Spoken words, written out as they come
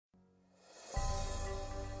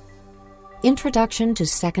Introduction to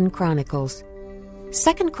 2 Chronicles.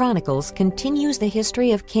 2 Chronicles continues the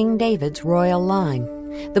history of King David's royal line.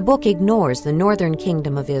 The book ignores the northern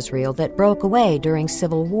kingdom of Israel that broke away during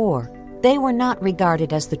civil war. They were not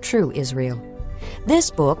regarded as the true Israel. This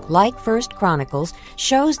book, like 1 Chronicles,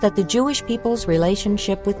 shows that the Jewish people's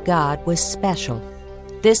relationship with God was special.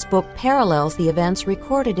 This book parallels the events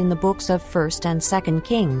recorded in the books of 1 and 2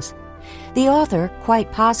 Kings. The author,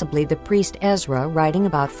 quite possibly the priest Ezra, writing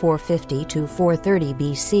about 450 to 430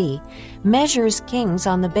 BC, measures kings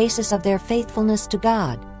on the basis of their faithfulness to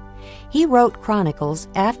God. He wrote Chronicles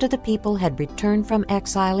after the people had returned from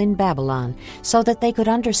exile in Babylon so that they could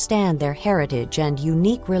understand their heritage and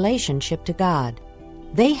unique relationship to God.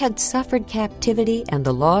 They had suffered captivity and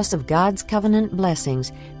the loss of God's covenant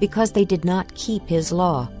blessings because they did not keep His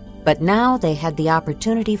law. But now they had the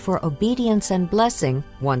opportunity for obedience and blessing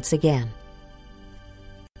once again.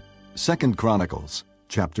 2 Chronicles,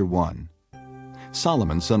 chapter 1.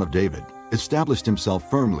 Solomon, son of David, established himself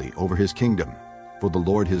firmly over his kingdom, for the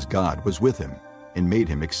Lord his God was with him, and made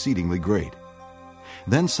him exceedingly great.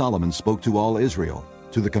 Then Solomon spoke to all Israel,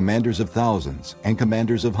 to the commanders of thousands and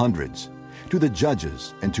commanders of hundreds, to the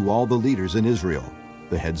judges and to all the leaders in Israel,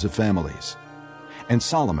 the heads of families. And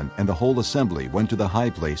Solomon and the whole assembly went to the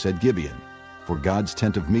high place at Gibeon, for God's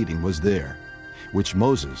tent of meeting was there, which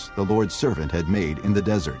Moses, the Lord's servant, had made in the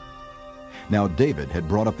desert. Now David had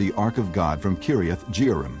brought up the ark of God from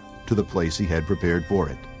Kiriath-Jearim to the place he had prepared for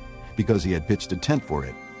it, because he had pitched a tent for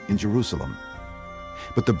it in Jerusalem.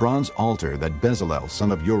 But the bronze altar that Bezalel,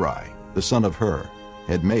 son of Uri, the son of Hur,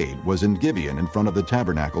 had made was in Gibeon in front of the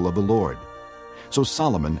tabernacle of the Lord. So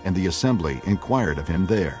Solomon and the assembly inquired of him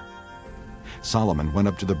there. Solomon went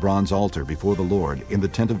up to the bronze altar before the Lord in the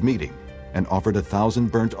tent of meeting and offered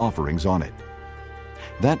 1,000 burnt offerings on it.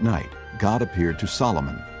 That night God appeared to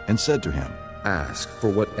Solomon and said to him, "Ask for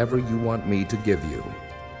whatever you want me to give you."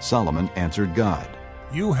 Solomon answered God,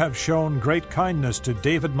 "You have shown great kindness to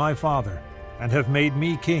David my father, and have made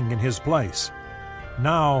me king in his place.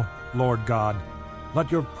 Now, Lord God,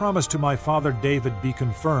 let your promise to my father David be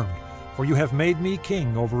confirmed, for you have made me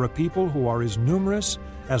king over a people who are as numerous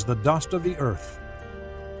as the dust of the earth.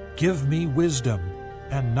 Give me wisdom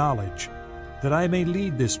and knowledge, that I may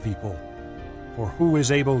lead this people. For who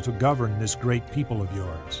is able to govern this great people of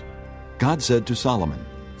yours?" God said to Solomon,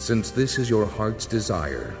 "Since this is your heart's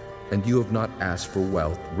desire, and you have not asked for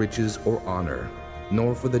wealth, riches, or honor,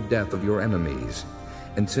 nor for the death of your enemies,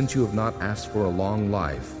 and since you have not asked for a long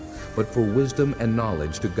life, but for wisdom and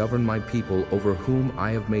knowledge to govern my people over whom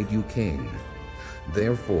I have made you king,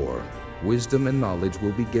 therefore wisdom and knowledge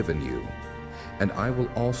will be given you, and I will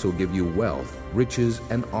also give you wealth, riches,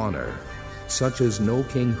 and honor, such as no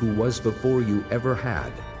king who was before you ever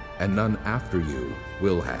had, and none after you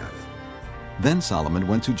will have." Then Solomon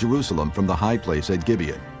went to Jerusalem from the high place at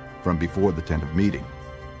Gibeon, from before the tent of meeting,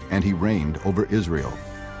 and he reigned over Israel.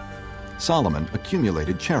 Solomon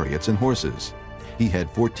accumulated chariots and horses. He had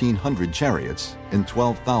 1,400 chariots and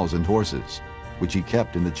 12,000 horses, which he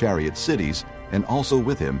kept in the chariot cities and also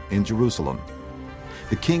with him in Jerusalem.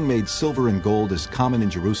 The king made silver and gold as common in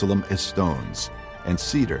Jerusalem as stones, and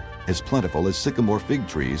cedar as plentiful as sycamore fig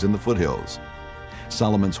trees in the foothills.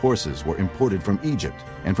 Solomon's horses were imported from Egypt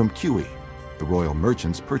and from Cuwe. The royal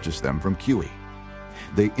merchants purchased them from Cuwe.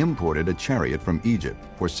 They imported a chariot from Egypt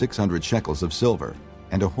for 600 shekels of silver,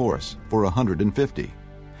 and a horse for 150.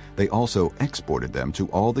 They also exported them to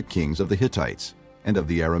all the kings of the Hittites and of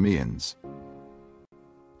the Arameans.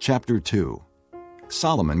 Chapter 2.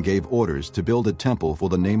 Solomon gave orders to build a temple for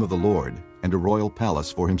the name of the Lord and a royal palace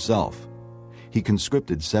for himself. He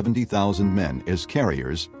conscripted 70,000 men as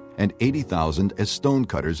carriers and 80,000 as stone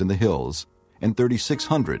cutters in the hills and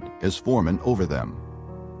 3,600 as foremen over them.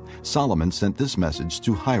 Solomon sent this message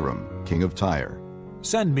to Hiram, king of Tyre.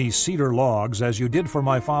 "Send me cedar logs as you did for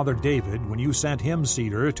my father David when you sent him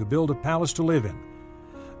cedar to build a palace to live in.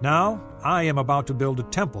 Now I am about to build a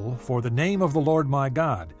temple for the name of the Lord my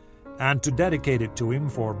God, and to dedicate it to him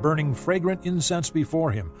for burning fragrant incense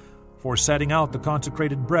before him, for setting out the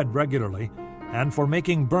consecrated bread regularly, and for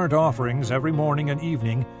making burnt offerings every morning and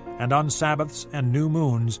evening, and on Sabbaths and new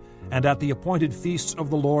moons, and at the appointed feasts of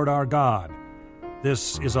the Lord our God.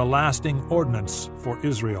 This is a lasting ordinance for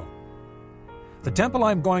Israel. The temple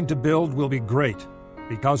I am going to build will be great,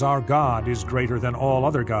 because our God is greater than all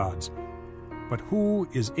other gods. But who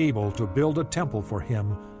is able to build a temple for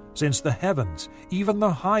him, since the heavens, even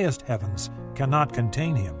the highest heavens, cannot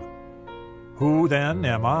contain him? Who then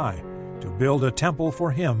am I to build a temple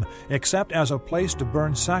for him, except as a place to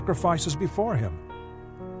burn sacrifices before him?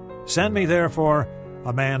 Send me therefore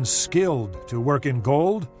a man skilled to work in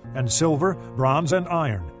gold and silver, bronze and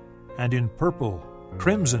iron, and in purple,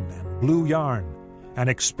 crimson, and blue yarn, and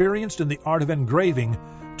experienced in the art of engraving,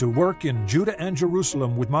 to work in Judah and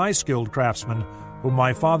Jerusalem with my skilled craftsmen, whom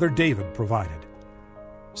my father David provided.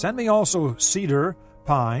 Send me also cedar,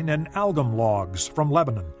 pine, and algum logs from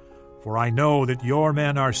Lebanon, for I know that your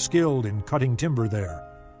men are skilled in cutting timber there.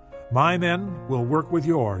 My men will work with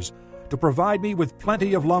yours, to provide me with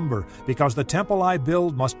plenty of lumber, because the temple I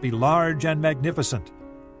build must be large and magnificent.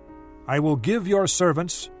 I will give your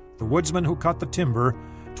servants, the woodsmen who cut the timber,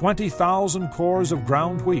 20,000 cores of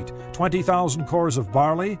ground wheat, 20,000 cores of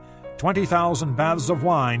barley, 20,000 baths of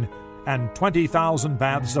wine, and 20,000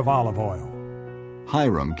 baths of olive oil.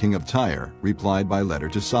 Hiram, king of Tyre, replied by letter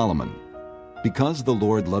to Solomon, "Because the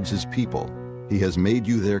Lord loves his people, he has made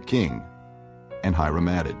you their king." And Hiram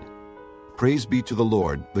added, "Praise be to the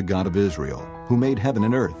Lord, the God of Israel, who made heaven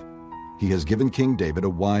and earth. He has given King David a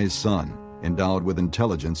wise son, endowed with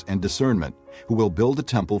intelligence and discernment, who will build a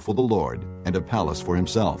temple for the Lord and a palace for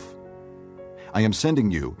himself. I am sending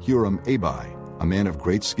you Huram-Abi, a man of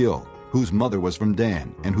great skill, whose mother was from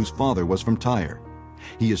Dan and whose father was from Tyre.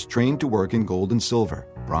 He is trained to work in gold and silver,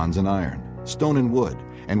 bronze and iron, stone and wood,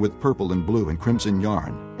 and with purple and blue and crimson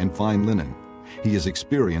yarn, and fine linen. He is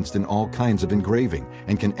experienced in all kinds of engraving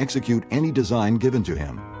and can execute any design given to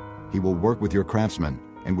him. He will work with your craftsmen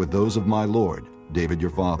and with those of my lord, David your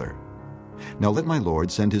father. Now let my lord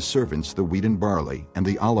send his servants the wheat and barley and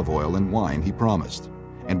the olive oil and wine he promised,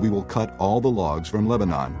 and we will cut all the logs from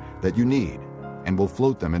Lebanon that you need, and will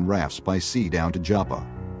float them in rafts by sea down to Joppa.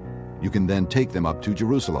 You can then take them up to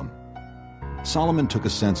Jerusalem." Solomon took a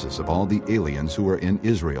census of all the aliens who were in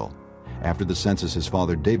Israel, after the census his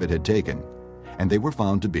father David had taken, and they were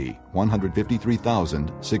found to be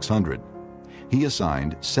 153,600. He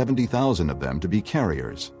assigned 70,000 of them to be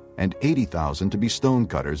carriers, and 80,000 to be stone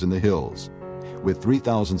cutters in the hills, with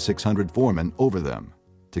 3,600 foremen over them,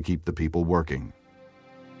 to keep the people working.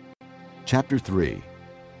 Chapter 3.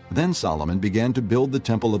 Then Solomon began to build the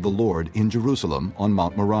temple of the Lord in Jerusalem on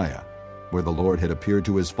Mount Moriah, where the Lord had appeared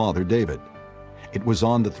to his father David. It was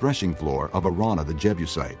on the threshing floor of Araunah the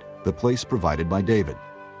Jebusite, the place provided by David.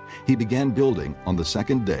 He began building on the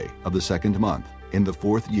 2nd day of the 2nd month, in the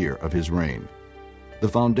 4th year of his reign. The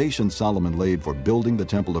foundation Solomon laid for building the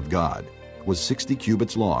temple of God was 60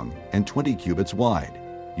 cubits long and 20 cubits wide,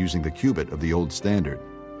 using the cubit of the old standard.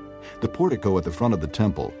 The portico at the front of the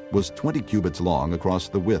temple was 20 cubits long across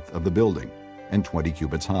the width of the building, and 20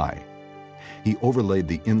 cubits high. He overlaid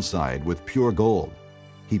the inside with pure gold.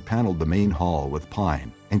 He paneled the main hall with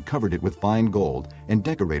pine, and covered it with fine gold, and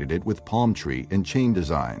decorated it with palm tree and chain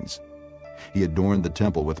designs. He adorned the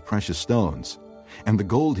temple with precious stones, and the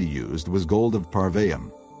gold he used was gold of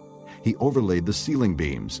Parvaim. He overlaid the ceiling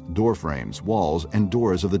beams, door frames, walls, and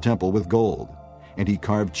doors of the temple with gold, and he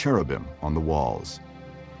carved cherubim on the walls.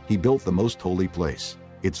 He built the most holy place,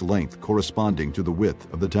 its length corresponding to the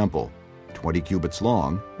width of the temple, 20 cubits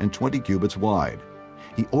long and 20 cubits wide.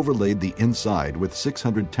 He overlaid the inside with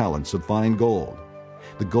 600 talents of fine gold.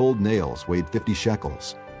 The gold nails weighed 50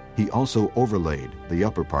 shekels. He also overlaid the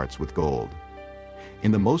upper parts with gold.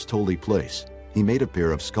 In the most holy place, he made a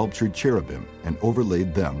pair of sculptured cherubim and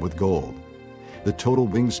overlaid them with gold. The total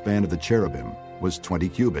wingspan of the cherubim was 20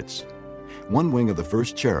 cubits. One wing of the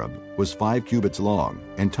first cherub was 5 cubits long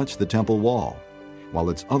and touched the temple wall, while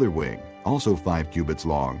its other wing, also 5 cubits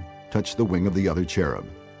long, touched the wing of the other cherub.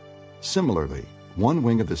 Similarly, one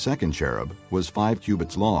wing of the second cherub was 5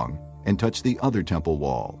 cubits long and touched the other temple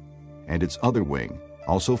wall, and its other wing,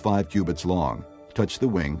 also 5 cubits long, touched the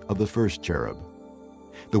wing of the first cherub.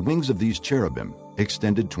 The wings of these cherubim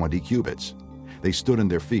extended 20 cubits. They stood on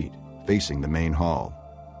their feet, facing the main hall.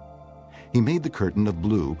 He made the curtain of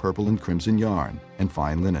blue, purple, and crimson yarn and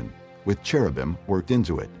fine linen, with cherubim worked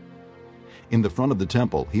into it. In the front of the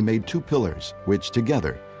temple he made 2 pillars, which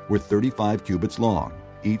together were 35 cubits long,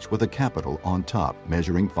 each with a capital on top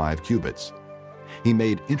measuring 5 cubits. He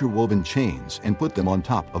made interwoven chains and put them on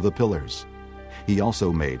top of the pillars. He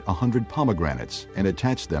also made 100 pomegranates and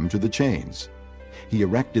attached them to the chains. He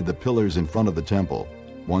erected the pillars in front of the temple,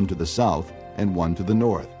 one to the south and one to the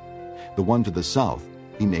north. The one to the south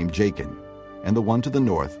he named Jachin, and the one to the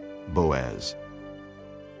north, Boaz.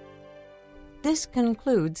 This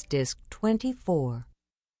concludes Disc 24.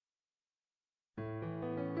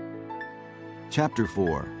 Chapter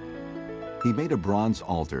 4. He made a bronze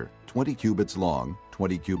altar, 20 cubits long,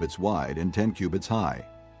 20 cubits wide, and 10 cubits high.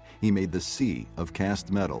 He made the sea of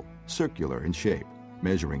cast metal, circular in shape,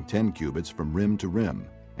 measuring 10 cubits from rim to rim,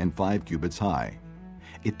 and 5 cubits high.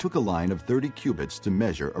 It took a line of 30 cubits to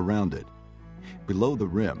measure around it. Below the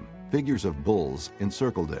rim, figures of bulls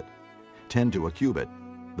encircled it, 10 to a cubit,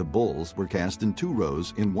 The bulls were cast in 2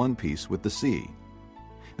 rows in one piece with the sea.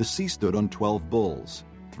 The sea stood on 12 bulls,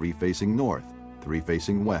 3 facing north, 3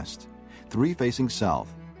 facing west, 3 facing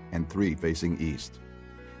south, and 3 facing east.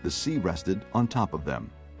 The sea rested on top of them,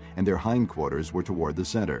 and their hindquarters were toward the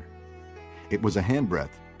center. It was a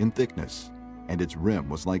handbreadth in thickness, and its rim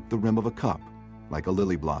was like the rim of a cup, like a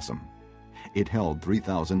lily blossom. It held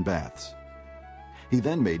 3,000 baths. He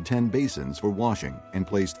then made 10 basins for washing and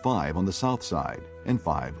placed 5 on the south side and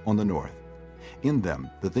 5 on the north. In them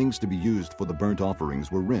the things to be used for the burnt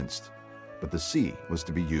offerings were rinsed, but the sea was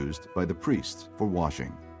to be used by the priests for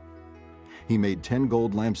washing. He made 10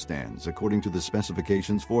 gold lampstands according to the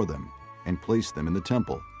specifications for them, and placed them in the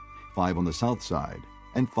temple, 5 on the south side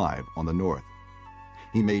and 5 on the north.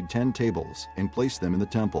 He made 10 tables and placed them in the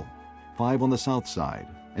temple, 5 on the south side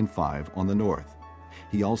and 5 on the north.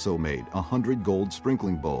 He also made 100 gold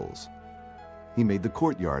sprinkling bowls. He made the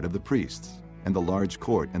courtyard of the priests, and the large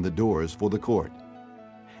court and the doors for the court,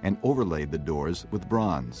 and overlaid the doors with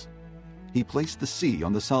bronze. He placed the sea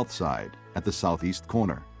on the south side, at the southeast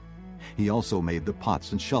corner. He also made the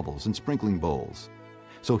pots and shovels and sprinkling bowls.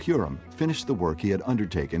 So Huram finished the work he had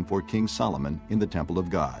undertaken for King Solomon in the temple of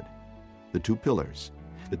God: the 2 pillars,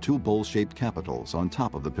 the 2 bowl-shaped capitals on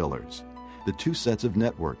top of the pillars, the 2 sets of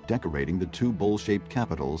network decorating the 2 bowl-shaped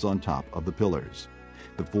capitals on top of the pillars,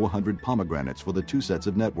 the 400 pomegranates for the 2 sets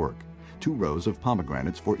of network, 2 rows of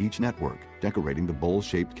pomegranates for each network decorating the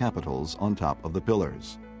bowl-shaped capitals on top of the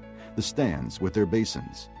pillars, the stands with their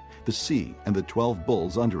basins, the sea and the 12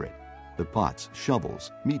 bulls under it, the pots,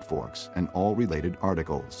 shovels, meat forks, and all related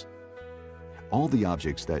articles. All the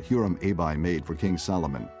objects that Huram-Abi made for King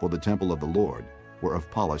Solomon for the temple of the Lord were of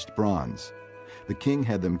polished bronze. The king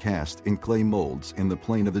had them cast in clay molds in the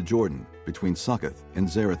plain of the Jordan between Succoth and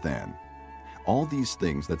Zarethan. All these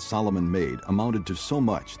things that Solomon made amounted to so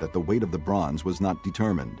much that the weight of the bronze was not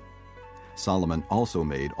determined. Solomon also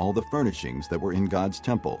made all the furnishings that were in God's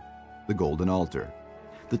temple: the golden altar,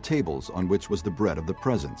 the tables on which was the bread of the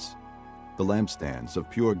presence, the lampstands of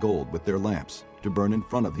pure gold with their lamps to burn in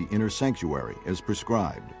front of the inner sanctuary as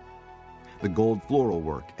prescribed, the gold floral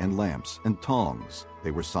work and lamps and tongs,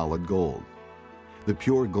 they were solid gold, the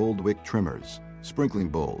pure gold wick trimmers, sprinkling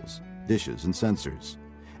bowls, dishes and censers,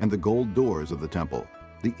 and the gold doors of the temple,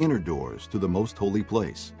 the inner doors to the most holy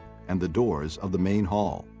place, and the doors of the main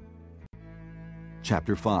hall.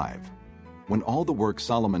 Chapter 5. When all the work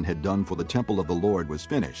Solomon had done for the temple of the Lord was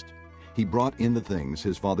finished, he brought in the things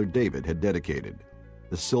his father David had dedicated,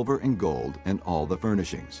 the silver and gold and all the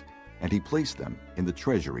furnishings, and he placed them in the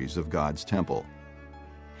treasuries of God's temple.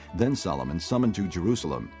 Then Solomon summoned to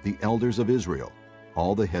Jerusalem the elders of Israel,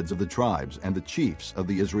 all the heads of the tribes and the chiefs of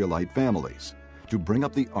the Israelite families, to bring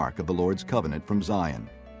up the ark of the Lord's covenant from Zion,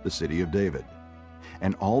 the city of David.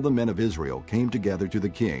 And all the men of Israel came together to the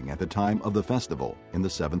king at the time of the festival in the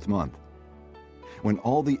 7th month. When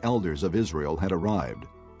all the elders of Israel had arrived,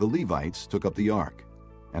 the Levites took up the ark,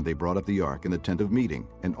 and they brought up the ark in the tent of meeting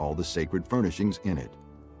and all the sacred furnishings in it.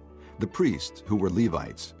 The priests, who were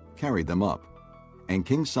Levites, carried them up, and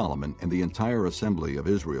King Solomon and the entire assembly of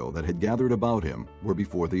Israel that had gathered about him were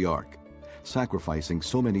before the ark, sacrificing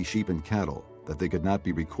so many sheep and cattle that they could not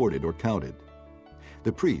be recorded or counted.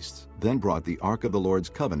 The priests then brought the ark of the Lord's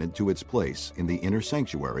covenant to its place in the inner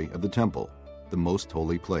sanctuary of the temple, the most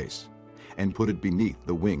holy place, and put it beneath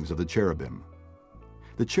the wings of the cherubim.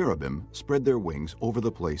 The cherubim spread their wings over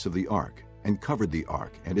the place of the ark and covered the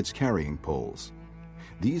ark and its carrying poles.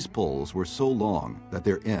 These poles were so long that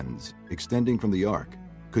their ends, extending from the ark,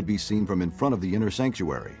 could be seen from in front of the inner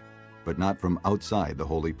sanctuary, but not from outside the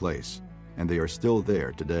holy place, and they are still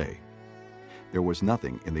there today. There was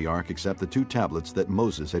nothing in the ark except the 2 tablets that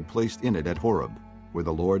Moses had placed in it at Horeb, where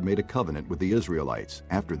the Lord made a covenant with the Israelites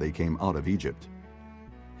after they came out of Egypt.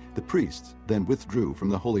 The priests then withdrew from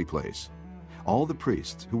the holy place. All the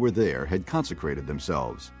priests who were there had consecrated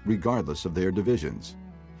themselves, regardless of their divisions.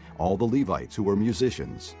 All the Levites who were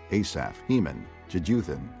musicians, Asaph, Heman,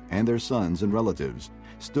 Jeduthun, and their sons and relatives,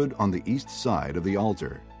 stood on the east side of the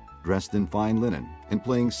altar, dressed in fine linen and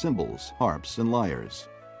playing cymbals, harps, and lyres.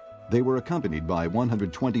 They were accompanied by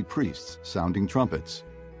 120 priests sounding trumpets.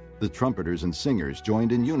 The trumpeters and singers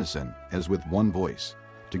joined in unison, as with one voice,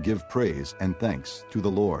 to give praise and thanks to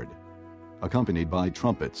the Lord. Accompanied by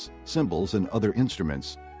trumpets, cymbals, and other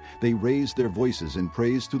instruments, they raised their voices in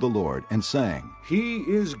praise to the Lord and sang, "He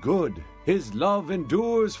is good, his love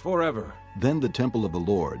endures forever." Then the temple of the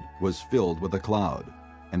Lord was filled with a cloud,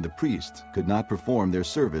 and the priests could not perform their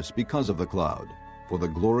service because of the cloud, for the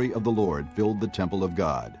glory of the Lord filled the temple of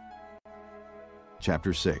God.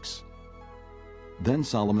 Chapter 6. Then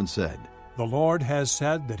Solomon said, The Lord has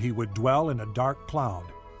said that he would dwell in a dark cloud.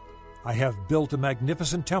 I have built a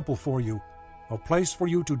magnificent temple for you, a place for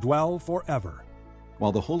you to dwell forever."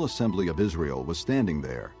 While the whole assembly of Israel was standing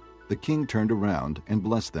there, the king turned around and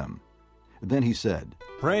blessed them. Then he said,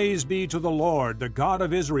 "Praise be to the Lord, the God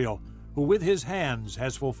of Israel, who with his hands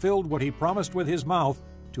has fulfilled what he promised with his mouth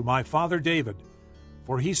to my father David.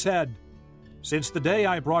 For he said, 'Since the day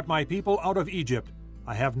I brought my people out of Egypt,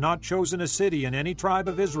 I have not chosen a city in any tribe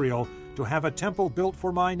of Israel to have a temple built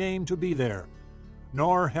for my name to be there,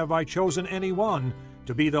 nor have I chosen any one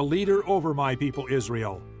to be the leader over my people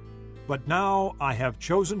Israel. But now I have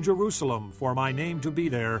chosen Jerusalem for my name to be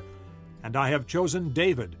there, and I have chosen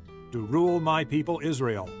David to rule my people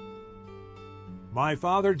Israel.' My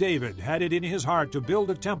father David had it in his heart to build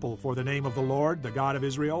a temple for the name of the Lord, the God of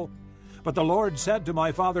Israel. But the Lord said to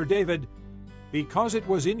my father David, 'Because it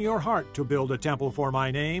was in your heart to build a temple for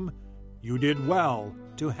my name, you did well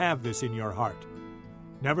to have this in your heart.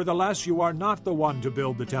 Nevertheless, you are not the one to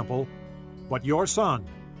build the temple, but your son,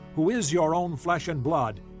 who is your own flesh and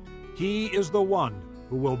blood, he is the one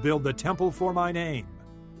who will build the temple for my name.'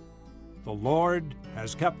 The Lord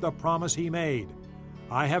has kept the promise he made.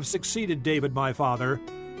 I have succeeded David my father,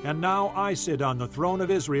 and now I sit on the throne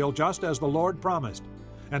of Israel just as the Lord promised,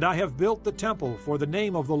 and I have built the temple for the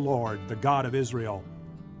name of the Lord, the God of Israel.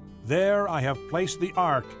 There I have placed the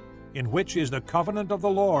ark, in which is the covenant of the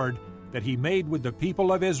Lord that he made with the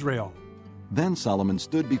people of Israel." Then Solomon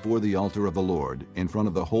stood before the altar of the Lord in front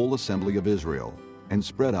of the whole assembly of Israel, and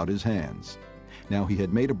spread out his hands. Now he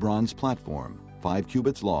had made a bronze platform, 5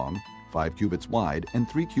 cubits long, 5 cubits wide, and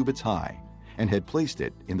 3 cubits high, and had placed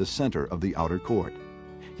it in the center of the outer court.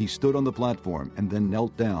 He stood on the platform and then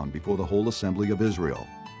knelt down before the whole assembly of Israel,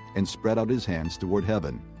 and spread out his hands toward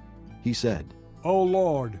heaven. He said, "O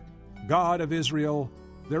Lord, God of Israel,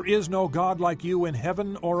 there is no God like you in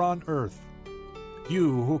heaven or on earth.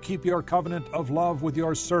 You who keep your covenant of love with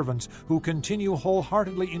your servants, who continue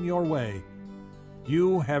wholeheartedly in your way.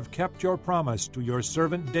 You have kept your promise to your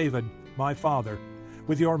servant David, my father.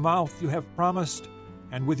 With your mouth you have promised,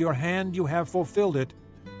 and with your hand you have fulfilled it,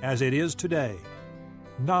 as it is today.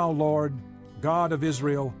 Now, Lord, God of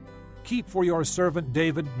Israel, keep for your servant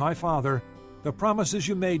David, my father, the promises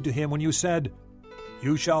you made to him when you said,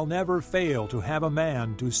 'You shall never fail to have a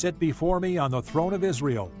man to sit before me on the throne of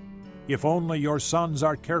Israel, if only your sons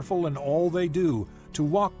are careful in all they do to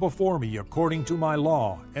walk before me according to my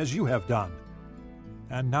law, as you have done.'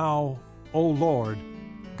 And now, O Lord,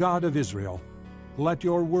 God of Israel, let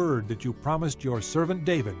your word that you promised your servant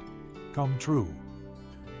David come true.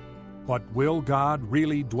 But will God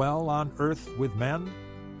really dwell on earth with men?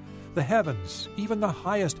 The heavens, even the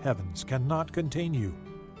highest heavens, cannot contain you.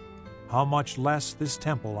 How much less this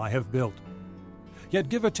temple I have built. Yet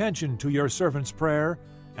give attention to your servant's prayer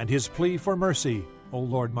and his plea for mercy, O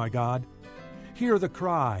Lord my God. Hear the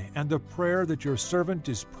cry and the prayer that your servant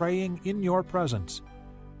is praying in your presence.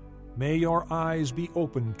 May your eyes be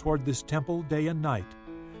open toward this temple day and night,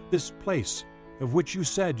 this place of which you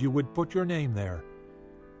said you would put your name there.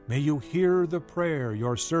 May you hear the prayer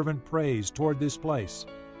your servant prays toward this place.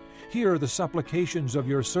 Hear the supplications of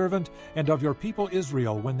your servant and of your people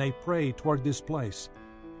Israel when they pray toward this place.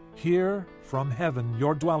 Hear from heaven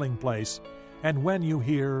your dwelling place, and when you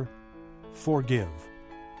hear, forgive.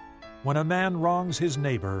 When a man wrongs his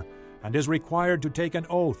neighbor and is required to take an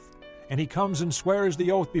oath, and he comes and swears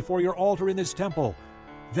the oath before your altar in this temple,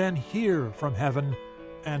 then hear from heaven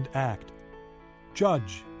and act.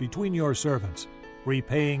 Judge between your servants,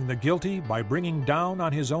 repaying the guilty by bringing down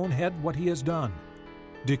on his own head what he has done.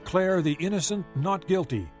 Declare the innocent not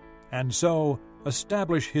guilty, and so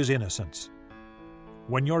establish his innocence.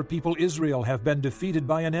 When your people Israel have been defeated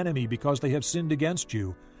by an enemy because they have sinned against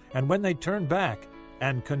you, and when they turn back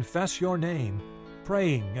and confess your name,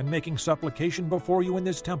 praying and making supplication before you in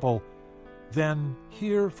this temple, then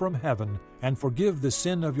hear from heaven and forgive the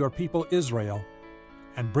sin of your people Israel,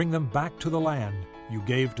 and bring them back to the land you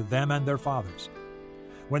gave to them and their fathers.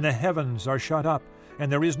 When the heavens are shut up,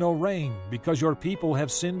 and there is no rain because your people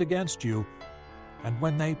have sinned against you, and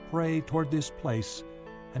when they pray toward this place,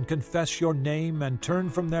 and confess your name and turn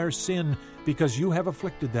from their sin because you have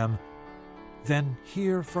afflicted them, then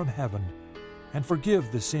hear from heaven and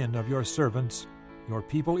forgive the sin of your servants, your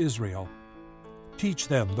people Israel. Teach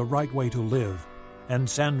them the right way to live, and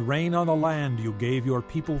send rain on the land you gave your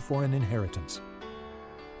people for an inheritance.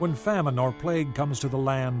 When famine or plague comes to the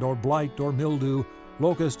land, or blight or mildew,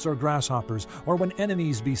 locusts or grasshoppers, or when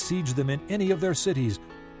enemies besiege them in any of their cities,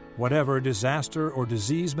 whatever disaster or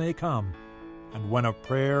disease may come, and when a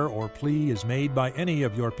prayer or plea is made by any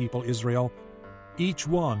of your people Israel, each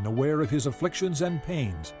one aware of his afflictions and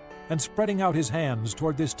pains, and spreading out his hands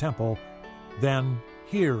toward this temple, then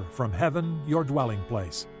hear from heaven your dwelling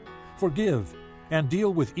place. Forgive, and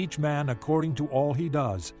deal with each man according to all he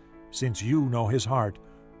does, since you know his heart,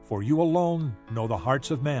 for you alone know the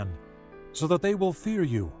hearts of men, so that they will fear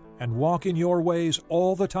you and walk in your ways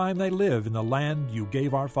all the time they live in the land you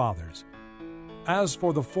gave our fathers. As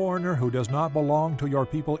for the foreigner who does not belong to your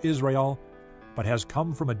people Israel, but has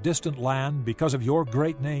come from a distant land because of your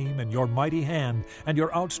great name and your mighty hand and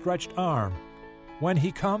your outstretched arm, when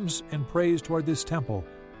he comes and prays toward this temple,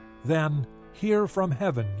 then hear from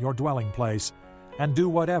heaven your dwelling place, and do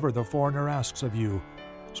whatever the foreigner asks of you,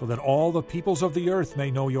 so that all the peoples of the earth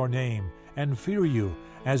may know your name, and fear you,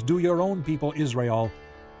 as do your own people Israel,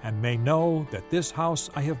 and may know that this house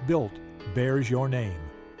I have built bears your name.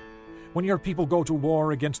 When your people go to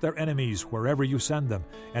war against their enemies wherever you send them,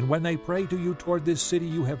 and when they pray to you toward this city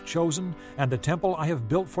you have chosen, and the temple I have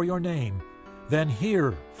built for your name, then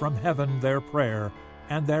hear from heaven their prayer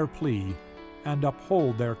and their plea, and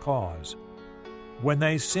uphold their cause. When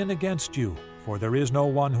they sin against you, for there is no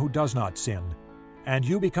one who does not sin, and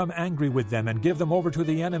you become angry with them and give them over to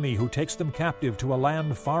the enemy who takes them captive to a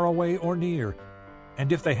land far away or near,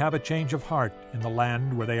 and if they have a change of heart in the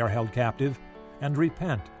land where they are held captive, and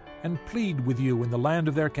repent, and plead with you in the land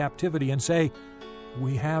of their captivity, and say,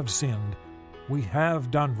 We have sinned, we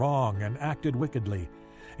have done wrong and acted wickedly,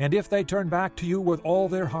 and if they turn back to you with all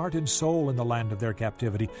their heart and soul in the land of their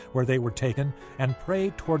captivity, where they were taken, and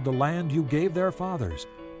pray toward the land you gave their fathers,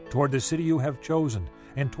 toward the city you have chosen,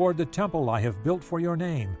 and toward the temple I have built for your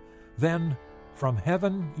name, then from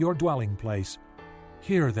heaven your dwelling place,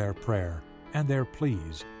 hear their prayer and their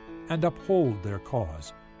pleas, and uphold their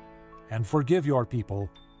cause, and forgive your people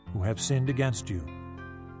who have sinned against you.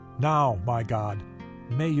 Now, my God,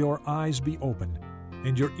 may your eyes be open,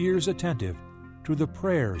 and your ears attentive to the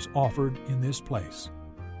prayers offered in this place.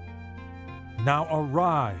 Now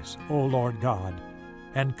arise, O Lord God,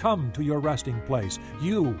 and come to your resting place,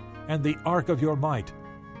 you and the ark of your might.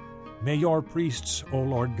 May your priests, O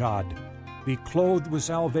Lord God, be clothed with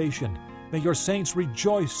salvation. May your saints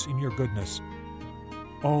rejoice in your goodness.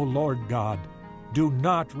 O Lord God, do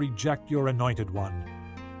not reject your anointed one.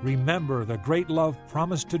 Remember the great love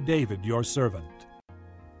promised to David, your servant.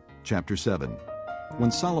 Chapter 7.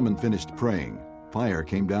 When Solomon finished praying, fire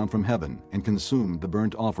came down from heaven and consumed the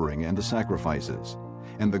burnt offering and the sacrifices,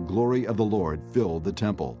 and the glory of the Lord filled the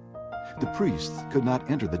temple. The priests could not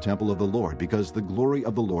enter the temple of the Lord because the glory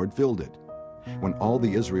of the Lord filled it. When all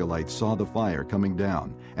the Israelites saw the fire coming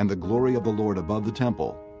down and the glory of the Lord above the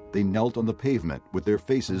temple, they knelt on the pavement with their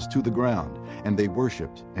faces to the ground, and they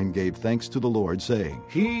worshipped and gave thanks to the Lord, saying,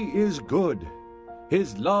 He is good.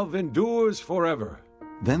 His love endures forever.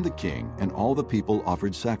 Then the king and all the people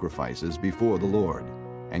offered sacrifices before the Lord.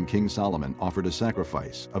 And King Solomon offered a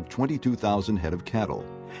sacrifice of 22,000 head of cattle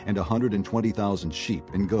and 120,000 sheep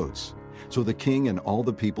and goats. So the king and all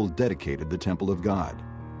the people dedicated the temple of God.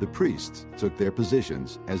 The priests took their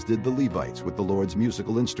positions, as did the Levites with the Lord's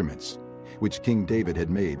musical instruments, which King David had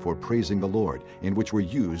made for praising the Lord, and which were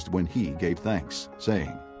used when he gave thanks,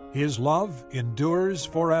 saying, His love endures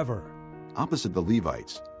forever. Opposite the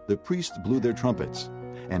Levites, the priests blew their trumpets,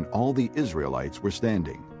 and all the Israelites were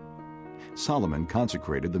standing. Solomon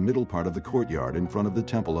consecrated the middle part of the courtyard in front of the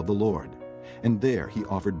temple of the Lord, and there he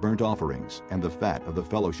offered burnt offerings and the fat of the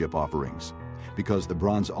fellowship offerings, because the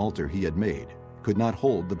bronze altar he had made could not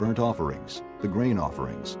hold the burnt offerings, the grain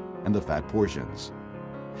offerings, and the fat portions.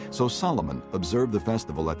 So Solomon observed the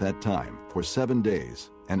festival at that time for 7 days,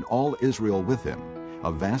 and all Israel with him,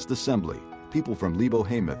 a vast assembly, people from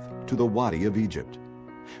Lebo-Hamath to the Wadi of Egypt.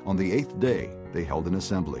 On the 8th day they held an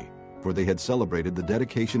assembly, for they had celebrated the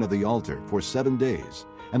dedication of the altar for 7 days,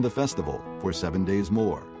 and the festival for 7 days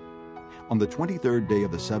more. On the 23rd day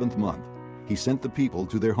of the 7th month, he sent the people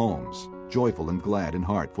to their homes, joyful and glad in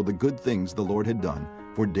heart for the good things the Lord had done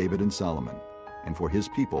for David and Solomon, and for his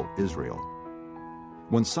people Israel.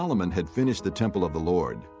 When Solomon had finished the temple of the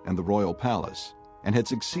Lord and the royal palace, and had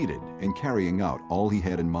succeeded in carrying out all he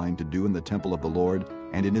had in mind to do in the temple of the Lord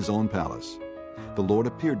and in his own palace, the Lord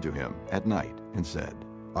appeared to him at night and said,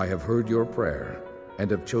 I have heard your prayer, and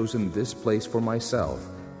have chosen this place for myself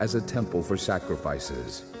as a temple for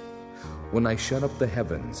sacrifices. When I shut up the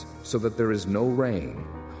heavens so that there is no rain,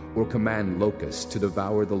 or command locusts to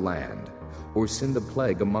devour the land, or send a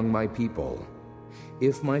plague among my people,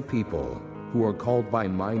 if my people, who are called by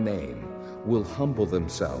my name, will humble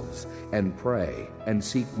themselves and pray and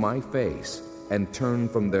seek my face and turn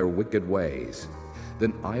from their wicked ways,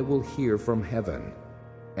 then I will hear from heaven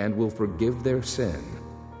and will forgive their sin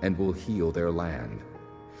and will heal their land.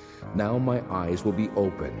 Now my eyes will be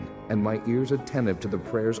open and my ears attentive to the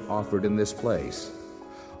prayers offered in this place.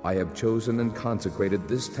 I have chosen and consecrated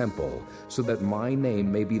this temple so that my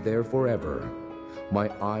name may be there forever. My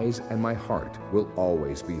eyes and my heart will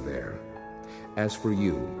always be there. As for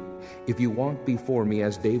you, if you walk before me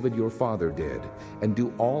as David your father did, and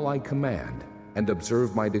do all I command, and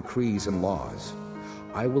observe my decrees and laws,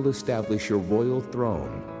 I will establish your royal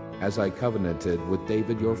throne, as I covenanted with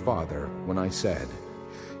David your father when I said,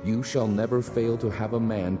 you shall never fail to have a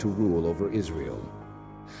man to rule over Israel.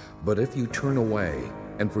 But if you turn away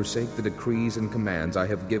and forsake the decrees and commands I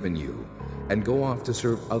have given you, and go off to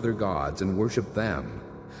serve other gods and worship them,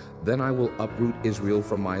 then I will uproot Israel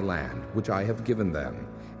from my land, which I have given them,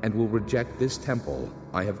 and will reject this temple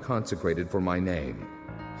I have consecrated for my name.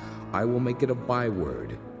 I will make it a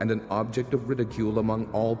byword and an object of ridicule among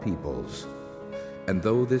all peoples. And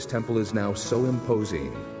though this temple is now so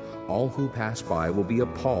imposing, all who pass by will be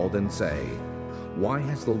appalled and say, why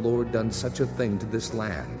has the Lord done such a thing to this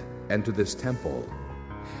land and to this temple?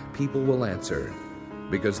 People will answer,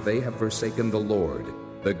 because they have forsaken the Lord,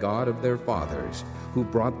 the God of their fathers, who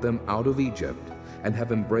brought them out of Egypt, and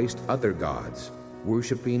have embraced other gods,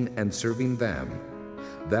 worshiping and serving them.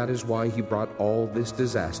 That is why he brought all this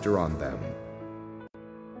disaster on them.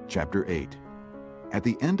 Chapter 8. At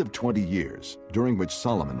the end of 20 years, during which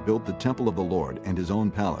Solomon built the temple of the Lord and his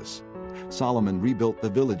own palace, Solomon rebuilt the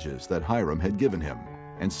villages that Hiram had given him,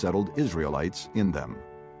 and settled Israelites in them.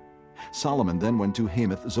 Solomon then went to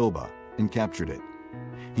Hamath-zobah and captured it.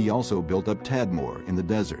 He also built up Tadmor in the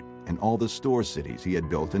desert, and all the store cities he had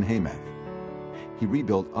built in Hamath. He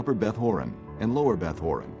rebuilt Upper Beth-horon and Lower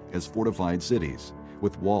Beth-horon as fortified cities,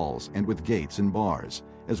 with walls and with gates and bars,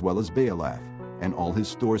 as well as Baalath and all his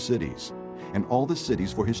store cities, and all the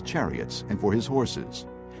cities for his chariots and for his horses,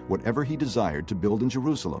 whatever he desired to build in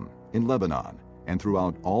Jerusalem, in Lebanon, and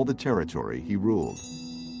throughout all the territory he ruled.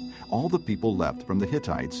 All the people left from the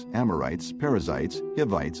Hittites, Amorites, Perizzites,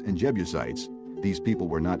 Hivites, and Jebusites, these people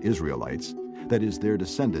were not Israelites, that is, their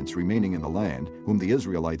descendants remaining in the land, whom the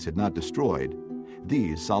Israelites had not destroyed,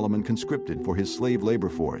 these Solomon conscripted for his slave labor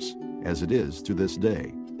force, as it is to this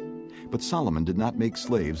day. But Solomon did not make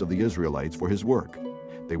slaves of the Israelites for his work.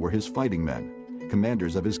 They were his fighting men,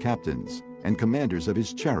 commanders of his captains, and commanders of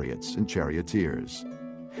his chariots and charioteers.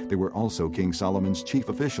 They were also King Solomon's chief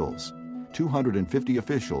officials, 250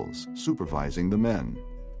 officials supervising the men.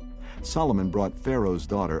 Solomon brought Pharaoh's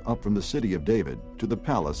daughter up from the city of David to the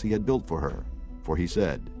palace he had built for her, for he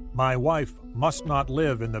said, My wife must not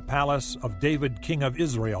live in the palace of David king of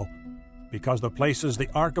Israel, because the places the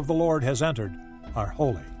ark of the Lord has entered are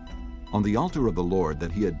holy. On the altar of the Lord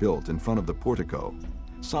that he had built in front of the portico,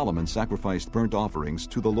 Solomon sacrificed burnt offerings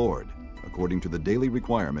to the Lord, according to the daily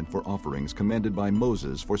requirement for offerings commanded by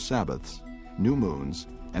Moses for Sabbaths, new moons,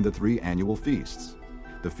 and the 3 annual feasts,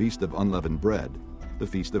 the Feast of Unleavened Bread, the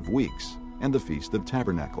Feast of Weeks, and the Feast of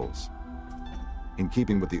Tabernacles. In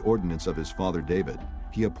keeping with the ordinance of his father David,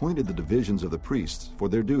 he appointed the divisions of the priests for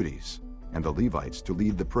their duties, and the Levites to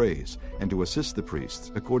lead the praise and to assist the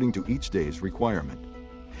priests according to each day's requirement.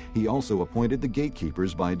 He also appointed the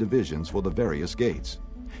gatekeepers by divisions for the various gates,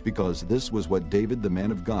 because this was what David the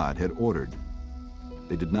man of God had ordered.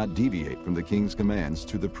 They did not deviate from the king's commands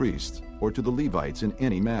to the priests or to the Levites in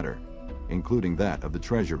any matter, including that of the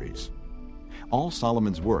treasuries. All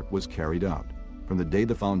Solomon's work was carried out, from the day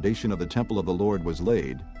the foundation of the temple of the Lord was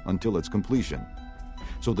laid until its completion.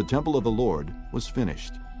 So the temple of the Lord was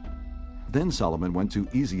finished. Then Solomon went to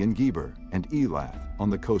Ezion-Geber and Elath on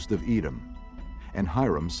the coast of Edom. And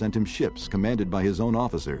Hiram sent him ships commanded by his own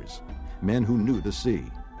officers, men who knew the sea.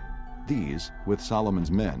 These, with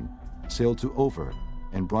Solomon's men, sailed to Ophir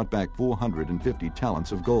and brought back 450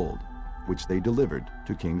 talents of gold, which they delivered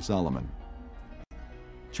to King Solomon.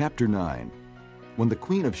 Chapter 9. When the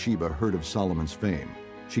queen of Sheba heard of Solomon's fame,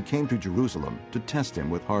 she came to Jerusalem to test him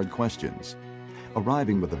with hard questions.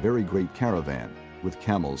 Arriving with a very great caravan, with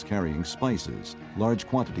camels carrying spices, large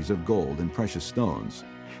quantities of gold and precious stones,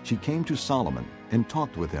 she came to Solomon and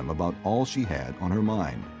talked with him about all she had on her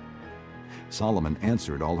mind. Solomon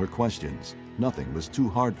answered all her questions. Nothing was too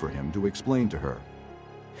hard for him to explain to her.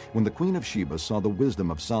 When the queen of Sheba saw the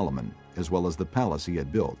wisdom of Solomon, as well as the palace he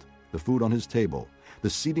had built, the food on his table, the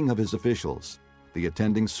seating of his officials, the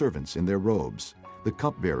attending servants in their robes, the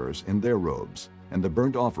cupbearers in their robes, and the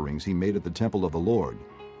burnt offerings he made at the temple of the Lord,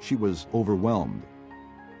 she was overwhelmed.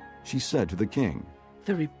 She said to the king,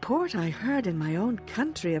 The report I heard in my own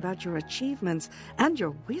country about your achievements and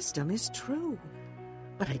your wisdom is true.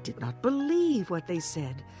 But I did not believe what they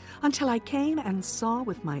said until I came and saw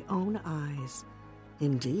with my own eyes.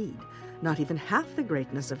 Indeed, not even half the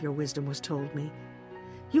greatness of your wisdom was told me.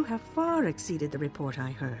 You have far exceeded the report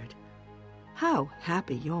I heard. How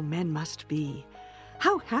happy your men must be!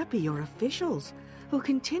 How happy your officials, who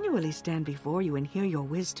continually stand before you and hear your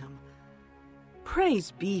wisdom. Praise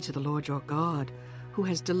be to the Lord your God, who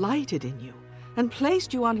has delighted in you and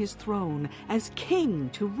placed you on his throne as king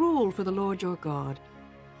to rule for the Lord your God.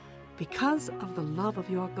 Because of the love of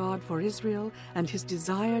your God for Israel and his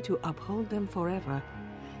desire to uphold them forever,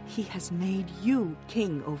 he has made you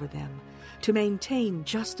king over them, to maintain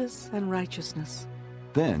justice and righteousness.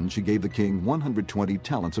 Then she gave the king 120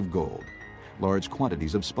 talents of gold, large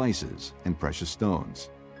quantities of spices and precious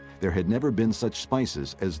stones. There had never been such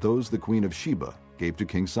spices as those the queen of Sheba gave to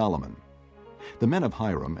King Solomon. The men of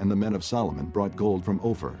Hiram and the men of Solomon brought gold from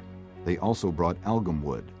Ophir. They also brought algum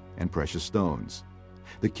wood and precious stones.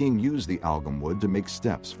 The king used the algum wood to make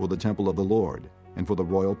steps for the temple of the Lord and for the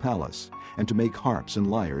royal palace, and to make harps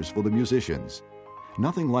and lyres for the musicians.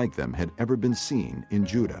 Nothing like them had ever been seen in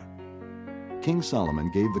Judah. King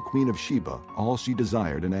Solomon gave the queen of Sheba all she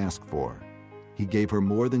desired and asked for. He gave her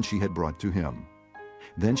more than she had brought to him.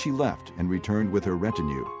 Then she left and returned with her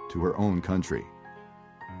retinue to her own country.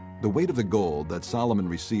 The weight of the gold that Solomon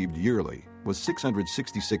received yearly was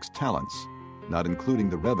 666 talents, not including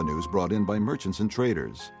the revenues brought in by merchants and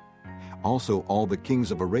traders. Also, all the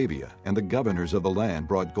kings of Arabia and the governors of the land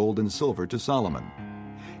brought gold and silver to Solomon.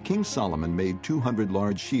 King Solomon made 200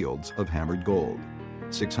 large shields of hammered gold.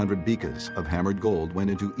 600 bekas of hammered gold went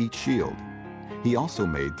into each shield. He also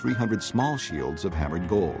made 300 small shields of hammered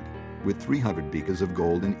gold, with 300 bekas of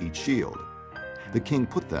gold in each shield. The king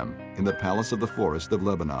put them in the palace of the forest of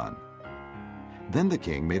Lebanon. Then the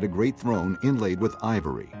king made a great throne inlaid with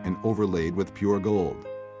ivory and overlaid with pure gold.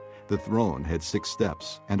 The throne had 6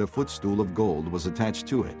 steps, and a footstool of gold was attached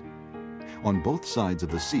to it. On both sides of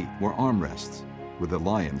the seat were armrests, with a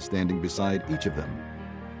lion standing beside each of them.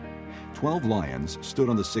 12 lions stood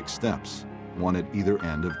on the 6 steps, one at either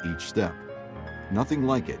end of each step. Nothing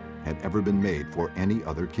like it had ever been made for any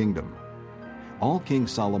other kingdom. All King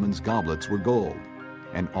Solomon's goblets were gold,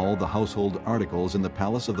 and all the household articles in the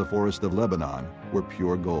palace of the forest of Lebanon were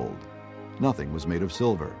pure gold. Nothing was made of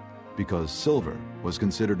silver, because silver was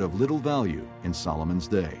considered of little value in Solomon's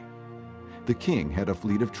day. The king had a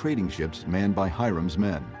fleet of trading ships manned by Hiram's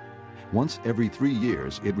men. Once every 3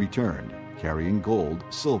 years it returned, carrying gold,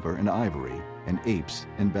 silver, and ivory, and apes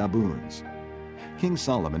and baboons. King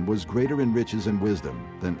Solomon was greater in riches and wisdom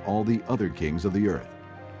than all the other kings of the earth.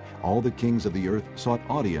 All the kings of the earth sought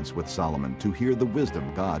audience with Solomon to hear the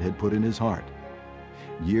wisdom God had put in his heart.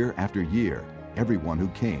 Year after year, everyone who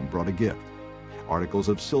came brought a gift: articles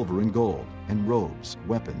of silver and gold, and robes,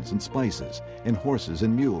 weapons, and spices, and horses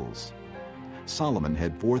and mules. Solomon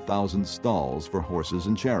had 4,000 stalls for horses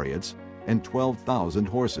and chariots, and 12,000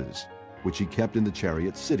 horses, which he kept in the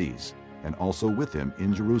chariot cities, and also with him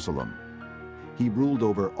in Jerusalem. He ruled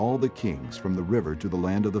over all the kings from the river to the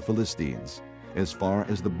land of the Philistines, as far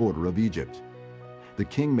as the border of Egypt. The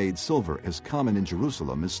king made silver as common in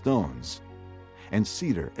Jerusalem as stones, and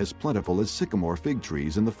cedar as plentiful as sycamore fig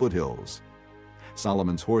trees in the foothills.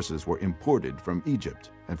 Solomon's horses were imported from Egypt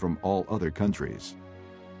and from all other countries.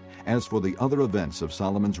 As for the other events of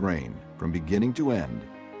Solomon's reign, from beginning to end,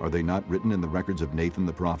 are they not written in the records of Nathan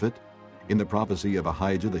the prophet, in the prophecy of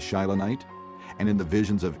Ahijah the Shilonite, and in the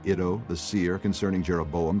visions of Iddo the seer concerning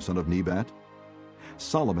Jeroboam son of Nebat?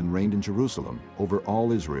 Solomon reigned in Jerusalem over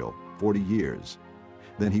all Israel 40 years.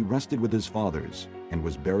 Then he rested with his fathers and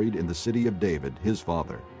was buried in the city of David his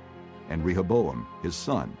father. And Rehoboam his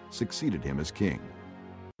son succeeded him as king.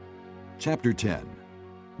 Chapter 10.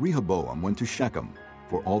 Rehoboam went to Shechem,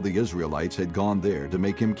 for all the Israelites had gone there to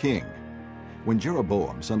make him king. When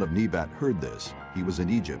Jeroboam son of Nebat heard this, he was in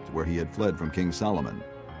Egypt, where he had fled from King Solomon.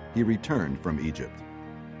 He returned from Egypt.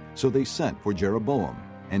 So they sent for Jeroboam,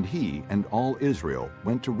 and he and all Israel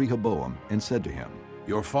went to Rehoboam and said to him,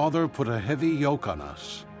 "Your father put a heavy yoke on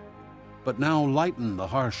us, but now lighten the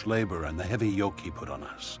harsh labor and the heavy yoke he put on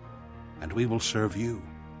us, and we will serve you."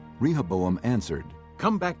 Rehoboam answered,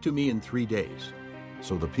 "Come back to me in 3 days."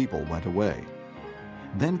 So the people went away.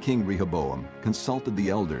 Then King Rehoboam consulted the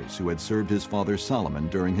elders who had served his father Solomon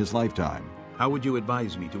during his lifetime. "How would you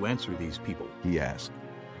advise me to answer these people?" he asked.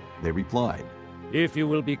 They replied, "If you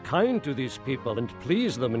will be kind to these people and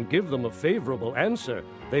please them and give them a favorable answer,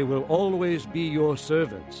 they will always be your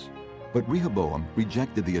servants." But Rehoboam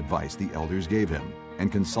rejected the advice the elders gave him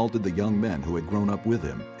and consulted the young men who had grown up with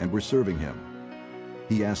him and were serving him.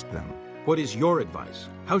 He asked them, "What is your advice?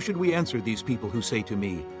 How should we answer these people who say to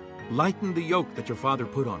me, 'Lighten the yoke that your father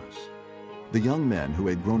put on us'?" The young men who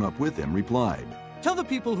had grown up with him replied, "Tell the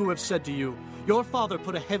people who have said to you, 'Your father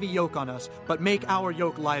put a heavy yoke on us, but make our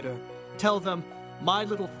yoke lighter.' Tell them, 'My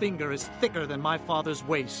little finger is thicker than my father's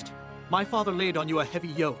waist. My father laid on you a heavy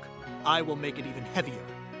yoke, I will make it even heavier.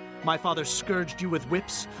 My father scourged you with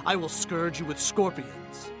whips, I will scourge you with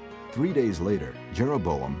scorpions. 3 days later,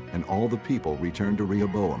 Jeroboam and all the people returned to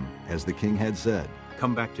Rehoboam, as the king had said.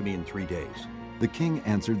 Come back to me in 3 days. The king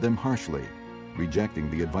answered them harshly. Rejecting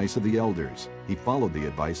the advice of the elders, he followed the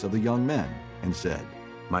advice of the young men and said,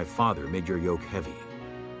 My father made your yoke heavy.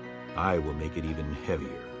 I will make it even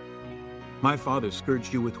heavier. My father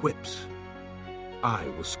scourged you with whips. I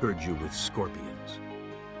will scourge you with scorpions.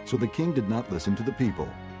 So the king did not listen to the people,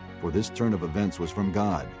 for this turn of events was from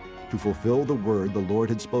God, to fulfill the word the Lord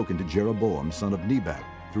had spoken to Jeroboam son of Nebat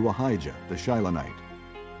through Ahijah the Shilonite.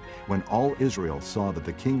 When all Israel saw that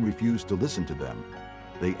the king refused to listen to them,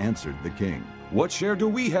 they answered the king, What share do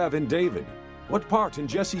we have in David? What part in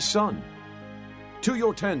Jesse's son? To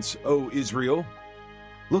your tents, O Israel!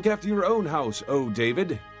 Look after your own house, O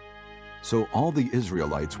David! So all the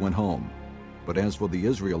Israelites went home. But as for the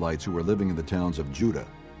Israelites who were living in the towns of Judah,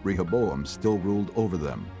 Rehoboam still ruled over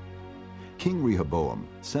them. King Rehoboam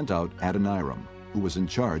sent out Adoniram, who was in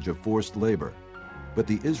charge of forced labor, but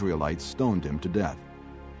the Israelites stoned him to death.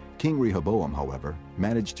 King Rehoboam, however,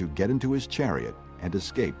 managed to get into his chariot and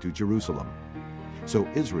escape to Jerusalem. So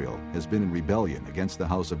Israel has been in rebellion against the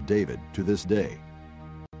house of David to this day.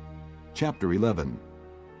 Chapter 11.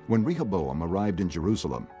 When Rehoboam arrived in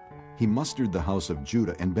Jerusalem, he mustered the house of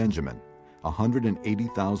Judah and Benjamin,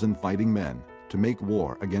 180,000 fighting men, to make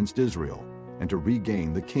war against Israel and to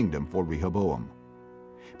regain the kingdom for Rehoboam.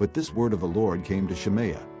 But this word of the Lord came to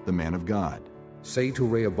Shemaiah, the man of God. Say to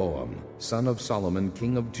Rehoboam, son of Solomon,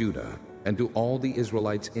 king of Judah, and to all the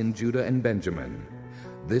Israelites in Judah and Benjamin,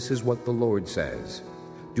 this is what the Lord says.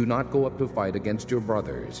 Do not go up to fight against your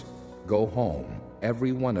brothers. Go home,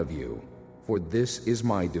 every one of you, for this is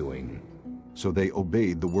my doing. So they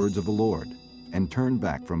obeyed the words of the Lord and turned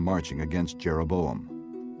back from marching against Jeroboam.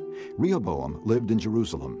 Rehoboam lived in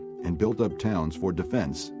Jerusalem and built up towns for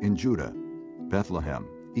defense in Judah: Bethlehem,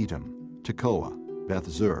 Etam, Tekoa,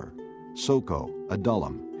 Beth-zur, Soko,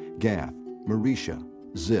 Adullam, Gath, Maresha,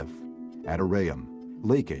 Ziph, Adoraim,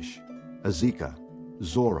 Lachish, Azekah,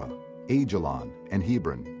 Zorah, Ajalon, and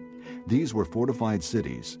Hebron. These were fortified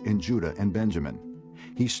cities in Judah and Benjamin.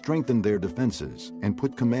 He strengthened their defenses and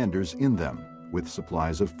put commanders in them with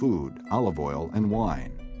supplies of food, olive oil, and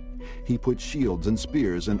wine. He put shields and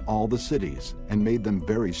spears in all the cities and made them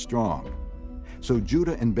very strong. So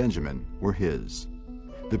Judah and Benjamin were his.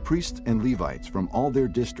 The priests and Levites from all their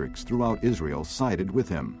districts throughout Israel sided with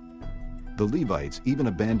him. The Levites even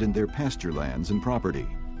abandoned their pasture lands and property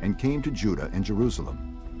and came to Judah and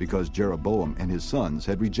Jerusalem, because Jeroboam and his sons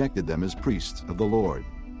had rejected them as priests of the Lord.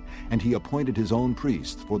 And he appointed his own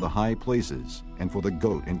priests for the high places and for the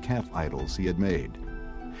goat and calf idols he had made.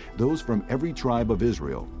 Those from every tribe of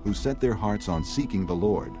Israel who set their hearts on seeking the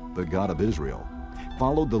Lord, the God of Israel,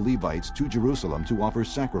 followed the Levites to Jerusalem to offer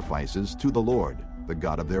sacrifices to the Lord, the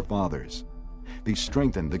God of their fathers. They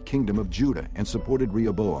strengthened the kingdom of Judah and supported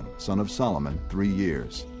Rehoboam, son of Solomon, 3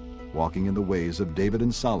 years, walking in the ways of David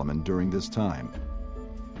and Solomon during this time.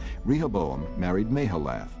 Rehoboam married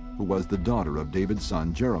Mahalath, who was the daughter of David's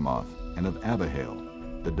son Jeremoth and of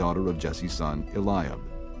Abihail, the daughter of Jesse's son Eliab.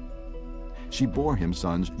 She bore him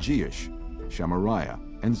sons Jeush, Shemariah,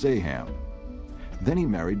 and Zaham. Then he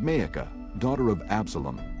married Maacah, daughter of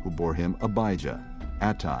Absalom, who bore him Abijah,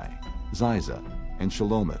 Attai, Ziza, and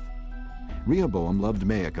Shalomith. Rehoboam loved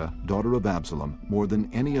Maacah, daughter of Absalom, more than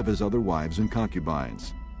any of his other wives and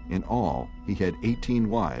concubines. In all, he had 18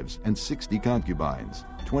 wives and 60 concubines,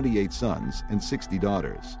 28 sons and 60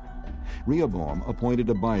 daughters. Rehoboam appointed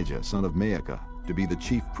Abijah, son of Maacah, to be the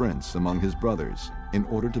chief prince among his brothers, in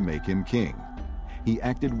order to make him king. He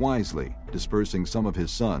acted wisely, dispersing some of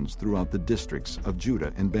his sons throughout the districts of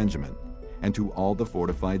Judah and Benjamin, and to all the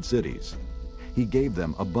fortified cities. He gave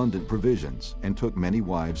them abundant provisions and took many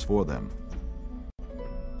wives for them.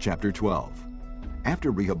 Chapter 12.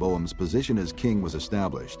 After Rehoboam's position as king was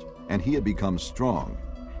established, and he had become strong,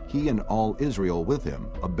 he and all Israel with him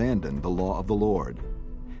abandoned the law of the Lord.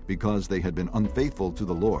 Because they had been unfaithful to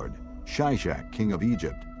the Lord, Shishak, king of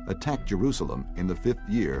Egypt, attacked Jerusalem in the 5th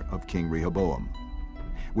year of King Rehoboam.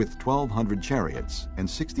 With 1,200 chariots and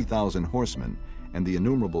 60,000 horsemen and the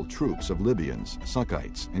innumerable troops of Libyans,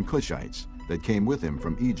 Sukkites, and Cushites that came with him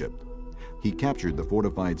from Egypt, he captured the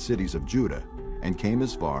fortified cities of Judah and came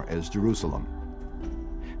as far as Jerusalem.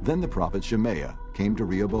 Then the prophet Shemaiah came to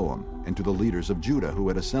Rehoboam and to the leaders of Judah who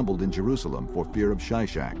had assembled in Jerusalem for fear of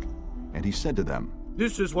Shishak, and he said to them,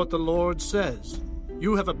 This is what the Lord says.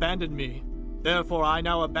 You have abandoned me, therefore I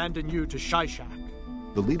now abandon you to Shishak.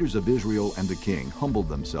 The leaders of Israel and the king humbled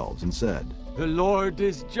themselves and said, The Lord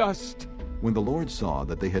is just. When the Lord saw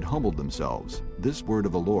that they had humbled themselves, this word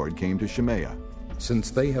of the Lord came to Shemaiah. Since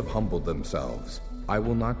they have humbled themselves, I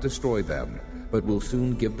will not destroy them, but will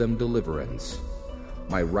soon give them deliverance.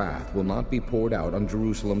 My wrath will not be poured out on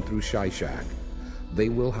Jerusalem through Shishak. They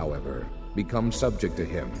will, however, become subject to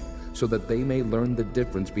him, so that they may learn the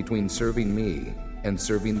difference between serving me and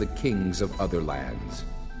serving the kings of other lands.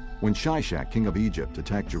 When Shishak, king of Egypt,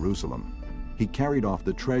 attacked Jerusalem, he carried off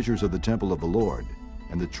the treasures of the temple of the Lord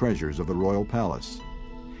and the treasures of the royal palace.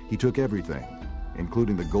 He took everything,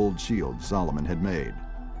 including the gold shield Solomon had made.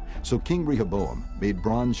 So King Rehoboam made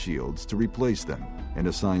bronze shields to replace them and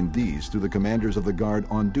assigned these to the commanders of the guard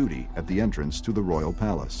on duty at the entrance to the royal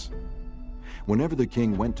palace. Whenever the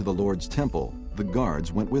king went to the Lord's temple, the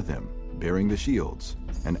guards went with him, bearing the shields,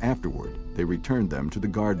 and afterward they returned them to the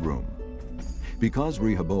guard room. Because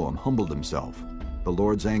Rehoboam humbled himself, the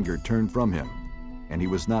Lord's anger turned from him, and he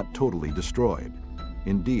was not totally destroyed.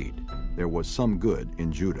 Indeed, there was some good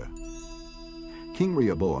in Judah. King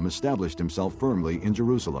Rehoboam established himself firmly in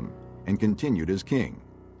Jerusalem and continued as king.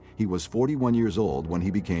 He was 41 years old when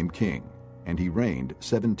he became king, and he reigned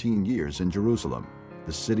 17 years in Jerusalem,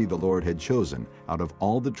 the city the Lord had chosen out of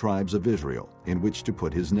all the tribes of Israel in which to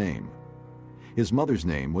put his name. His mother's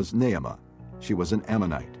name was Naamah. She was an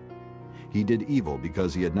Ammonite. He did evil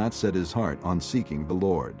because he had not set his heart on seeking the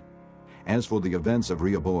Lord. As for the events of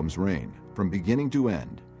Rehoboam's reign, from beginning to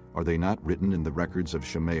end, are they not written in the records of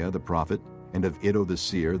Shemaiah the prophet and of Iddo the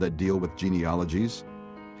seer that deal with genealogies?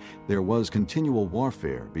 There was continual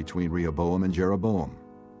warfare between Rehoboam and Jeroboam.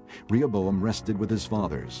 Rehoboam rested with his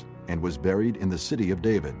fathers and was buried in the city of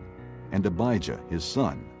David, and Abijah, his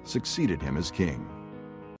son, succeeded him as king.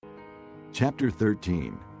 Chapter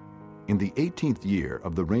 13. In the 18th year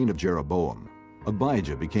of the reign of Jeroboam,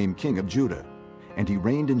 Abijah became king of Judah, and he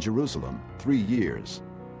reigned in Jerusalem 3 years.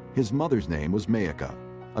 His mother's name was Maacah,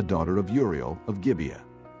 a daughter of Uriel of Gibeah.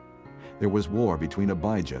 There was war between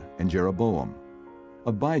Abijah and Jeroboam.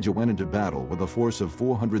 Abijah went into battle with a force of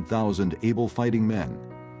 400,000 able fighting men,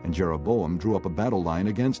 and Jeroboam drew up a battle line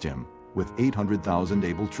against him with 800,000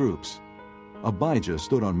 able troops. Abijah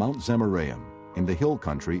stood on Mount Zemaraim in the hill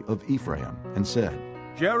country of Ephraim and said,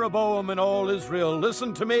 Jeroboam and all Israel,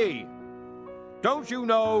 listen to me. Don't you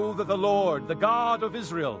know that the Lord, the God of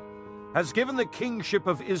Israel, has given the kingship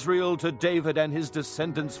of Israel to David and his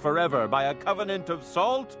descendants forever by a covenant of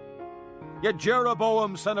salt? Yet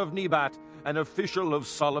Jeroboam, son of Nebat, an official of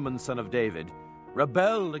Solomon, son of David,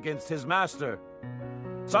 rebelled against his master.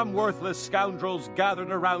 Some worthless scoundrels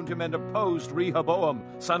gathered around him and opposed Rehoboam,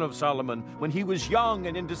 son of Solomon, when he was young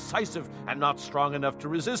and indecisive and not strong enough to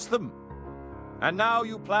resist them. And now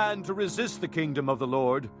you plan to resist the kingdom of the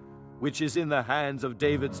Lord, which is in the hands of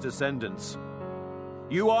David's descendants.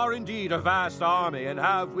 You are indeed a vast army and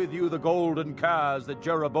have with you the golden calves that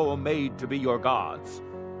Jeroboam made to be your gods.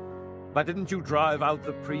 But didn't you drive out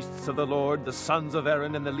the priests of the Lord, the sons of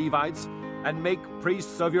Aaron and the Levites, and make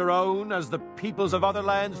priests of your own as the peoples of other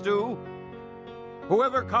lands do?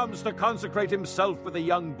 Whoever comes to consecrate himself with a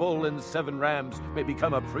young bull and 7 rams may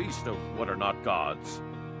become a priest of what are not gods.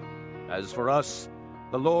 As for us,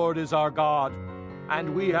 the Lord is our God,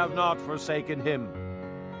 and we have not forsaken him.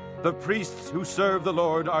 The priests who serve the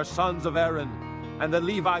Lord are sons of Aaron, and the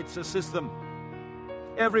Levites assist them.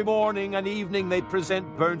 Every morning and evening they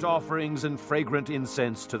present burnt offerings and fragrant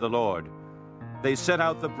incense to the Lord. They set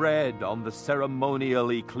out the bread on the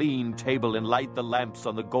ceremonially clean table and light the lamps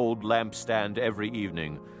on the gold lampstand every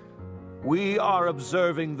evening. We are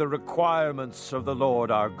observing the requirements of the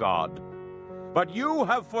Lord our God. But you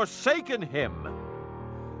have forsaken him.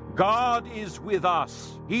 God is with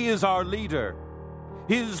us. He is our leader.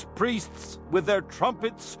 His priests with their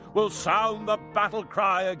trumpets will sound the battle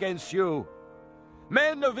cry against you.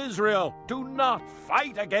 Men of Israel, do not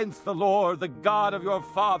fight against the Lord, the God of your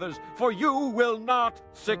fathers, for you will not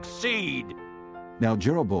succeed. Now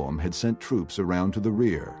Jeroboam had sent troops around to the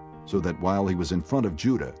rear, so that while he was in front of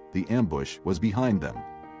Judah, the ambush was behind them.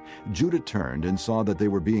 Judah turned and saw that they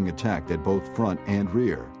were being attacked at both front and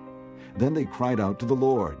rear. Then they cried out to the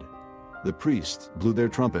Lord. The priests blew their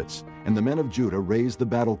trumpets, and the men of Judah raised the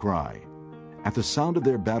battle cry. At the sound of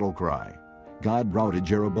their battle cry, God routed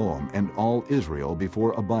Jeroboam and all Israel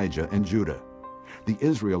before Abijah and Judah. The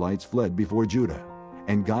Israelites fled before Judah,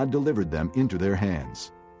 and God delivered them into their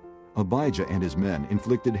hands. Abijah and his men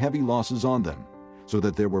inflicted heavy losses on them, so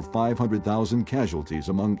that there were 500,000 casualties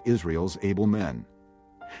among Israel's able men.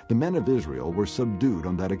 The men of Israel were subdued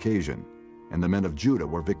on that occasion, and the men of Judah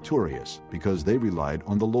were victorious because they relied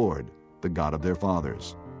on the Lord, the God of their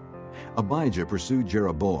fathers. Abijah pursued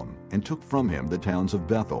Jeroboam and took from him the towns of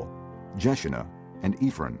Bethel, Jeshanah, and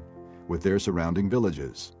Ephron, with their surrounding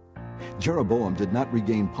villages. Jeroboam did not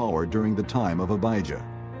regain power during the time of Abijah,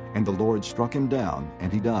 and the Lord struck him down,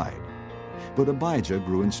 and he died. But Abijah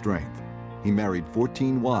grew in strength. He married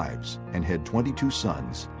 14 wives and had 22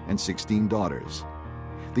 sons and 16 daughters.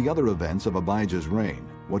 The other events of Abijah's reign,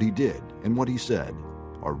 what he did and what he said,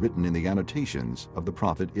 are written in the annotations of the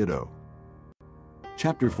prophet Iddo.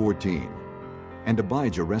 Chapter 14. And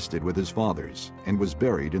Abijah rested with his fathers, and was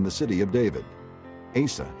buried in the city of David.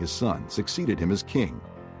 Asa, his son, succeeded him as king,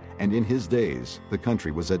 and in his days the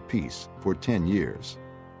country was at peace for 10 years.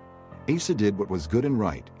 Asa did what was good and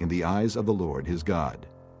right in the eyes of the Lord his God.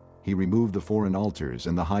 He removed the foreign altars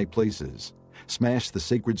and the high places, smashed the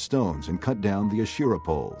sacred stones, and cut down the Asherah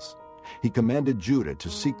poles. He commanded Judah to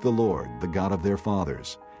seek the Lord, the God of their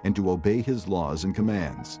fathers, and to obey his laws and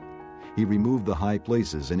commands. He removed the high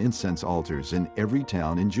places and incense altars in every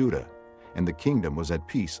town in Judah, and the kingdom was at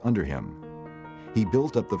peace under him. He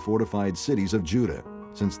built up the fortified cities of Judah,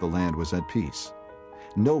 since the land was at peace.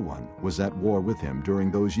 No one was at war with him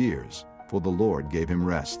during those years, for the Lord gave him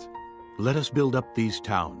rest. Let us build up these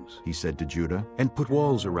towns, he said to Judah, and put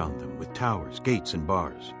walls around them with towers, gates, and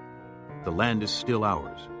bars. The land is still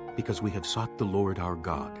ours, because we have sought the Lord our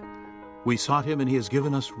God. We sought him, and he has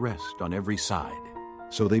given us rest on every side.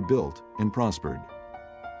 So they built and prospered.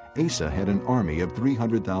 Asa had an army of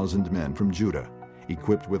 300,000 men from Judah,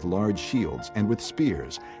 equipped with large shields and with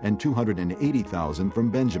spears, and 280,000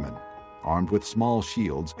 from Benjamin, armed with small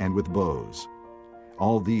shields and with bows.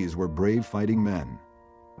 All these were brave fighting men.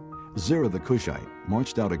 Zerah the Cushite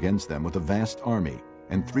marched out against them with a vast army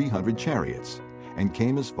and 300 chariots, and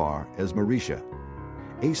came as far as Mareshah.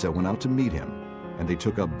 Asa went out to meet him, and they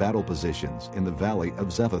took up battle positions in the valley of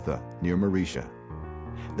Zephathah near Mareshah.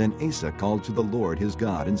 Then Asa called to the Lord his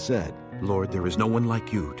God and said, Lord, there is no one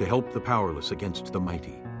like you to help the powerless against the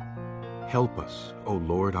mighty. Help us, O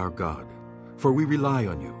Lord our God, for we rely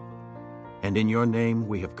on you. And in your name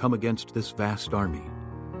we have come against this vast army.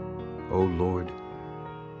 O Lord,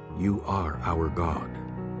 you are our God.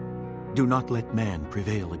 Do not let man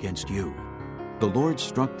prevail against you. The Lord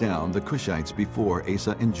struck down the Cushites before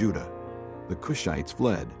Asa and Judah. The Cushites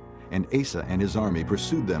fled, and Asa and his army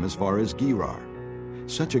pursued them as far as Gerar.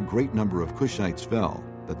 Such a great number of Cushites fell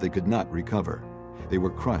that they could not recover. They were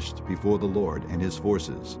crushed before the Lord and his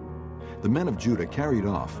forces. The men of Judah carried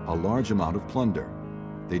off a large amount of plunder.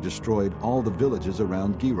 They destroyed all the villages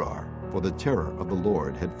around Gerar, for the terror of the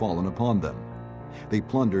Lord had fallen upon them. They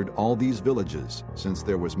plundered all these villages, since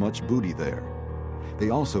there was much booty there. They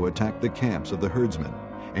also attacked the camps of the herdsmen,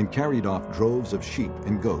 and carried off droves of sheep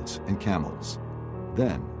and goats and camels.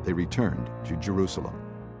 Then they returned to Jerusalem.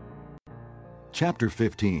 Chapter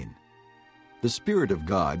 15. The Spirit of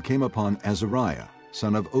God came upon Azariah,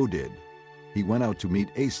 son of Oded. He went out to meet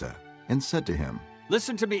Asa, and said to him,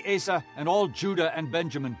 Listen to me, Asa, and all Judah and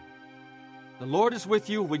Benjamin. The Lord is with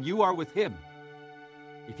you when you are with him.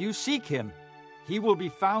 If you seek him, he will be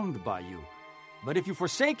found by you. But if you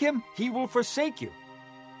forsake him, he will forsake you.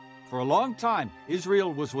 For a long time,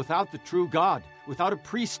 Israel was without the true God, without a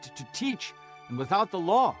priest to teach, and without the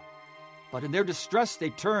law. But in their distress they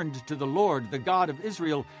turned to the Lord, the God of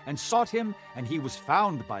Israel, and sought him, and he was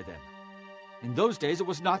found by them. In those days it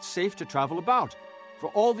was not safe to travel about, for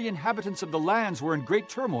all the inhabitants of the lands were in great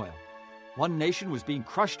turmoil. One nation was being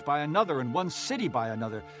crushed by another, and one city by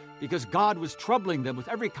another, because God was troubling them with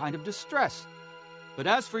every kind of distress. But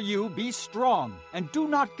as for you, be strong, and do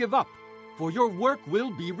not give up, for your work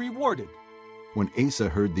will be rewarded. When Asa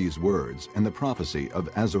heard these words and the prophecy of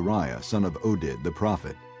Azariah, son of Oded the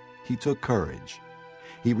prophet, he took courage.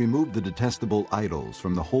 He removed the detestable idols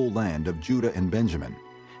from the whole land of Judah and Benjamin,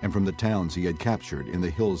 and from the towns he had captured in the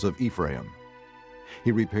hills of Ephraim.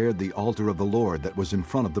 He repaired the altar of the Lord that was in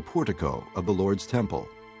front of the portico of the Lord's temple.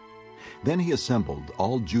 Then he assembled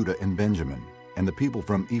all Judah and Benjamin, and the people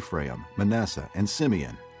from Ephraim, Manasseh, and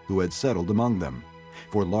Simeon, who had settled among them,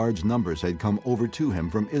 for large numbers had come over to him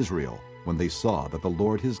from Israel, when they saw that the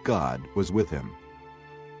Lord his God was with him.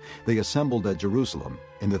 They assembled at Jerusalem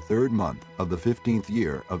in the 3rd month of the 15th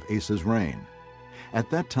year of Asa's reign. At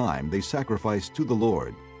that time they sacrificed to the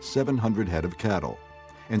Lord 700 head of cattle,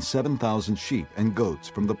 and 7,000 sheep and goats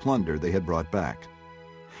from the plunder they had brought back.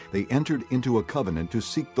 They entered into a covenant to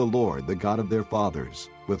seek the Lord, the God of their fathers,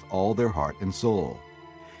 with all their heart and soul.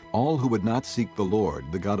 All who would not seek the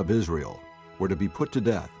Lord, the God of Israel, were to be put to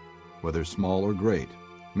death, whether small or great,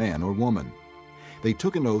 man or woman. They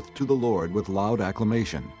took an oath to the Lord with loud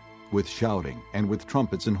acclamation, with shouting, and with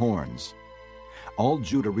trumpets and horns. All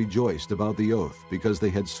Judah rejoiced about the oath, because they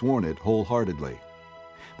had sworn it wholeheartedly.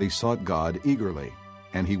 They sought God eagerly,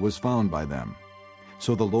 and he was found by them.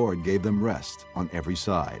 So the Lord gave them rest on every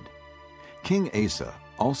side. King Asa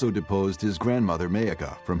also deposed his grandmother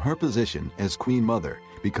Maacah from her position as queen mother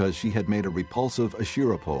because she had made a repulsive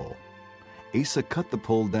Asherah pole. Asa cut the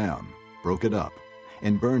pole down, broke it up,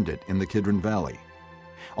 and burned it in the Kidron Valley.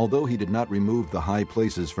 Although he did not remove the high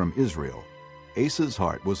places from Israel, Asa's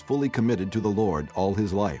heart was fully committed to the Lord all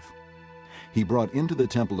his life. He brought into the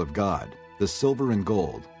temple of God the silver and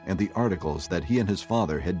gold and the articles that he and his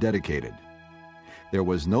father had dedicated. There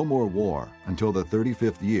was no more war until the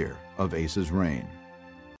 35th year of Asa's reign.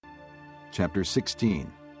 Chapter 16.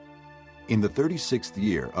 In the 36th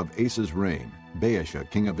year of Asa's reign, Baasha,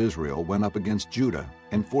 king of Israel, went up against Judah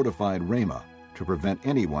and fortified Ramah to prevent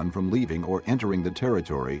anyone from leaving or entering the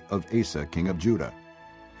territory of Asa, king of Judah.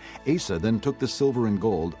 Asa then took the silver and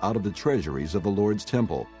gold out of the treasuries of the Lord's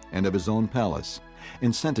temple and of his own palace,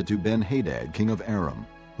 and sent it to Ben-Hadad, king of Aram,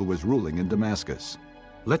 who was ruling in Damascus.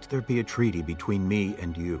 "Let there be a treaty between me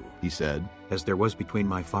and you," he said, "as there was between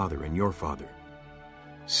my father and your father.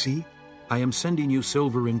 See, I am sending you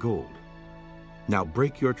silver and gold. Now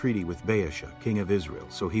break your treaty with Baasha, king of Israel,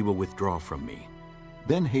 so he will withdraw from me."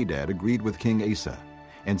 Ben-Hadad agreed with King Asa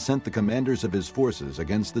and sent the commanders of his forces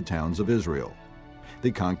against the towns of Israel.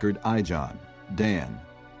 They conquered Ijon, Dan,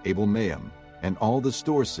 Abel-Maim, and all the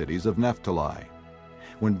store cities of Naphtali.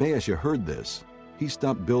 When Baasha heard this, he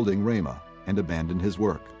stopped building Ramah and abandoned his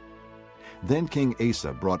work. Then King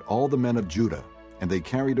Asa brought all the men of Judah, and they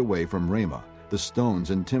carried away from Ramah the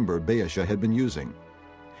stones and timber Baasha had been using.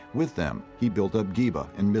 With them he built up Geba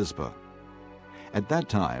and Mizpah. At that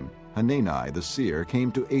time Hanani the seer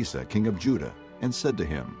came to Asa, king of Judah, and said to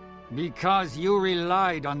him, "Because you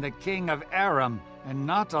relied on the king of Aram and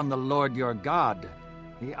not on the Lord your God,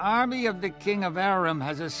 the army of the king of Aram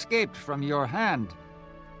has escaped from your hand.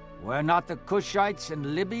 Were not the Cushites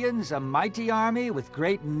and Libyans a mighty army with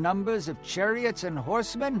great numbers of chariots and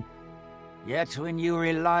horsemen? Yet when you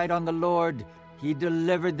relied on the Lord, he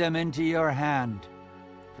delivered them into your hand.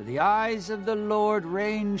 For the eyes of the Lord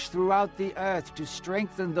range throughout the earth to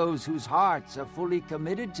strengthen those whose hearts are fully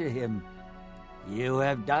committed to him. You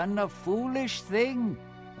have done a foolish thing,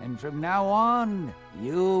 and from now on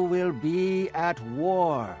you will be at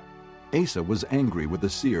war." Asa was angry with the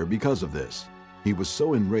seer because of this. He was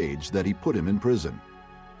so enraged that he put him in prison.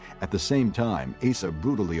 At the same time, Asa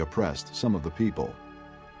brutally oppressed some of the people.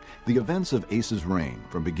 The events of Asa's reign,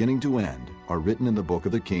 from beginning to end, are written in the book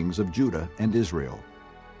of the kings of Judah and Israel.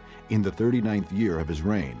 In the 39th year of his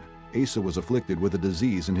reign, Asa was afflicted with a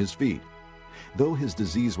disease in his feet. Though his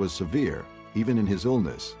disease was severe, even in his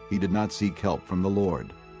illness, he did not seek help from the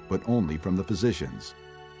Lord, but only from the physicians.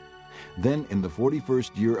 Then in the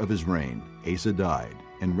 41st year of his reign, Asa died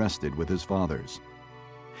and rested with his fathers.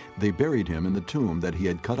 They buried him in the tomb that he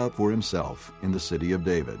had cut out for himself in the city of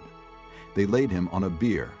David. They laid him on a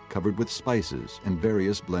bier covered with spices and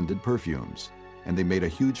various blended perfumes, and they made a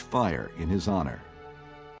huge fire in his honor.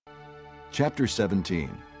 Chapter 17.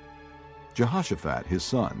 Jehoshaphat, his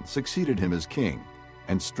son, succeeded him as king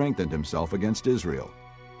and strengthened himself against Israel.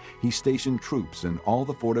 He stationed troops in all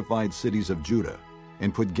the fortified cities of Judah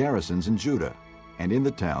and put garrisons in Judah and in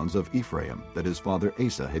the towns of Ephraim that his father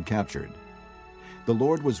Asa had captured. The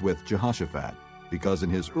Lord was with Jehoshaphat, because in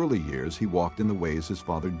his early years he walked in the ways his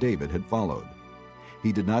father David had followed.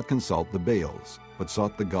 He did not consult the Baals, but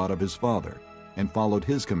sought the God of his father, and followed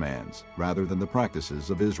his commands rather than the practices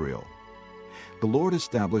of Israel. The Lord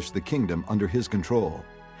established the kingdom under his control,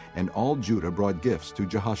 and all Judah brought gifts to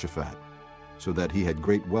Jehoshaphat, so that he had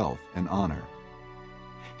great wealth and honor.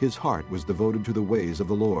 His heart was devoted to the ways of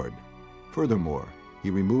the Lord. Furthermore, he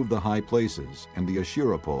removed the high places and the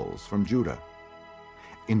Asherah poles from Judah.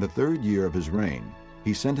 In the 3rd year of his reign,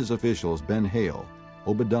 he sent his officials Ben-Hail,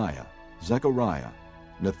 Obadiah, Zechariah,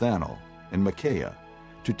 Nathanael, and Micaiah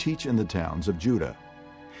to teach in the towns of Judah.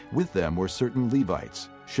 With them were certain Levites,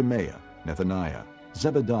 Shemaiah, Nethaniah,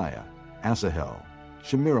 Zebediah, Asahel,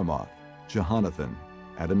 Shemiramoth, Jehonathan,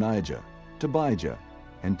 Adonijah, Tobijah,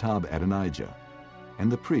 and Tob-Adonijah,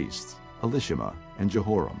 and the priests, Elishama and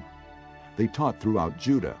Jehoram. They taught throughout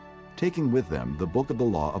Judah, taking with them the book of the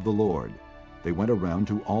law of the Lord. They went around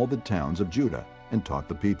to all the towns of Judah and taught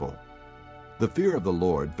the people. The fear of the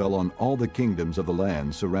Lord fell on all the kingdoms of the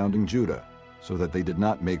land surrounding Judah, so that they did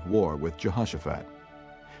not make war with Jehoshaphat.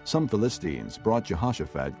 Some Philistines brought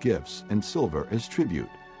Jehoshaphat gifts and silver as tribute,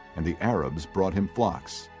 and the Arabs brought him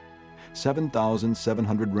flocks,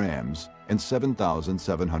 7,700 rams and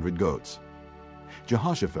 7,700 goats.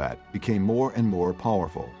 Jehoshaphat became more and more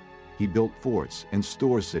powerful. He built forts and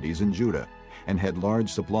store cities in Judah, and had large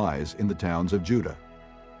supplies in the towns of Judah.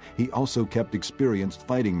 He also kept experienced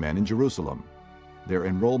fighting men in Jerusalem. Their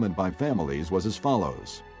enrollment by families was as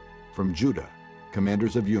follows: from Judah,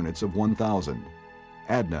 commanders of units of 1,000,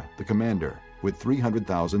 Adnah the commander, with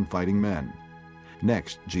 300,000 fighting men.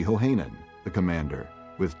 Next, Jehohanan the commander,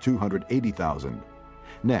 with 280,000.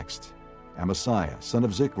 Next, Amasiah son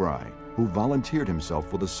of Zichri, who volunteered himself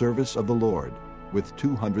for the service of the Lord, with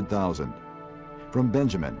 200,000. From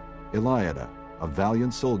Benjamin, Eliada, a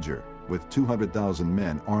valiant soldier, with 200,000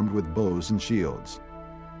 men armed with bows and shields.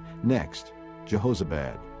 Next,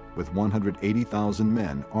 Jehozabad, with 180,000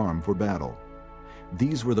 men armed for battle.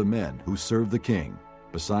 These were the men who served the king,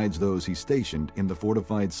 besides those he stationed in the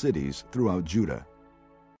fortified cities throughout Judah.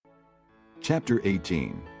 Chapter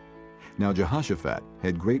 18. Now Jehoshaphat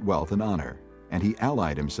had great wealth and honor, and he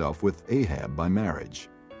allied himself with Ahab by marriage.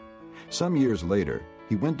 Some years later,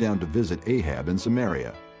 he went down to visit Ahab in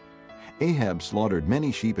Samaria. Ahab slaughtered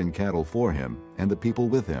many sheep and cattle for him and the people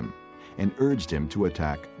with him, and urged him to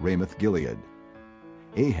attack Ramoth-Gilead.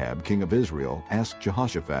 Ahab, king of Israel, asked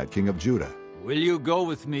Jehoshaphat, king of Judah, "Will you go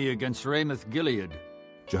with me against Ramoth-Gilead?"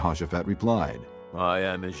 Jehoshaphat replied, I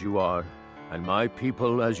am as you are, and my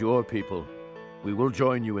people as your people. We will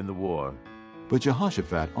join you in the war. But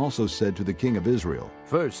Jehoshaphat also said to the king of Israel,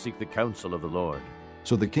 First seek the counsel of the Lord.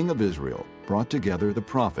 So the king of Israel brought together the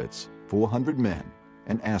prophets, 400 men,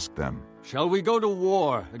 and asked them, "Shall we go to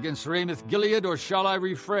war against Ramoth-Gilead, or shall I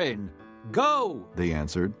refrain?" "Go," they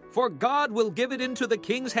answered. "for God will give it into the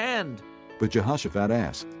king's hand." But Jehoshaphat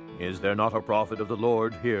asked, Is there not a prophet of the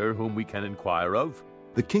Lord here whom we can inquire of?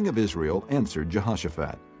 The king of Israel answered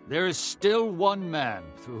Jehoshaphat, "There is still one man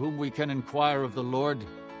through whom we can inquire of the Lord,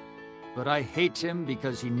 but I hate him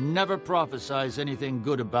because he never prophesies anything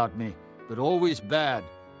good about me, but always bad.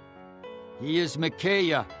 He is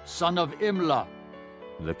Micaiah, son of Imlah."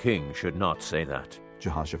 The king should not say that,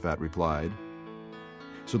 Jehoshaphat replied.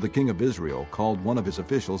 So the king of Israel called one of his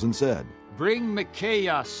officials and said, "Bring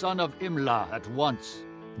Micaiah, son of Imlah, at once."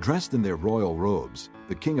 Dressed in their royal robes,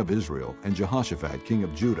 the king of Israel and Jehoshaphat, king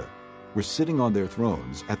of Judah, were sitting on their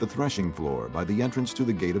thrones at the threshing floor by the entrance to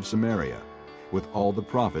the gate of Samaria, with all the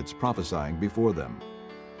prophets prophesying before them.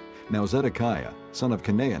 Now Zedekiah, son of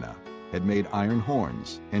Chenaanah, had made iron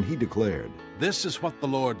horns, and he declared, This is what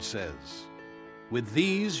the Lord says. With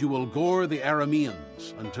these you will gore the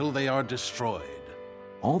Arameans until they are destroyed.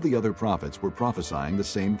 All the other prophets were prophesying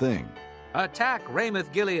the same thing. "Attack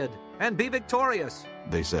Ramoth-Gilead and be victorious,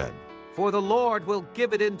 They said. for the Lord will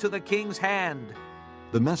give it into the king's hand."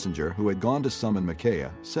 The messenger who had gone to summon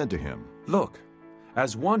Micaiah said to him, Look,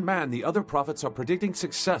 as one man the other prophets are predicting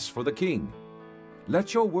success for the king.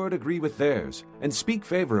 Let your word agree with theirs, and speak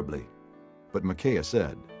favorably. But Micaiah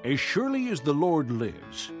said, As surely as the Lord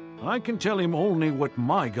lives, I can tell him only what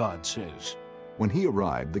my God says. When he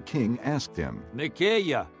arrived, the king asked him,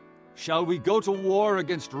 "Micaiah, shall we go to war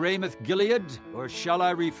against Ramoth-Gilead, or shall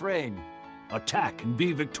I refrain?" Attack and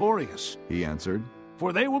be victorious, he answered.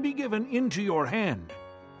 for they will be given into your hand.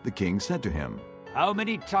 The king said to him, "How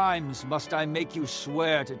many times must I make you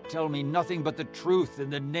swear to tell me nothing but the truth in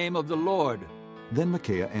the name of the Lord?" Then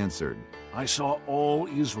Micaiah answered, I saw all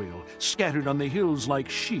Israel scattered on the hills like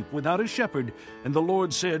sheep without a shepherd, and the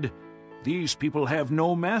Lord said, These people have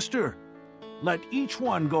no master. Let each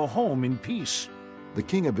one go home in peace. The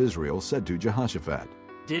king of Israel said to Jehoshaphat,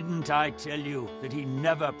 Didn't I tell you that he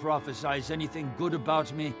never prophesies anything good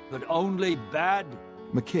about me, but only bad?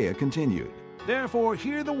 Micaiah continued, Therefore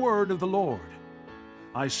hear the word of the Lord.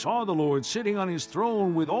 I saw the Lord sitting on his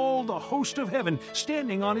throne with all the host of heaven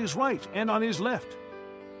standing on his right and on his left.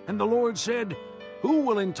 And the Lord said, Who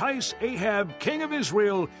will entice Ahab, king of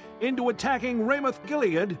Israel, into attacking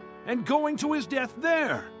Ramoth-Gilead and going to his death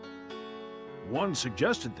there? One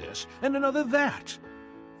suggested this, and another that.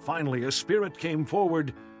 Finally a spirit came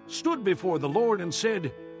forward, stood before the Lord, and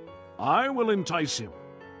said, I will entice him.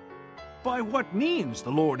 By what means?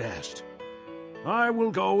 The Lord asked. I will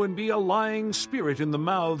go and be a lying spirit in the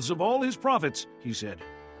mouths of all his prophets, he said.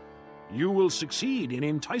 You will succeed in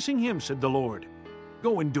enticing him, said the Lord.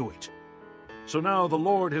 Go and do it. So now the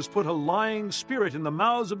Lord has put a lying spirit in the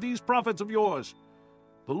mouths of these prophets of yours.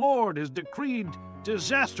 The Lord has decreed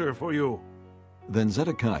disaster for you. Then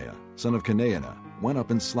Zedekiah, son of Chenaanah, went up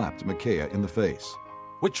and slapped Micaiah in the face.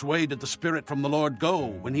 Which way did the Spirit from the Lord go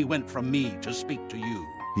when he went from me to speak to you?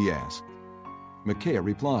 He asked. Micaiah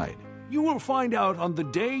replied, You will find out on the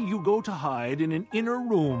day you go to hide in an inner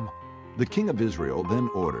room. The king of Israel then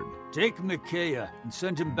ordered, Take Micaiah and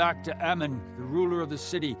send him back to Ammon, the ruler of the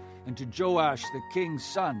city, and to Joash, the king's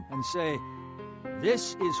son, and say,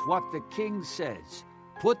 This is what the king says.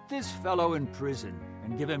 Put this fellow in prison,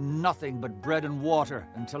 and give him nothing but bread and water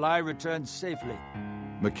until I return safely.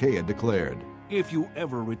 Micaiah declared, If you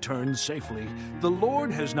ever return safely, the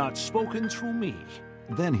Lord has not spoken through me.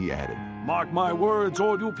 Then he added, Mark my words,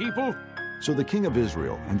 all you people. So the king of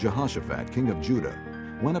Israel and Jehoshaphat, king of Judah,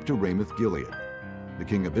 went up to Ramoth-Gilead. The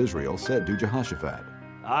king of Israel said to Jehoshaphat,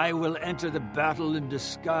 I will enter the battle in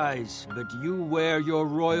disguise, but you wear your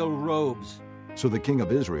royal robes. So the king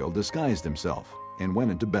of Israel disguised himself and went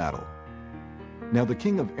into battle. Now the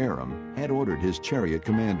king of Aram had ordered his chariot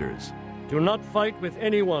commanders, Do not fight with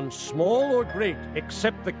anyone, small or great,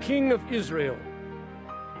 except the king of Israel.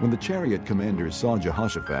 When the chariot commanders saw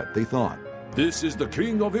Jehoshaphat, they thought, This is the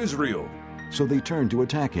king of Israel. So they turned to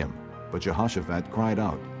attack him. But Jehoshaphat cried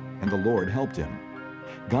out, and the Lord helped him.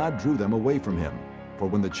 God drew them away from him, for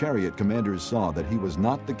when the chariot commanders saw that he was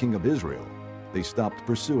not the king of Israel, they stopped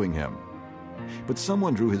pursuing him. But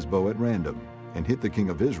someone drew his bow at random and hit the king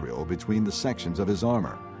of Israel between the sections of his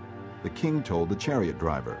armor. The king told the chariot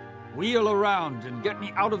driver, Wheel around and get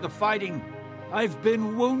me out of the fighting. I've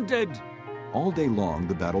been wounded. All day long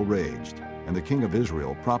the battle raged, and the king of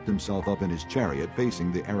Israel propped himself up in his chariot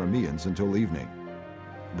facing the Arameans until evening.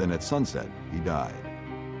 Then at sunset he died.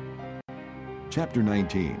 Chapter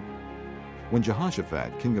 19. When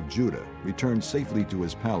Jehoshaphat, king of Judah, returned safely to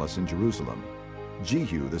his palace in Jerusalem,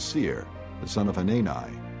 Jehu the seer, the son of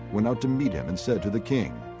Hanani, went out to meet him and said to the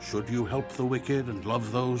king, Should you help the wicked and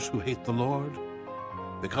love those who hate the Lord?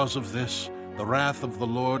 Because of this, the wrath of the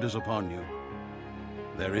Lord is upon you.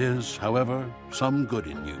 There is, however, some good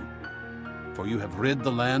in you, for you have rid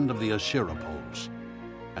the land of the Asherah poles,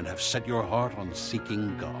 and have set your heart on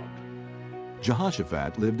seeking God.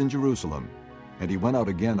 Jehoshaphat lived in Jerusalem, and he went out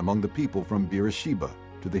again among the people from Beersheba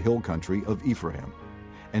to the hill country of Ephraim,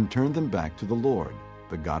 and turned them back to the Lord,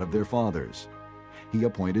 the God of their fathers. He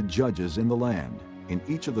appointed judges in the land, in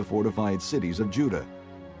each of the fortified cities of Judah.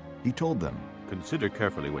 He told them, Consider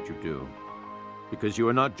carefully what you do, because you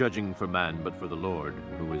are not judging for man, but for the Lord,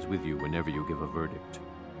 who is with you whenever you give a verdict.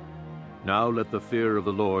 Now let the fear of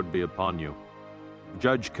the Lord be upon you.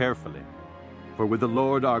 Judge carefully, for with the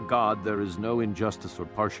Lord our God there is no injustice or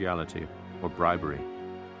partiality or bribery.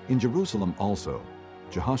 In Jerusalem also,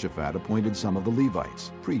 Jehoshaphat appointed some of the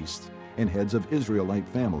Levites, priests, and heads of Israelite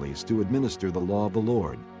families to administer the law of the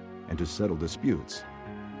Lord and to settle disputes.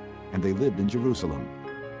 And they lived in Jerusalem.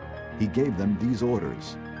 He gave them these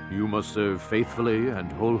orders. You must serve faithfully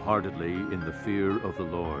and wholeheartedly in the fear of the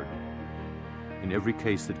Lord. In every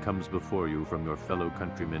case that comes before you from your fellow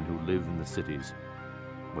countrymen who live in the cities,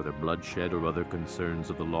 whether bloodshed or other concerns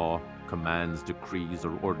of the law, commands, decrees,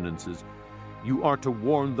 or ordinances, you are to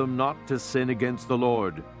warn them not to sin against the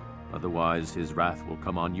Lord. Otherwise his wrath will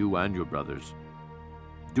come on you and your brothers.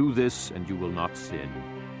 Do this, and you will not sin.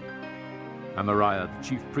 Amariah, the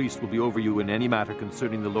chief priest, will be over you in any matter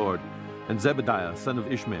concerning the Lord, and Zebediah, son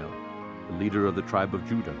of Ishmael, the leader of the tribe of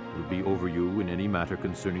Judah, will be over you in any matter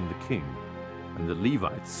concerning the king, and the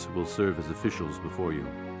Levites will serve as officials before you.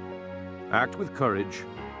 Act with courage,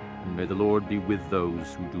 and may the Lord be with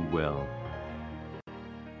those who do well.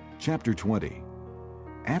 Chapter 20.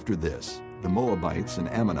 After this, the Moabites and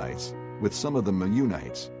Ammonites, with some of the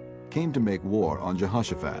Meunites, came to make war on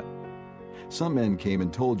Jehoshaphat. Some men came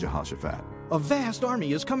and told Jehoshaphat, A vast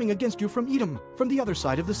army is coming against you from Edom, from the other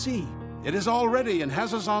side of the sea. It is already in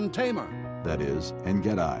Hazazon Tamar, that is,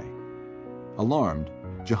 En-Gedi. Alarmed,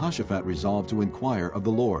 Jehoshaphat resolved to inquire of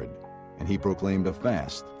the Lord, and he proclaimed a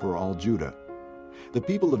fast for all Judah. The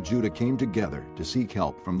people of Judah came together to seek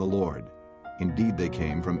help from the Lord. Indeed, they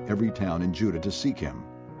came from every town in Judah to seek him.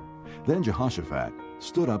 Then Jehoshaphat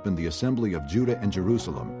stood up in the assembly of Judah and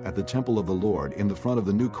Jerusalem at the temple of the Lord in the front of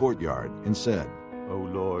the new courtyard and said, O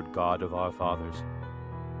Lord God of our fathers,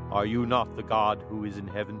 are you not the God who is in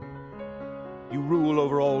heaven? You rule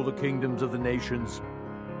over all the kingdoms of the nations.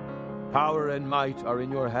 Power and might are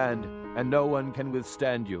in your hand, and no one can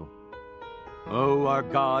withstand you. O our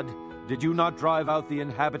God, did you not drive out the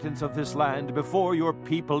inhabitants of this land before your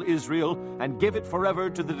people Israel, and give it forever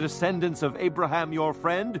to the descendants of Abraham your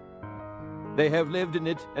friend? They have lived in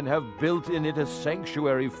it and have built in it a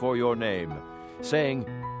sanctuary for your name, saying,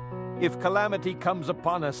 If calamity comes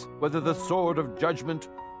upon us, whether the sword of judgment,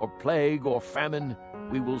 or plague, or famine,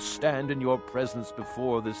 we will stand in your presence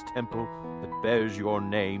before this temple that bears your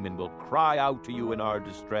name, and will cry out to you in our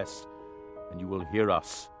distress, and you will hear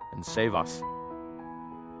us and save us.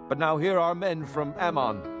 But now here are men from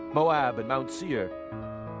Ammon, Moab, and Mount Seir,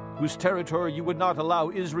 whose territory you would not allow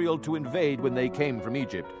Israel to invade when they came from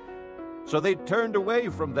Egypt. So they turned away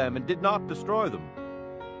from them and did not destroy them.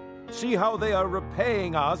 See how they are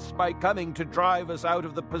repaying us by coming to drive us out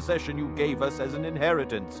of the possession you gave us as an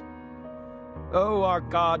inheritance. O our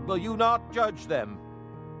God, will you not judge them?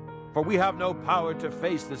 For we have no power to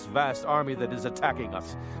face this vast army that is attacking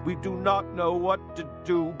us. We do not know what to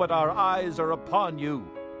do, but our eyes are upon you.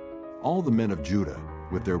 All the men of Judah,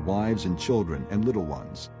 with their wives and children and little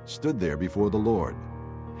ones, stood there before the Lord.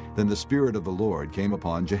 Then the Spirit of the Lord came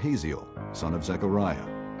upon Jahaziel, son of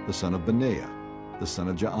Zechariah, the son of Benaiah, the son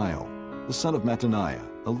of Jael, the son of Mattaniah,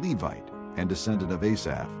 a Levite and descendant of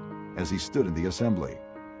Asaph, as he stood in the assembly.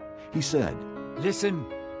 He said, Listen,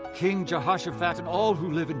 King Jehoshaphat and all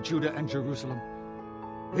who live in Judah and Jerusalem.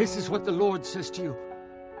 This is what the Lord says to you.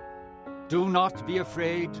 Do not be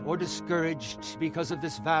afraid or discouraged because of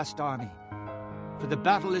this vast army, for the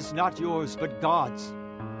battle is not yours but God's.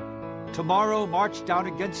 Tomorrow march down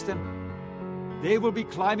against them. They will be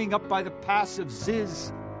climbing up by the pass of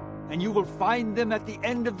Ziz, and you will find them at the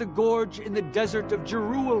end of the gorge in the desert of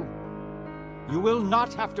Jeruel. You will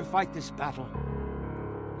not have to fight this battle.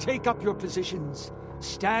 Take up your positions,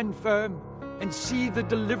 stand firm, and see the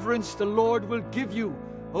deliverance the Lord will give you,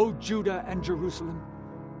 O Judah and Jerusalem.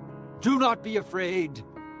 Do not be afraid.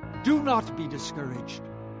 Do not be discouraged.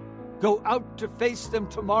 Go out to face them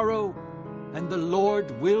tomorrow, and the Lord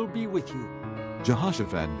will be with you.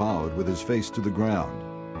 Jehoshaphat bowed with his face to the ground,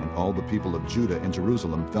 and all the people of Judah and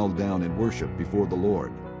Jerusalem fell down in worship before the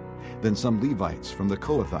Lord. Then some Levites from the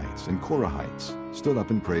Kohathites and Korahites stood up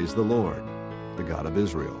and praised the Lord, the God of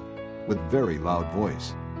Israel, with very loud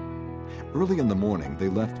voice. Early in the morning they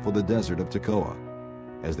left for the desert of Tekoa.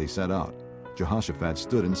 As they set out, Jehoshaphat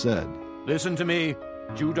stood and said, Listen to me,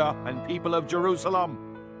 Judah and people of Jerusalem.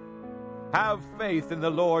 Have faith in the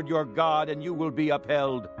Lord your God, and you will be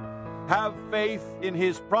upheld. Have faith in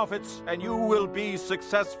his prophets, and you will be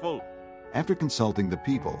successful. After consulting the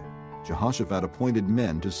people, Jehoshaphat appointed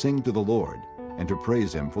men to sing to the Lord and to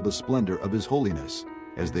praise him for the splendor of his holiness,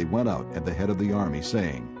 as they went out at the head of the army,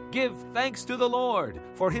 saying, Give thanks to the Lord,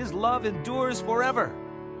 for his love endures forever.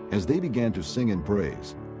 As they began to sing and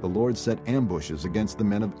praise, the Lord set ambushes against the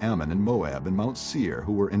men of Ammon and Moab and Mount Seir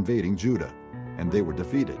who were invading Judah, and they were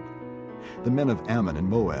defeated. The men of Ammon and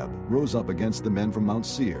Moab rose up against the men from Mount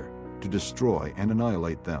Seir to destroy and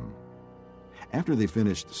annihilate them. After they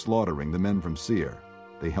finished slaughtering the men from Seir,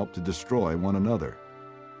 they helped to destroy one another.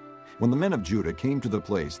 When the men of Judah came to the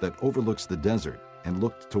place that overlooks the desert and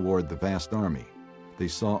looked toward the vast army, they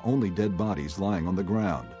saw only dead bodies lying on the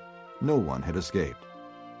ground. No one had escaped.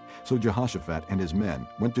 So Jehoshaphat and his men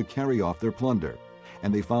went to carry off their plunder,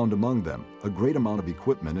 and they found among them a great amount of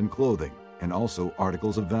equipment and clothing, and also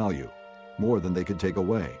articles of value, more than they could take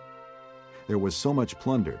away. There was so much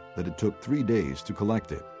plunder that it took 3 days to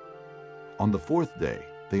collect it. On the 4th day,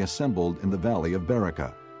 they assembled in the valley of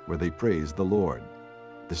Berakah, where they praised the Lord.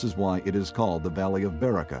 This is why it is called the Valley of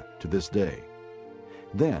Berakah to this day.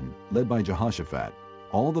 Then, led by Jehoshaphat,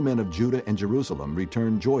 all the men of Judah and Jerusalem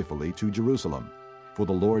returned joyfully to Jerusalem, for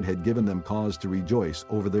the Lord had given them cause to rejoice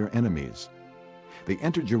over their enemies. They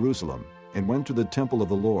entered Jerusalem and went to the temple of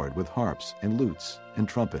the Lord with harps and lutes and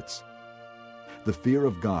trumpets. The fear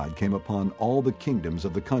of God came upon all the kingdoms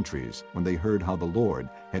of the countries when they heard how the Lord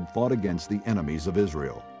had fought against the enemies of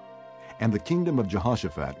Israel. And the kingdom of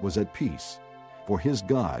Jehoshaphat was at peace, for his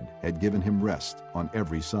God had given him rest on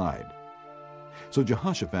every side. So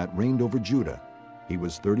Jehoshaphat reigned over Judah. He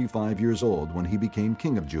was 35 years old when he became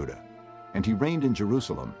king of Judah, and he reigned in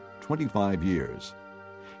Jerusalem 25 years.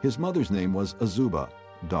 His mother's name was Azubah,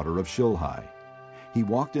 daughter of Shilhi. He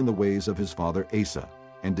walked in the ways of his father Asa,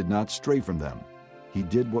 and did not stray from them. He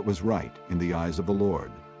did what was right in the eyes of the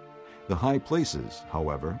Lord. The high places,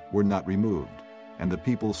 however, were not removed, and the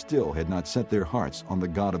people still had not set their hearts on the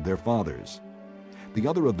God of their fathers. The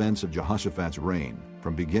other events of Jehoshaphat's reign,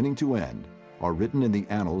 from beginning to end, are written in the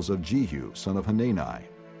annals of Jehu, son of Hanani,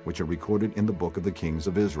 which are recorded in the book of the kings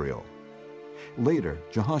of Israel. Later,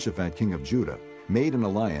 Jehoshaphat, king of Judah, made an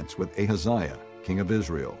alliance with Ahaziah, king of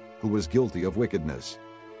Israel, who was guilty of wickedness.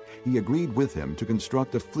 He agreed with him to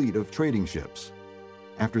construct a fleet of trading ships.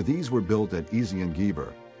 After these were built at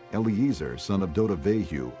Ezion-Geber, Eliezer, son of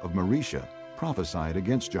Dodavehu of Marisha, prophesied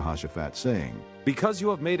against Jehoshaphat, saying, Because you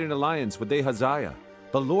have made an alliance with Ahaziah,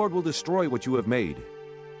 the Lord will destroy what you have made.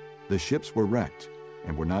 The ships were wrecked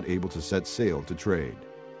and were not able to set sail to trade.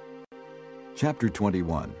 Chapter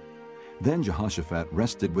 21. Then Jehoshaphat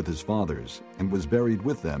rested with his fathers and was buried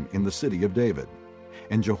with them in the city of David.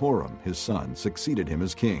 And Jehoram, his son, succeeded him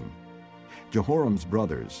as king. Jehoram's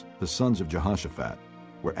brothers, the sons of Jehoshaphat,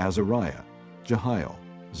 were Azariah, Jehiel,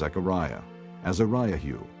 Zechariah,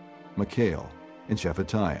 Azariahu, Michael, and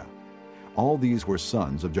Shephatiah. All these were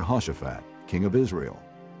sons of Jehoshaphat, king of Israel.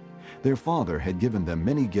 Their father had given them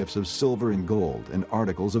many gifts of silver and gold and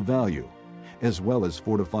articles of value, as well as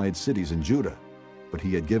fortified cities in Judah, but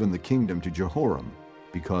he had given the kingdom to Jehoram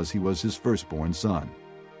because he was his firstborn son.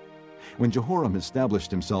 When Jehoram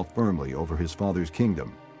established himself firmly over his father's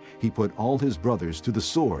kingdom, He put all his brothers to the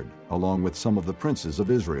sword, along with some of the princes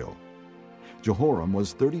of Israel. Jehoram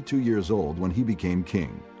was 32 years old when he became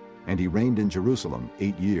king, and he reigned in Jerusalem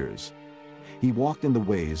 8 years. He walked in the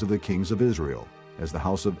ways of the kings of Israel, as the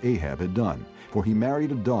house of Ahab had done, for he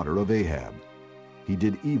married a daughter of Ahab. He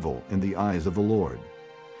did evil in the eyes of the Lord.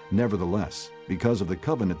 Nevertheless, because of the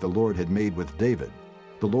covenant the Lord had made with David,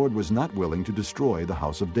 the Lord was not willing to destroy the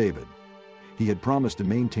house of David. He had promised to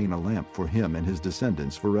maintain a lamp for him and his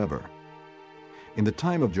descendants forever. In the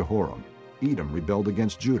time of Jehoram, Edom rebelled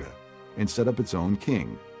against Judah and set up its own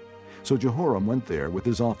king. So Jehoram went there with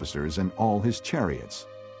his officers and all his chariots.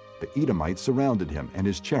 The Edomites surrounded him and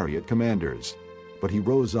his chariot commanders, but he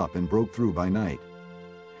rose up and broke through by night.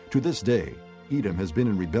 To this day, Edom has been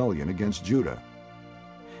in rebellion against Judah.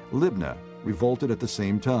 Libnah revolted at the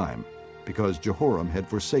same time, because Jehoram had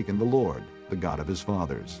forsaken the Lord, the God of his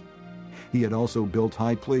fathers. He had also built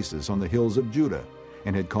high places on the hills of Judah,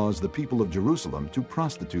 and had caused the people of Jerusalem to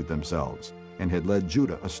prostitute themselves, and had led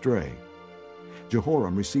Judah astray.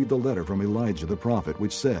 Jehoram received a letter from Elijah the prophet,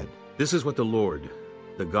 which said, "This is what the Lord,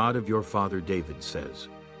 the God of your father David, says.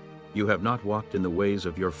 You have not walked in the ways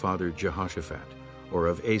of your father Jehoshaphat, or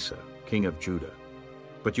of Asa, king of Judah,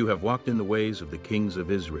 but you have walked in the ways of the kings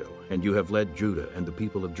of Israel, and you have led Judah and the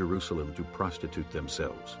people of Jerusalem to prostitute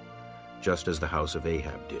themselves, just as the house of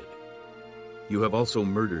Ahab did. You have also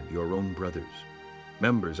murdered your own brothers,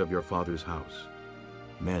 members of your father's house,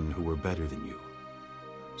 men who were better than you.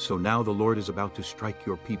 So now the Lord is about to strike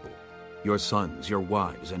your people, your sons, your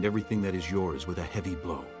wives, and everything that is yours with a heavy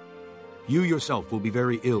blow. You yourself will be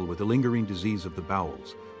very ill with the lingering disease of the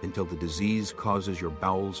bowels, until the disease causes your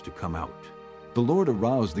bowels to come out." The Lord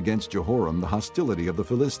aroused against Jehoram the hostility of the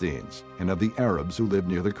Philistines and of the Arabs who lived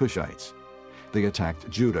near the Cushites. They attacked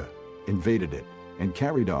Judah, invaded it, and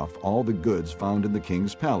carried off all the goods found in the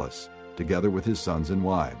king's palace, together with his sons and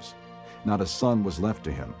wives. Not a son was left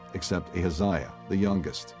to him, except Ahaziah, the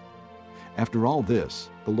youngest. After all this,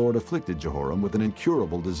 the Lord afflicted Jehoram with an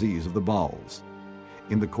incurable disease of the bowels.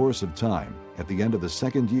 In the course of time, at the end of the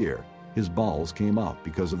 2nd year, his bowels came up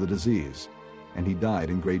because of the disease, and he died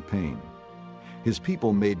in great pain. His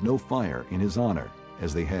people made no fire in his honor,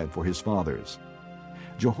 as they had for his fathers.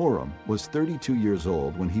 Jehoram was 32 years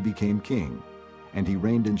old when he became king, and he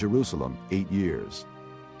reigned in Jerusalem 8 years.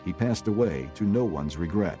 He passed away to no one's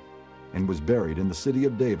regret, and was buried in the city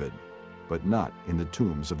of David, but not in the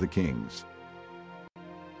tombs of the kings.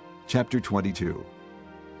 Chapter 22.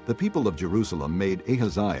 The people of Jerusalem made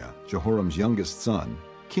Ahaziah, Jehoram's youngest son,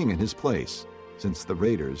 king in his place, since the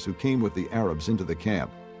raiders who came with the Arabs into the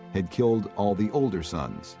camp had killed all the older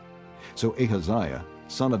sons. So Ahaziah,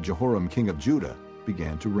 son of Jehoram king of Judah,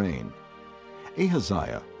 began to reign.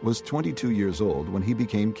 Ahaziah was 22 years old when he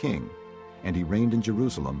became king, and he reigned in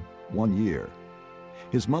Jerusalem 1 year.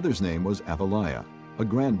 His mother's name was Athaliah, a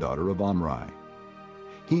granddaughter of Omri.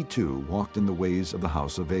 He too walked in the ways of the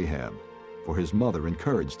house of Ahab, for his mother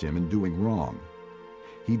encouraged him in doing wrong.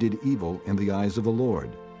 He did evil in the eyes of the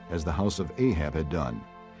Lord, as the house of Ahab had done,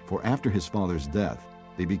 for after his father's death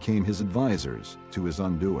they became his advisers to his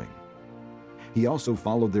undoing. He also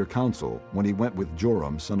followed their counsel when he went with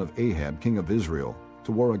Joram son of Ahab king of Israel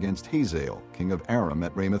to war against Hazael king of Aram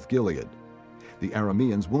at Ramoth-Gilead. The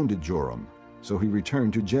Arameans wounded Joram, so he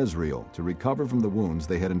returned to Jezreel to recover from the wounds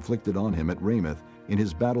they had inflicted on him at Ramoth in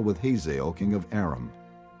his battle with Hazael king of Aram.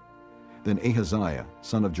 Then Ahaziah,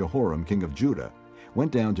 son of Jehoram king of Judah,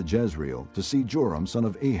 went down to Jezreel to see Joram son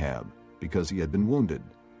of Ahab, because he had been wounded.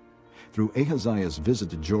 Through Ahaziah's visit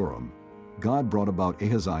to Joram, God brought about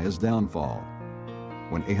Ahaziah's downfall.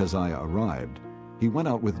 When Ahaziah arrived, he went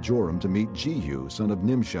out with Joram to meet Jehu son of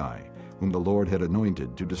Nimshi, whom the Lord had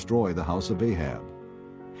anointed to destroy the house of Ahab.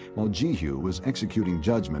 While Jehu was executing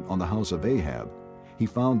judgment on the house of Ahab, he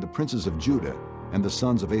found the princes of Judah and the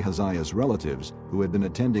sons of Ahaziah's relatives who had been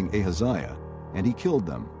attending Ahaziah, and he killed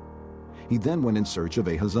them. He then went in search of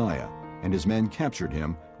Ahaziah, and his men captured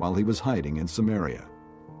him while he was hiding in Samaria.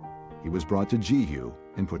 He was brought to Jehu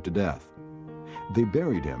and put to death. They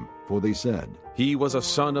buried him, for they said, "He was a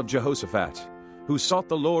son of Jehoshaphat, who sought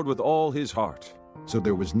the Lord with all his heart." So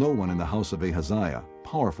there was no one in the house of Ahaziah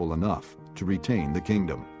powerful enough to retain the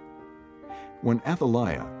kingdom. When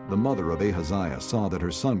Athaliah, the mother of Ahaziah, saw that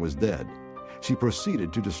her son was dead, she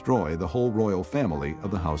proceeded to destroy the whole royal family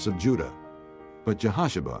of the house of Judah. But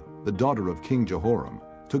Jehosheba, the daughter of King Jehoram,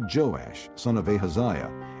 took Joash, son of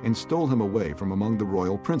Ahaziah, and stole him away from among the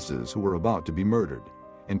royal princes who were about to be murdered,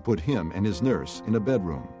 and put him and his nurse in a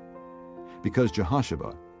bedroom. Because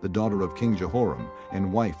Jehosheba, the daughter of King Jehoram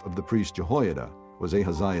and wife of the priest Jehoiada, was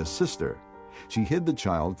Ahaziah's sister, she hid the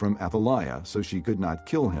child from Athaliah so she could not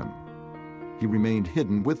kill him. He remained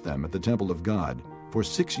hidden with them at the temple of God for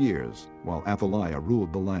 6 years while Athaliah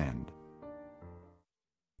ruled the land.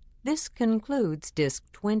 This concludes Disc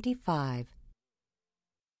 25.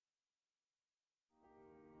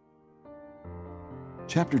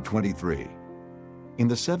 Chapter 23. In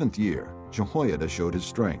the 7th year, Jehoiada showed his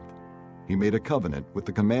strength. He made a covenant with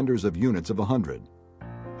the commanders of units of 100,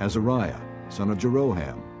 Azariah, son of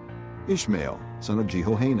Jeroham, Ishmael, son of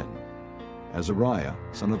Jehohanan, Azariah,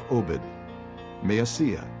 son of Obed,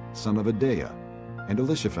 Maaseiah, son of Adaiah, and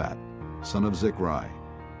Elishaphat, son of Zichri.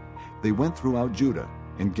 They went throughout Judah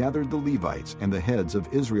and gathered the Levites and the heads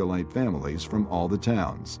of Israelite families from all the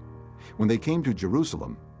towns. When they came to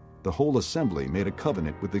Jerusalem, the whole assembly made a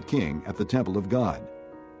covenant with the king at the temple of God.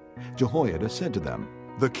 Jehoiada said to them,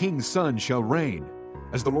 "The king's son shall reign,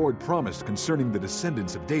 as the Lord promised concerning the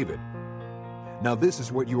descendants of David. Now this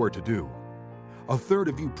is what you are to do. A third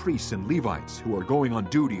of you priests and Levites who are going on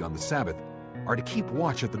duty on the Sabbath are to keep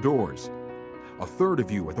watch at the doors. A third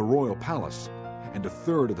of you at the royal palace, and a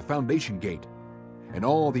third at the foundation gate. And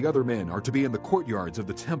all the other men are to be in the courtyards of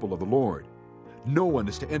the temple of the Lord. No one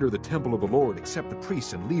is to enter the temple of the Lord except the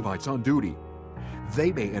priests and Levites on duty.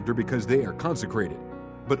 They may enter because they are consecrated,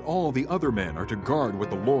 but all the other men are to guard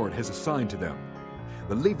what the Lord has assigned to them.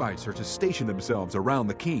 The Levites are to station themselves around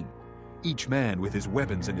the king, each man with his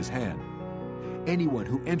weapons in his hand. Anyone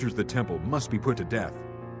who enters the temple must be put to death.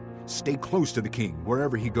 Stay close to the king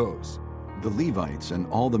wherever he goes." The Levites and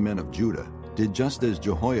all the men of Judah did just as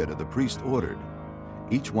Jehoiada the priest ordered.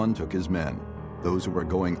 Each one took his men, those who were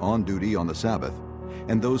going on duty on the Sabbath,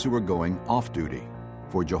 and those who were going off duty,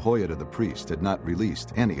 for Jehoiada the priest had not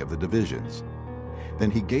released any of the divisions.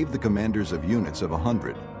 Then he gave the commanders of units of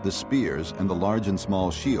 100 the spears and the large and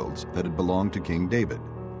small shields that had belonged to King David,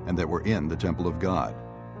 and that were in the temple of God.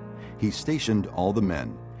 He stationed all the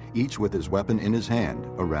men, each with his weapon in his hand,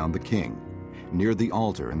 around the king, near the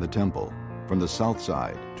altar in the temple, from the south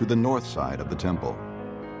side to the north side of the temple.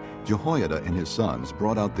 Jehoiada and his sons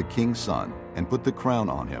brought out the king's son and put the crown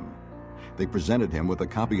on him. They presented him with a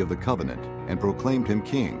copy of the covenant and proclaimed him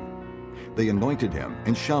king. They anointed him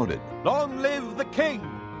and shouted, "Long live the king!"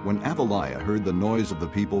 When Athaliah heard the noise of the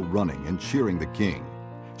people running and cheering the king,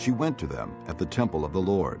 she went to them at the temple of the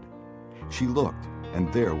Lord. She looked,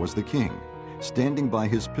 and there was the king, standing by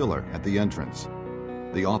his pillar at the entrance.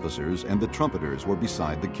 The officers and the trumpeters were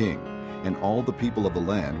beside the king, and all the people of the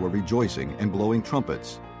land were rejoicing and blowing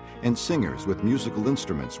trumpets, and singers with musical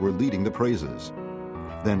instruments were leading the praises.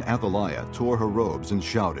 Then Athaliah tore her robes and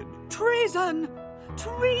shouted, "Treason!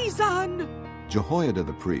 Treason!" Jehoiada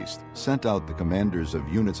the priest sent out the commanders of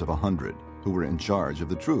units of 100 who were in charge of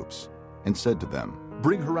the troops, and said to them,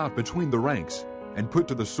 "Bring her out between the ranks, and put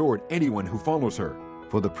to the sword anyone who follows her."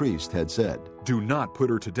 For the priest had said, "Do not put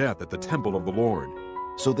her to death at the temple of the Lord."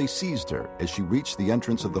 So they seized her as she reached the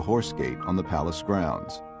entrance of the horse gate on the palace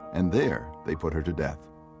grounds, and there they put her to death.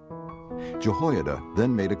 Jehoiada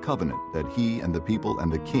then made a covenant that he and the people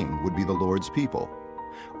and the king would be the Lord's people.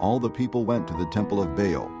 All the people went to the temple of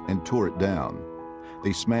Baal and tore it down.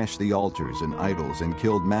 They smashed the altars and idols and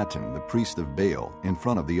killed Mattan, the priest of Baal, in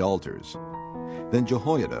front of the altars. Then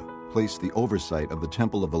Jehoiada placed the oversight of the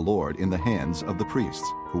temple of the Lord in the hands of the priests,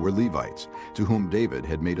 who were Levites, to whom David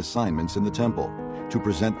had made assignments in the temple, to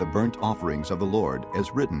present the burnt offerings of the Lord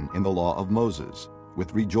as written in the law of Moses,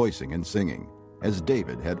 with rejoicing and singing, as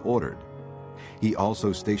David had ordered. He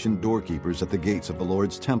also stationed doorkeepers at the gates of the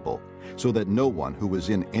Lord's temple, so that no one who was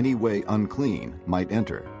in any way unclean might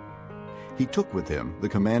enter. He took with him the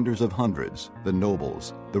commanders of hundreds, the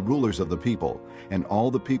nobles, the rulers of the people, and all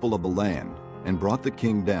the people of the land, and brought the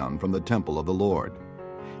king down from the temple of the Lord.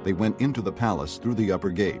 They went into the palace through the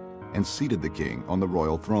upper gate, and seated the king on the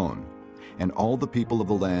royal throne. And all the people of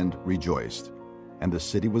the land rejoiced, and the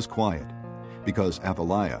city was quiet, because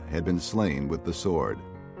Athaliah had been slain with the sword.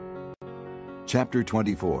 Chapter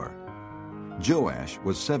 24. Joash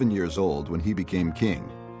was 7 years old when he became king,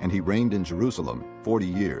 and he reigned in Jerusalem 40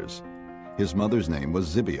 years. His mother's name was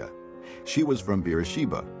Zibiah. She was from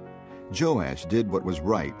Beersheba. Joash did what was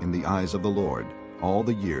right in the eyes of the Lord all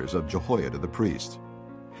the years of Jehoiada the priest.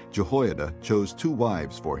 Jehoiada chose 2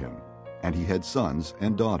 wives for him, and he had sons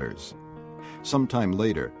and daughters. Sometime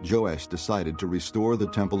later, Joash decided to restore the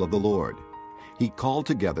temple of the Lord. He called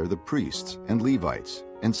together the priests and Levites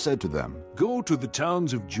and said to them, "Go to the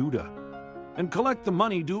towns of Judah and collect the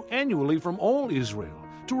money due annually from all Israel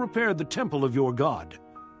to repair the temple of your God.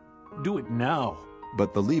 Do it now."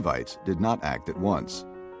 But the Levites did not act at once.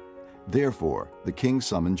 Therefore the king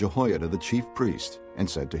summoned Jehoiada the chief priest and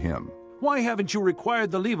said to him, "Why haven't you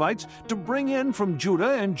required the Levites to bring in from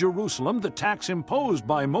Judah and Jerusalem the tax imposed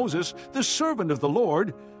by Moses, the servant of the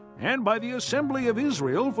Lord, and by the assembly of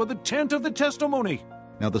Israel for the tent of the testimony.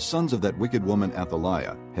 Now the sons of that wicked woman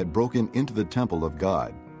Athaliah had broken into the temple of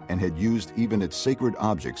God, and had used even its sacred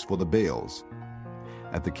objects for the Baals.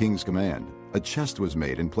 At the king's command, a chest was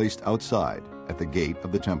made and placed outside, at the gate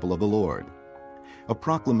of the temple of the Lord. A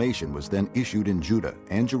proclamation was then issued in Judah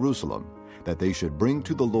and Jerusalem that they should bring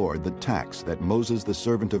to the Lord the tax that Moses the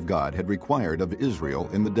servant of God had required of Israel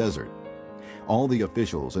in the desert. All the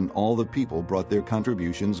officials and all the people brought their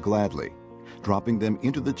contributions gladly, dropping them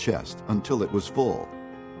into the chest until it was full.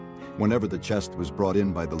 Whenever the chest was brought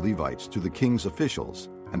in by the Levites to the king's officials,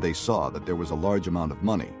 and they saw that there was a large amount of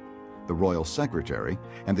money, the royal secretary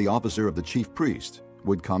and the officer of the chief priest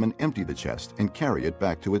would come and empty the chest and carry it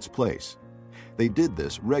back to its place. They did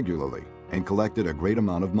this regularly and collected a great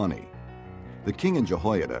amount of money. The king and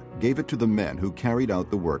Jehoiada gave it to the men who carried out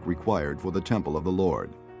the work required for the temple of the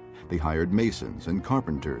Lord. They hired masons and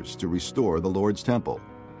carpenters to restore the Lord's temple,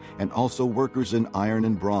 and also workers in iron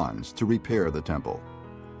and bronze to repair the temple.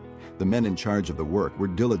 The men in charge of the work were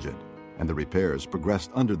diligent, and the repairs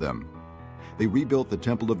progressed under them. They rebuilt the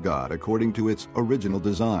temple of God according to its original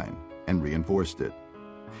design and reinforced it.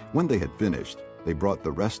 When they had finished, they brought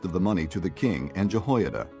the rest of the money to the king and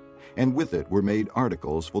Jehoiada, and with it were made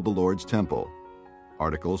articles for the Lord's temple,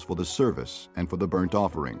 articles for the service and for the burnt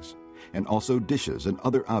offerings, and also dishes and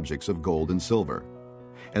other objects of gold and silver.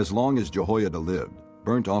 As long as Jehoiada lived,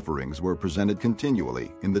 burnt offerings were presented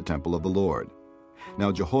continually in the temple of the Lord.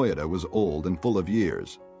 Now Jehoiada was old and full of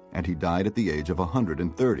years, and he died at the age of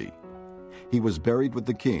 130. He was buried with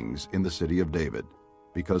the kings in the city of David,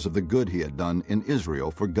 because of the good he had done in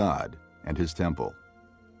Israel for God and his temple.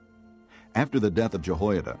 After the death of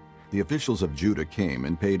Jehoiada, the officials of Judah came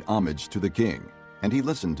and paid homage to the king, and he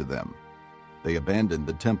listened to them. They abandoned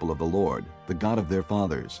the temple of the Lord, the God of their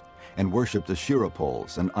fathers, and worshipped Asherah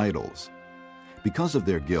poles and idols. Because of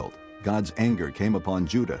their guilt, God's anger came upon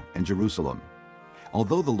Judah and Jerusalem.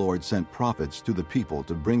 Although the Lord sent prophets to the people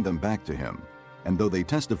to bring them back to him, and though they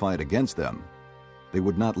testified against them, they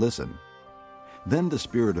would not listen. Then the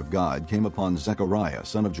Spirit of God came upon Zechariah,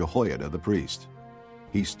 son of Jehoiada the priest.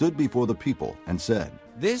 He stood before the people and said,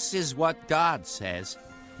 "This is what God says.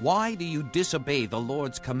 Why do you disobey the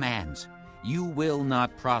Lord's commands? You will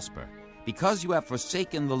not prosper. Because you have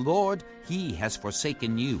forsaken the Lord, he has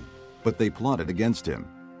forsaken you." But they plotted against him,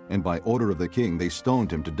 and by order of the king they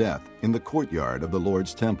stoned him to death in the courtyard of the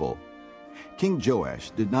Lord's temple. King Joash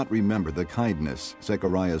did not remember the kindness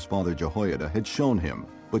Zechariah's father Jehoiada had shown him,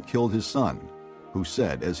 but killed his son, who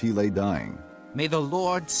said as he lay dying, "May the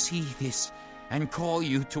Lord see this and call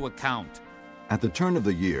you to account." At the turn of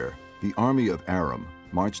the year, the army of Aram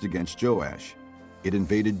marched against Joash. It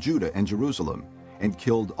invaded Judah and Jerusalem and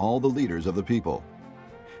killed all the leaders of the people.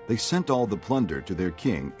 They sent all the plunder to their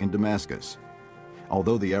king in Damascus.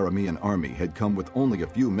 Although the Aramean army had come with only a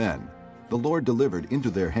few men, the Lord delivered into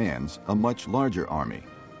their hands a much larger army.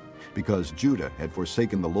 Because Judah had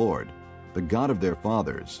forsaken the Lord, the God of their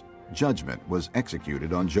fathers, judgment was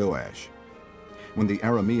executed on Joash. When the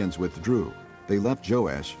Arameans withdrew, they left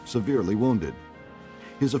Joash severely wounded.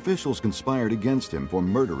 His officials conspired against him for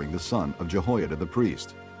murdering the son of Jehoiada the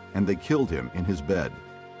priest, and they killed him in his bed.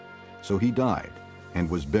 So he died and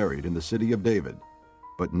was buried in the city of David,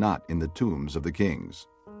 but not in the tombs of the kings.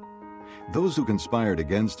 Those who conspired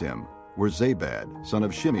against him were Zabad, son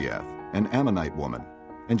of Shimeath, an Ammonite woman,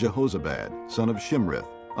 and Jehozabad, son of Shimrith,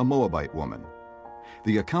 a Moabite woman.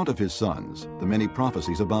 The account of his sons, the many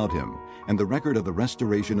prophecies about him, and the record of the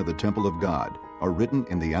restoration of the temple of God are written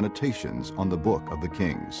in the annotations on the book of the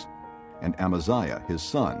kings. And Amaziah, his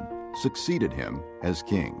son, succeeded him as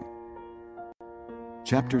king.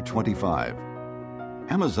 Chapter 25.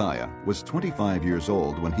 Amaziah was 25 years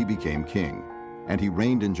old when he became king, and he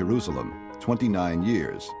reigned in Jerusalem 29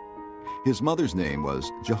 years. His mother's name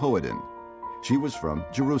was Jehoaddin. She was from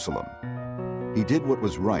Jerusalem. He did what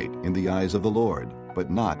was right in the eyes of the Lord, but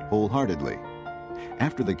not wholeheartedly.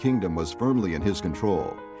 After the kingdom was firmly in his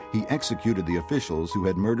control, he executed the officials who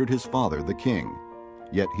had murdered his father, the king.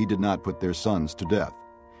 Yet he did not put their sons to death,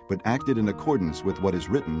 but acted in accordance with what is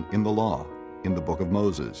written in the law, in the book of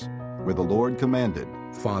Moses, where the Lord commanded,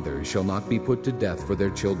 "Fathers shall not be put to death for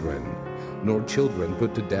their children, nor children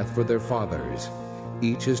put to death for their fathers.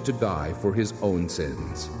 Each is to die for his own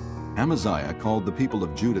sins." Amaziah called the people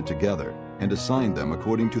of Judah together and assigned them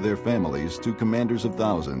according to their families to commanders of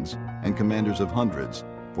thousands and commanders of hundreds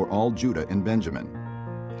for all Judah and Benjamin.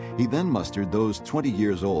 He then mustered those 20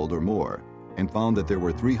 years old or more and found that there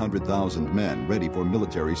were 300,000 men ready for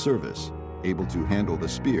military service, able to handle the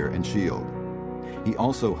spear and shield. He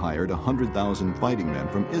also hired 100,000 fighting men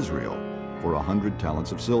from Israel for 100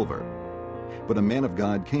 talents of silver. But a man of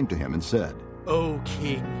God came to him and said, O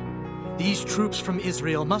king, these troops from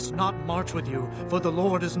Israel must not march with you, for the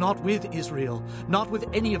Lord is not with Israel, not with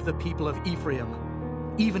any of the people of Ephraim.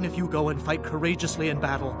 Even if you go and fight courageously in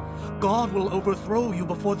battle, God will overthrow you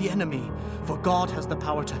before the enemy, for God has the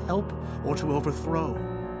power to help or to overthrow.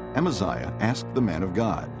 Amaziah asked the man of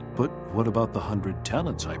God, But what about the 100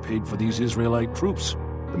 talents I paid for these Israelite troops?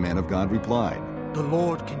 The man of God replied, The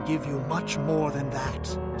Lord can give you much more than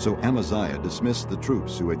that. So Amaziah dismissed the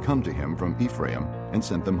troops who had come to him from Ephraim and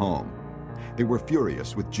sent them home. They were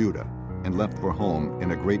furious with Judah and left for home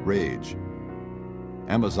in a great rage.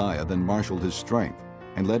 Amaziah then marshaled his strength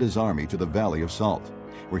and led his army to the valley of Salt,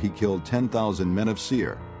 where he killed 10,000 men of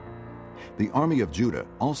Seir. The army of Judah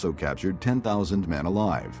also captured 10,000 men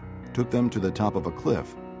alive, took them to the top of a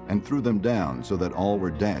cliff, and threw them down so that all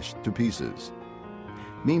were dashed to pieces.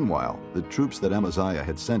 Meanwhile, the troops that Amaziah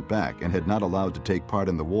had sent back and had not allowed to take part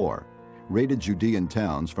in the war raided Judean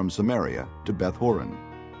towns from Samaria to Beth-horon.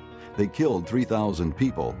 They killed 3,000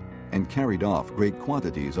 people and carried off great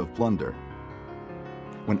quantities of plunder.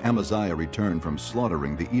 When Amaziah returned from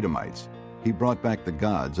slaughtering the Edomites, he brought back the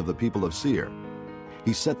gods of the people of Seir.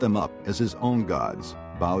 He set them up as his own gods,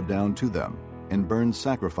 bowed down to them, and burned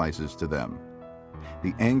sacrifices to them.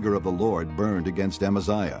 The anger of the Lord burned against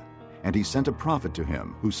Amaziah, and he sent a prophet to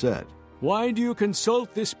him who said, Why do you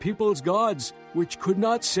consult this people's gods, which could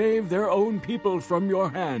not save their own people from your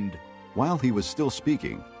hand? While he was still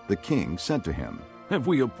speaking, the king said to him, Have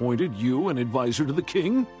we appointed you an adviser to the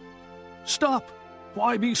king? Stop!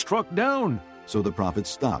 Why be struck down? So the prophet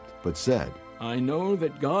stopped, but said, I know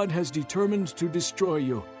that God has determined to destroy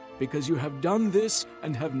you, because you have done this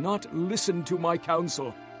and have not listened to my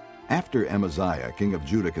counsel. After Amaziah, king of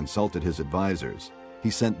Judah, consulted his advisers, he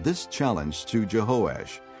sent this challenge to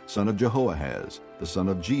Jehoash, son of Jehoahaz, the son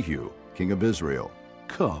of Jehu, king of Israel.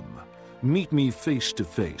 Come, meet me face to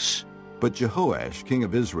face. But Jehoash, king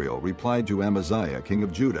of Israel, replied to Amaziah, king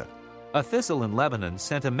of Judah, A thistle in Lebanon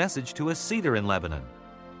sent a message to a cedar in Lebanon.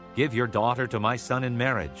 Give your daughter to my son in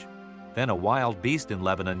marriage. Then a wild beast in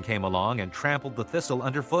Lebanon came along and trampled the thistle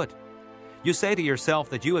underfoot. You say to yourself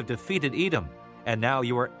that you have defeated Edom, and now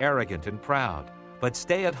you are arrogant and proud. But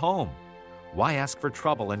stay at home. Why ask for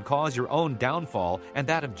trouble and cause your own downfall and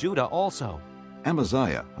that of Judah also?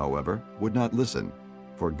 Amaziah, however, would not listen,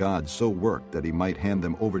 for God so worked that he might hand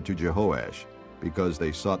them over to Jehoash, because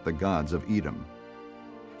they sought the gods of Edom.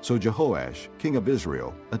 So Jehoash, king of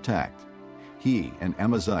Israel, attacked. He and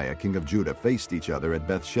Amaziah, king of Judah, faced each other at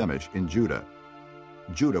Beth-shemesh in Judah.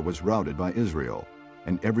 Judah was routed by Israel,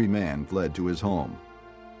 and every man fled to his home.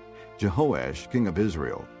 Jehoash, king of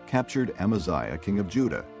Israel, captured Amaziah, king of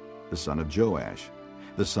Judah, the son of Joash,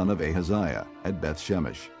 the son of Ahaziah, at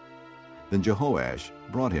Beth-shemesh. Then Jehoash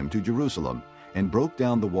brought him to Jerusalem and broke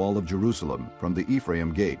down the wall of Jerusalem from the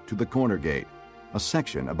Ephraim gate to the corner gate, a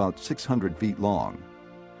section about 600 feet long.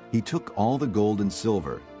 He took all the gold and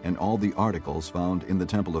silver and all the articles found in the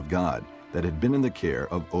temple of God that had been in the care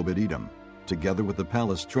of Obed-Edom, together with the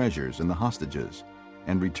palace treasures and the hostages,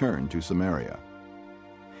 and returned to Samaria.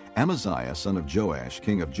 Amaziah, son of Joash,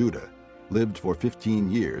 king of Judah, lived for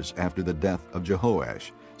 15 years after the death of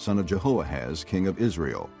Jehoash, son of Jehoahaz, king of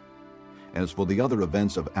Israel. As for the other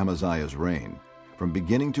events of Amaziah's reign, from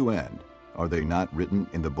beginning to end, are they not written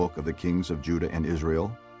in the book of the kings of Judah and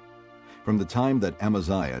Israel? From the time that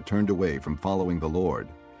Amaziah turned away from following the Lord,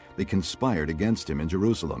 they conspired against him in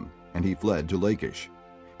Jerusalem, and he fled to Lachish.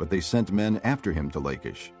 But they sent men after him to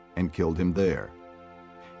Lachish, and killed him there.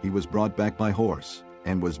 He was brought back by horse,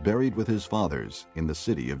 and was buried with his fathers in the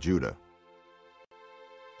city of Judah.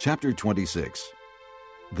 Chapter 26.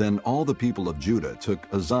 Then all the people of Judah took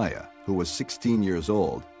Uzziah, who was 16 years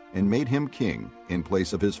old, and made him king in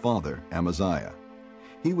place of his father Amaziah.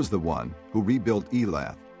 He was the one who rebuilt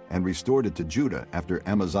Elath, and restored it to Judah after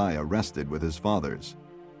Amaziah rested with his fathers.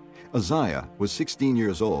 Uzziah was 16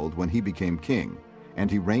 years old when he became king, and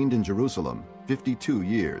he reigned in Jerusalem 52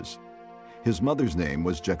 years. His mother's name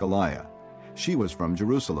was Jechaliah. She was from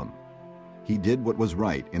Jerusalem. He did what was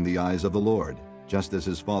right in the eyes of the Lord, just as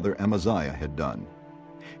his father Amaziah had done.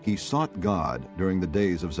 He sought God during the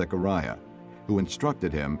days of Zechariah, who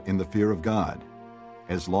instructed him in the fear of God.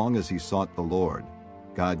 As long as he sought the Lord,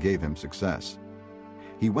 God gave him success.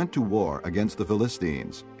 He went to war against the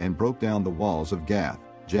Philistines and broke down the walls of Gath,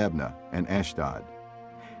 Jabneh, and Ashdod.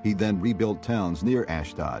 He then rebuilt towns near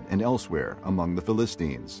Ashdod and elsewhere among the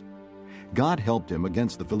Philistines. God helped him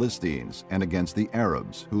against the Philistines and against the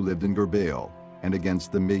Arabs who lived in Gurbaal, and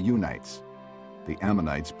against the Meunites. The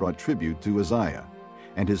Ammonites brought tribute to Uzziah,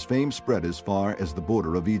 and his fame spread as far as the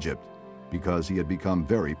border of Egypt, because he had become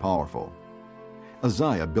very powerful.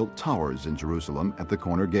 Uzziah built towers in Jerusalem at the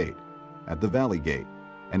corner gate, at the valley gate,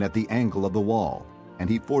 and at the angle of the wall, and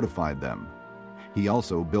he fortified them. He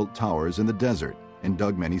also built towers in the desert and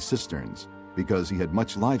dug many cisterns, because he had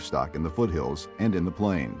much livestock in the foothills and in the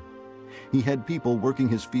plain. He had people working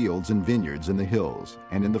his fields and vineyards in the hills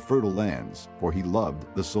and in the fertile lands, for he loved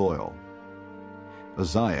the soil.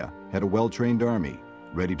 Uzziah had a well-trained army,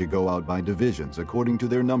 ready to go out by divisions according to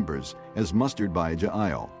their numbers, as mustered by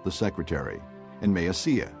Jael, the secretary, and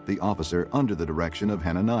Maaseiah, the officer under the direction of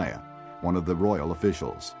Hananiah, one of the royal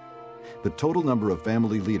officials. The total number of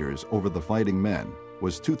family leaders over the fighting men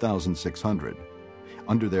was 2,600.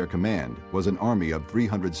 Under their command was an army of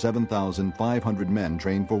 307,500 men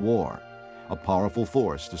trained for war, a powerful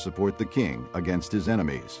force to support the king against his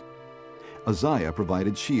enemies. Uzziah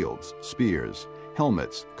provided shields, spears,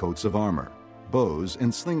 helmets, coats of armor, bows,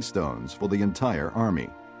 and sling stones for the entire army.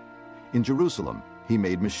 In Jerusalem, he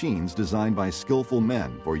made machines designed by skillful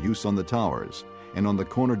men for use on the towers and on the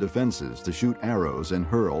corner defenses to shoot arrows and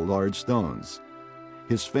hurl large stones.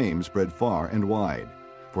 His fame spread far and wide,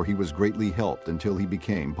 for he was greatly helped until he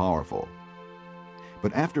became powerful.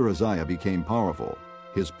 But after Uzziah became powerful,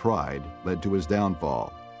 his pride led to his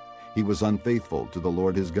downfall. He was unfaithful to the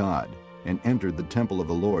Lord his God, and entered the temple of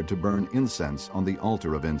the Lord to burn incense on the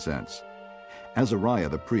altar of incense. Azariah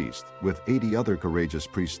the priest, with 80 other courageous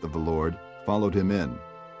priests of the Lord, followed him in.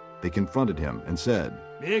 They confronted him and said,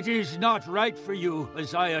 "It is not right for you,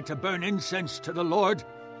 Uzziah, to burn incense to the Lord.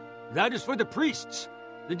 That is for the priests,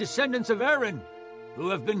 the descendants of Aaron, who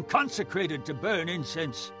have been consecrated to burn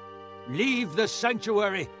incense. Leave the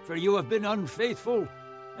sanctuary, for you have been unfaithful,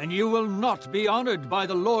 and you will not be honored by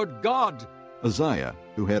the Lord God." Uzziah,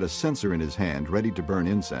 who had a censer in his hand ready to burn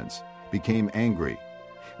incense, became angry.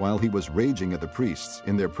 While he was raging at the priests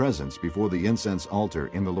in their presence before the incense altar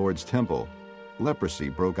in the Lord's temple, leprosy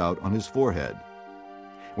broke out on his forehead.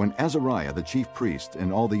 When Azariah the chief priest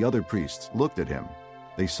and all the other priests looked at him,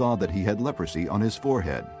 they saw that he had leprosy on his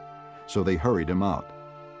forehead. So they hurried him out.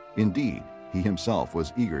 Indeed, he himself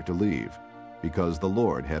was eager to leave, because the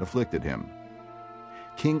Lord had afflicted him.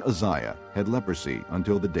 King Uzziah had leprosy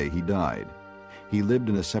until the day he died. He lived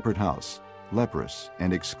in a separate house, leprous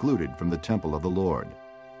and excluded from the temple of the Lord.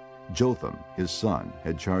 Jotham, his son,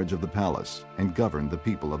 had charge of the palace and governed the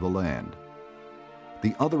people of the land.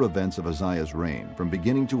 The other events of Uzziah's reign, from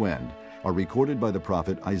beginning to end, are recorded by the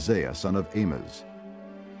prophet Isaiah, son of Amoz.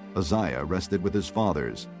 Uzziah rested with his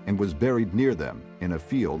fathers and was buried near them in a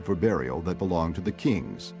field for burial that belonged to the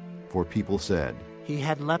kings, for people said, "He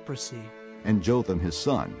had leprosy." And Jotham his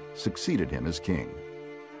son succeeded him as king.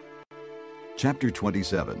 Chapter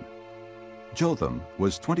 27. Jotham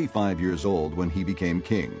was 25 years old when he became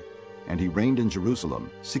king, and he reigned in Jerusalem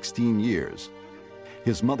 16 years.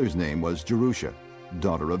 His mother's name was Jerusha,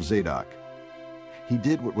 daughter of Zadok. He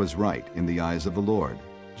did what was right in the eyes of the Lord,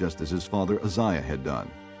 just as his father Uzziah had done.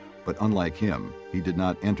 But unlike him, he did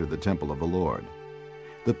not enter the temple of the Lord.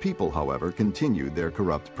 The people, however, continued their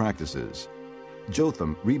corrupt practices.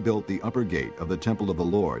 Jotham rebuilt the upper gate of the temple of the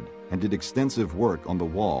Lord and did extensive work on the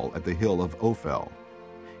wall at the hill of Ophel.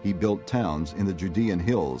 He built towns in the Judean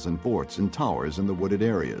hills and forts and towers in the wooded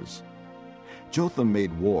areas. Jotham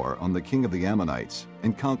made war on the king of the Ammonites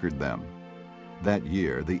and conquered them. That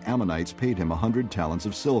year the Ammonites paid him 100 talents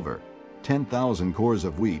of silver, 10,000 cores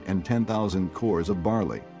of wheat, and 10,000 cores of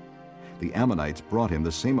barley. The Ammonites brought him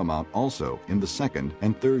the same amount also in the second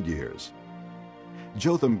and third years.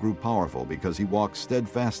 Jotham grew powerful because he walked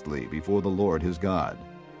steadfastly before the Lord his God.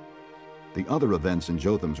 The other events in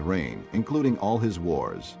Jotham's reign, including all his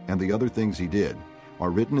wars and the other things he did, are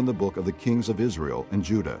written in the book of the kings of Israel and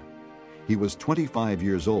Judah. He was 25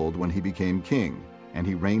 years old when he became king, and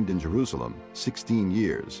he reigned in Jerusalem 16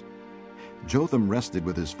 years. Jotham rested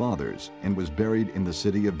with his fathers and was buried in the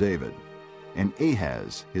city of David, and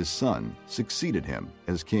Ahaz, his son, succeeded him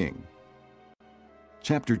as king.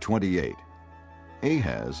 Chapter 28.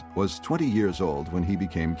 Ahaz was 20 years old when he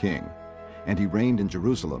became king, and he reigned in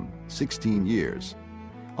Jerusalem 16 years.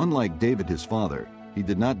 Unlike David his father, he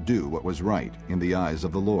did not do what was right in the eyes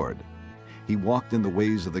of the Lord. He walked in the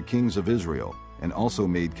ways of the kings of Israel, and also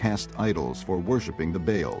made cast idols for worshiping the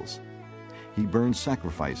Baals. He burned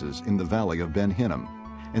sacrifices in the valley of Ben-Hinnom,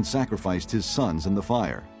 and sacrificed his sons in the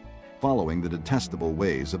fire, following the detestable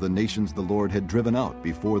ways of the nations the Lord had driven out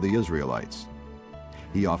before the Israelites.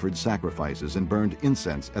 He offered sacrifices and burned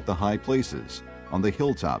incense at the high places, on the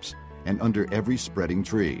hilltops, and under every spreading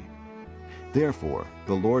tree. Therefore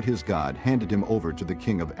the Lord his God handed him over to the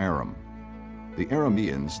king of Aram. The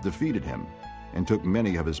Arameans defeated him, and took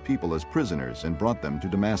many of his people as prisoners and brought them to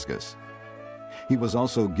Damascus. He was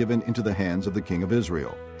also given into the hands of the king of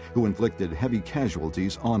Israel, who inflicted heavy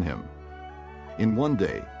casualties on him. In one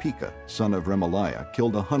day, Pekah, son of Remaliah,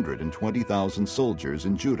 killed 120,000 soldiers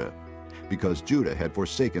in Judah, because Judah had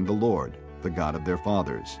forsaken the Lord, the God of their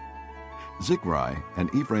fathers. Zichri, an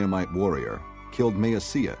Ephraimite warrior, killed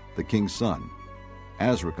Maaseiah, the king's son,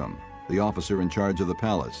 Azrikam, the officer in charge of the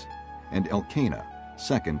palace, and Elkanah,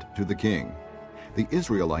 second to the king. The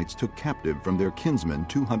Israelites took captive from their kinsmen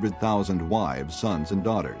 200,000 wives, sons, and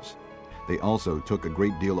daughters. They also took a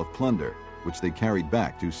great deal of plunder, which they carried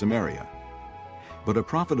back to Samaria. But a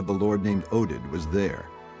prophet of the Lord named Oded was there,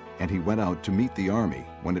 and he went out to meet the army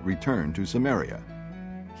when it returned to Samaria.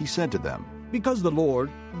 He said to them, "Because the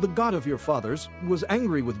Lord, the God of your fathers, was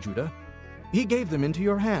angry with Judah, he gave them into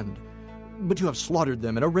your hand. But you have slaughtered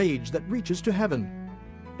them in a rage that reaches to heaven.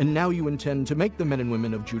 And now you intend to make the men and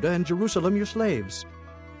women of Judah and Jerusalem your slaves.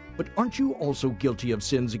 But aren't you also guilty of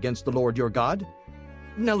sins against the Lord your God?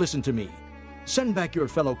 Now listen to me. Send back your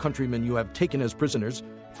fellow countrymen you have taken as prisoners,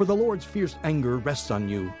 for the Lord's fierce anger rests on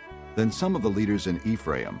you." Then some of the leaders in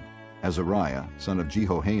Ephraim, Azariah, son of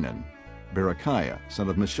Jehohanan, Berechiah, son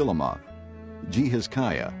of Meshillemoth,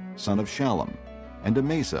 Jehizkiah, son of Shallum, and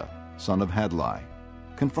Amasa, son of Hadlai,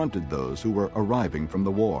 confronted those who were arriving from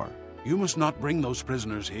the war. "You must not bring those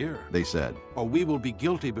prisoners here," they said, "or we will be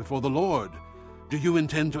guilty before the Lord. Do you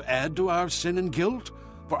intend to add to our sin and guilt?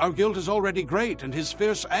 For our guilt is already great, and his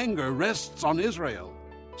fierce anger rests on Israel."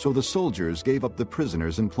 So the soldiers gave up the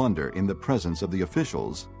prisoners and plunder in the presence of the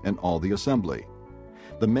officials and all the assembly.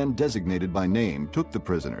 The men designated by name took the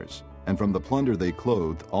prisoners, and from the plunder they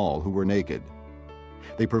clothed all who were naked.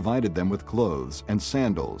 They provided them with clothes and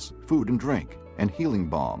sandals, food and drink, and healing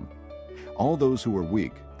balm. All those who were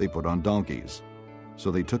weak they put on donkeys. So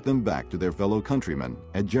they took them back to their fellow countrymen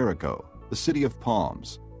at Jericho, the city of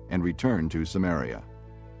palms, and returned to Samaria.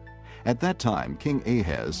 At that time King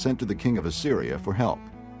Ahaz sent to the king of Assyria for help.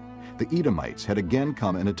 The Edomites had again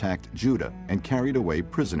come and attacked Judah and carried away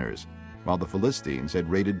prisoners, while the Philistines had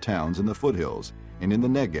raided towns in the foothills and in the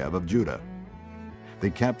Negev of Judah. They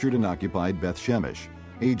captured and occupied Beth-Shemesh,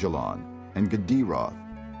 Ajalon, and Gederoth,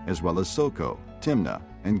 as well as Soko, Timnah,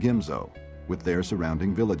 and Gimzo, with their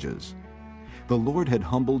surrounding villages. The Lord had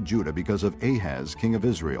humbled Judah because of Ahaz, king of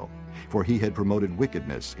Israel, for he had promoted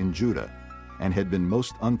wickedness in Judah, and had been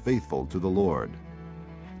most unfaithful to the Lord.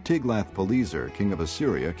 Tiglath-Pileser, king of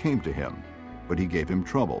Assyria, came to him, but he gave him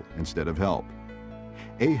trouble instead of help.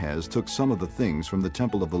 Ahaz took some of the things from the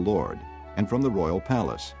temple of the Lord, and from the royal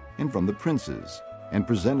palace, and from the princes, and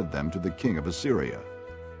presented them to the king of Assyria,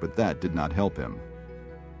 but that did not help him.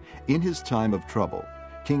 In his time of trouble,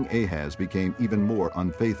 King Ahaz became even more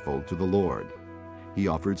unfaithful to the Lord. He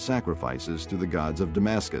offered sacrifices to the gods of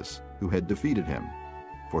Damascus, who had defeated him,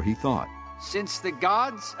 for he thought, "Since the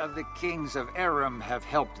gods of the kings of Aram have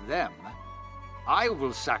helped them, I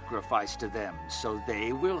will sacrifice to them, so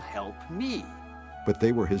they will help me." But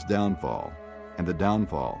they were his downfall, and the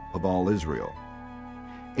downfall of all Israel.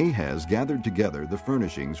 Ahaz gathered together the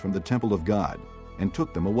furnishings from the temple of God and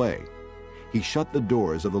took them away. He shut the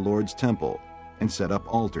doors of the Lord's temple and set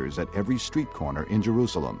up altars at every street corner in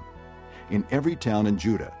Jerusalem. In every town in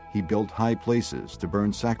Judah he built high places to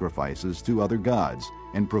burn sacrifices to other gods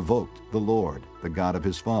and provoked the Lord, the God of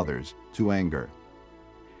his fathers, to anger.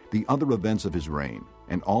 The other events of his reign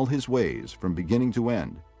and all his ways from beginning to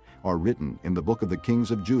end are written in the book of the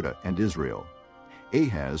kings of Judah and Israel.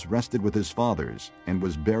 Ahaz rested with his fathers and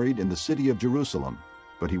was buried in the city of Jerusalem,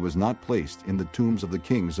 but he was not placed in the tombs of the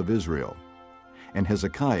kings of Israel. And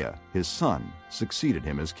Hezekiah, his son, succeeded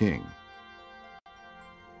him as king.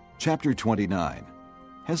 Chapter 29.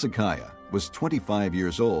 Hezekiah was 25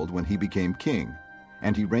 years old when he became king,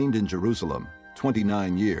 and he reigned in Jerusalem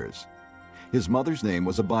 29 years. His mother's name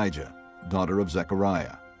was Abijah, daughter of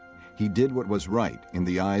Zechariah. He did what was right in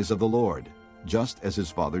the eyes of the Lord, just as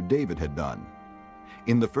his father David had done.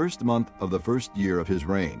 In the first month of the first year of his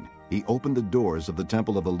reign, he opened the doors of the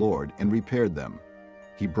temple of the Lord and repaired them.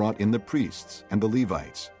 He brought in the priests and the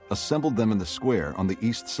Levites, assembled them in the square on the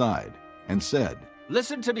east side, and said,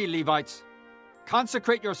 "Listen to me, Levites.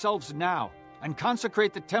 Consecrate yourselves now, and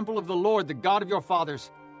consecrate the temple of the Lord, the God of your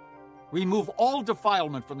fathers. Remove all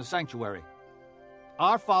defilement from the sanctuary.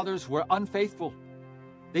 Our fathers were unfaithful.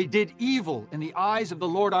 They did evil in the eyes of the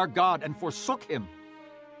Lord our God and forsook him.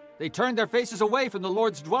 They turned their faces away from the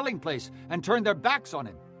Lord's dwelling place and turned their backs on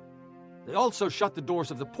him. They also shut the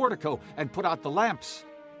doors of the portico and put out the lamps.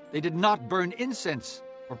 They did not burn incense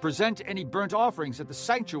or present any burnt offerings at the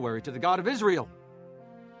sanctuary to the God of Israel.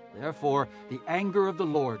 Therefore, the anger of the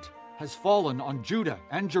Lord has fallen on Judah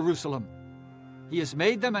and Jerusalem. He has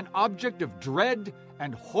made them an object of dread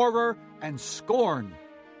and horror and scorn,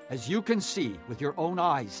 as you can see with your own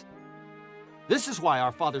eyes. This is why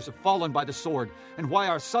our fathers have fallen by the sword, and why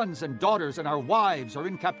our sons and daughters and our wives are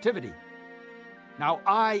in captivity. Now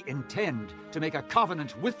I intend to make a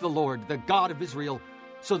covenant with the Lord, the God of Israel,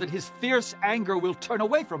 so that his fierce anger will turn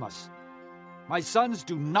away from us. My sons,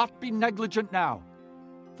 do not be negligent now,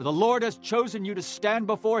 for the Lord has chosen you to stand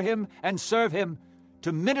before him and serve him,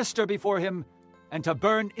 to minister before him, and to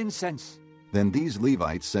burn incense." Then these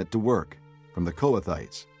Levites set to work, from the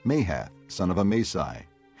Kohathites, Mahath, son of Amasai,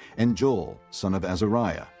 and Joel, son of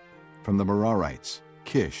Azariah, from the Merarites,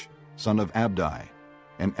 Kish, son of Abdi,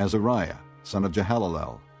 and Azariah, son of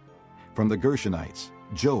Jehalalel, from the Gershonites,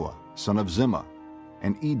 Joah, son of Zimmah,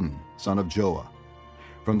 and Eden, son of Joah,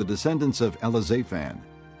 from the descendants of Elizaphan,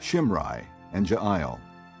 Shimri, and Jael,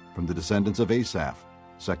 from the descendants of Asaph,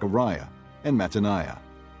 Zechariah, and Mattaniah,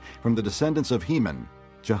 from the descendants of Heman,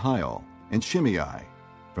 Jehiel, and Shimei,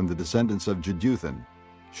 from the descendants of Jeduthun,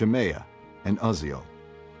 Shemaiah, and Uzziel.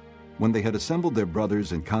 When they had assembled their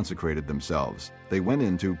brothers and consecrated themselves, they went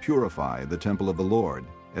in to purify the temple of the Lord,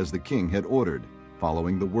 as the king had ordered,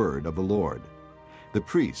 following the word of the Lord. The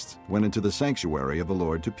priests went into the sanctuary of the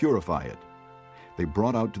Lord to purify it. They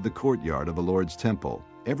brought out to the courtyard of the Lord's temple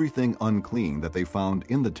everything unclean that they found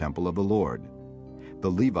in the temple of the Lord. The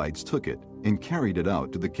Levites took it and carried it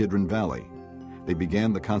out to the Kidron Valley. They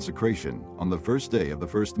began the consecration on the first day of the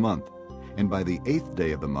first month, and by the 8th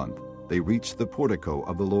day of the month they reached the portico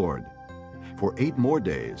of the Lord. For 8 more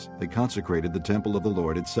days they consecrated the temple of the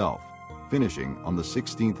Lord itself, finishing on the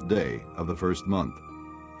 16th day of the first month.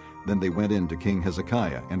 Then they went in to King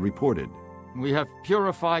Hezekiah and reported, "We have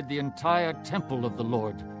purified the entire temple of the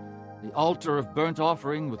Lord, the altar of burnt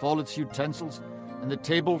offering with all its utensils, and the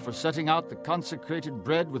table for setting out the consecrated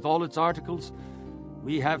bread with all its articles.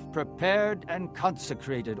 We have prepared and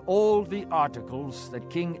consecrated all the articles that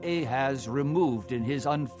King Ahaz removed in his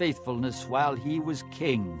unfaithfulness while he was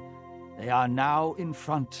king. They are now in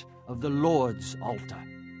front of the Lord's altar."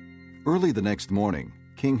 Early the next morning,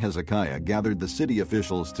 King Hezekiah gathered the city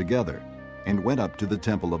officials together and went up to the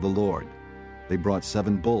temple of the Lord. They brought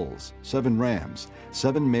 7 bulls, 7 rams,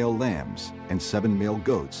 7 male lambs, and 7 male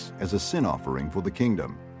goats as a sin offering for the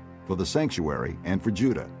kingdom, for the sanctuary, and for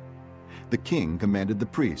Judah. The king commanded the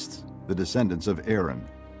priests, the descendants of Aaron,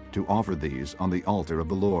 to offer these on the altar of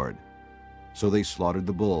the Lord. So they slaughtered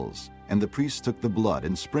the bulls, and the priests took the blood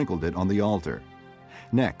and sprinkled it on the altar.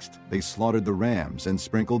 Next, they slaughtered the rams and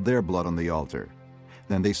sprinkled their blood on the altar.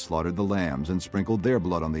 Then they slaughtered the lambs and sprinkled their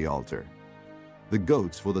blood on the altar. The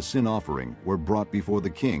goats for the sin offering were brought before the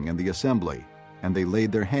king and the assembly, and they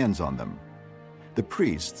laid their hands on them. The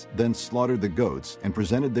priests then slaughtered the goats and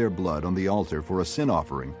presented their blood on the altar for a sin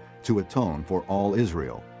offering to atone for all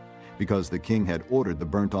Israel, because the king had ordered the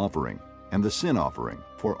burnt offering and the sin offering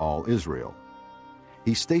for all Israel.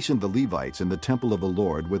 He stationed the Levites in the temple of the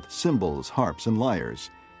Lord with cymbals, harps, and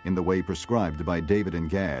lyres, in the way prescribed by David and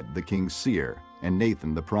Gad, the king's seer, and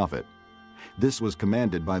Nathan the prophet. This was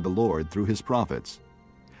commanded by the Lord through his prophets.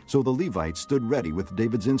 So the Levites stood ready with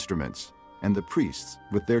David's instruments, and the priests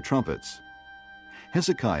with their trumpets.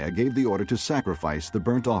 Hezekiah gave the order to sacrifice the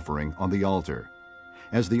burnt offering on the altar.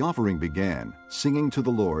 As the offering began, singing to the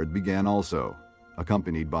Lord began also,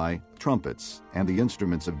 accompanied by trumpets and the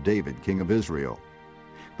instruments of David, king of Israel.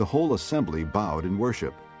 The whole assembly bowed in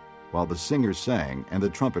worship, while the singers sang and the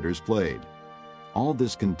trumpeters played. All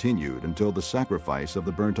this continued until the sacrifice of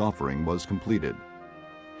the burnt offering was completed.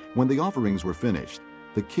 When the offerings were finished,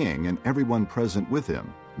 the king and everyone present with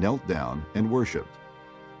him knelt down and worshipped.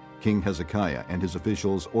 King Hezekiah and his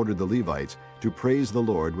officials ordered the Levites to praise the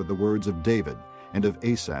Lord with the words of David and of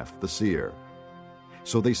Asaph the seer.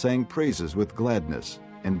 So they sang praises with gladness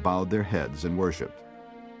and bowed their heads and worshipped.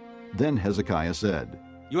 Then Hezekiah said,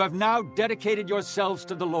 "You have now dedicated yourselves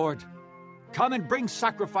to the Lord. Come and bring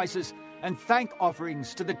sacrifices and thank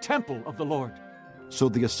offerings to the temple of the Lord." So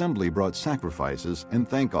the assembly brought sacrifices and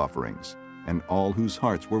thank offerings, and all whose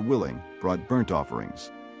hearts were willing brought burnt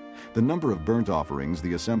offerings. The number of burnt offerings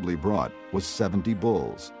the assembly brought was 70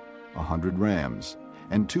 bulls, 100 rams,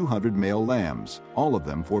 and 200 male lambs, all of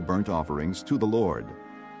them for burnt offerings to the Lord.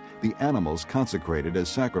 The animals consecrated as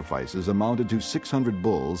sacrifices amounted to 600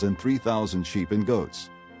 bulls and 3,000 sheep and goats.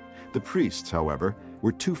 The priests, however,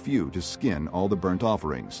 were too few to skin all the burnt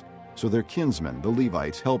offerings, so their kinsmen, the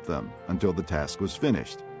Levites, helped them until the task was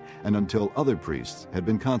finished, and until other priests had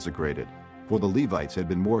been consecrated, for the Levites had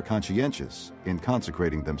been more conscientious in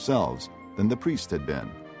consecrating themselves than the priests had been.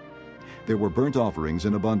 There were burnt offerings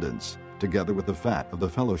in abundance, together with the fat of the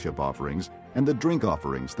fellowship offerings and the drink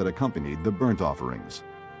offerings that accompanied the burnt offerings.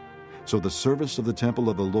 So the service of the temple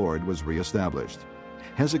of the Lord was reestablished,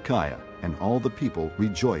 Hezekiah and all the people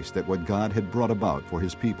rejoiced at what God had brought about for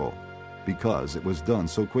his people, because it was done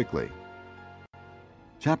so quickly.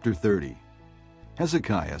 Chapter 30.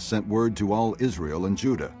 Hezekiah sent word to all Israel and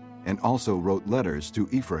Judah, and also wrote letters to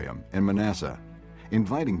Ephraim and Manasseh,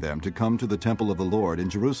 inviting them to come to the temple of the Lord in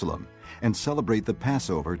Jerusalem and celebrate the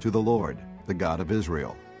Passover to the Lord, the God of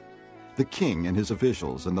Israel. The king and his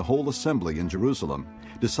officials and the whole assembly in Jerusalem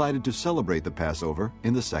decided to celebrate the Passover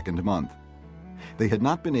in the second month. They had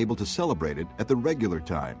not been able to celebrate it at the regular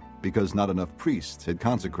time because not enough priests had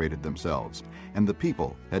consecrated themselves, and the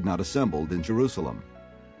people had not assembled in Jerusalem.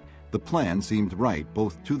 The plan seemed right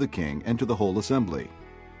both to the king and to the whole assembly.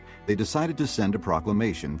 They decided to send a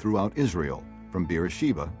proclamation throughout Israel, from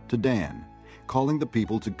Beersheba to Dan, calling the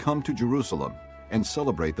people to come to Jerusalem and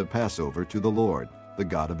celebrate the Passover to the Lord, the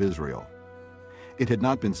God of Israel. It had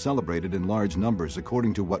not been celebrated in large numbers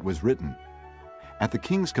according to what was written. At the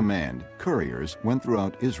king's command, couriers went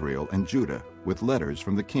throughout Israel and Judah with letters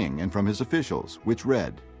from the king and from his officials, which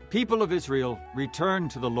read, People of Israel, return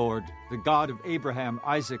to the Lord, the God of Abraham,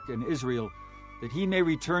 Isaac, and Israel, that he may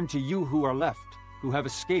return to you who are left, who have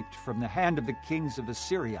escaped from the hand of the kings of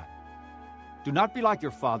Assyria. Do not be like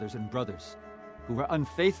your fathers and brothers, who were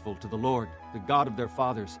unfaithful to the Lord, the God of their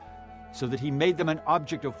fathers, so that he made them an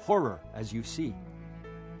object of horror, as you see.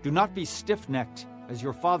 Do not be stiff-necked, as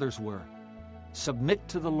your fathers were. Submit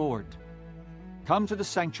to the Lord. Come to the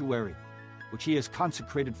sanctuary, which he has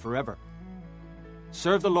consecrated forever.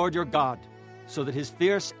 Serve the Lord your God, so that his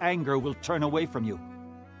fierce anger will turn away from you.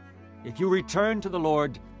 If you return to the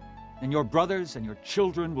Lord, then your brothers and your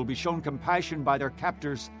children will be shown compassion by their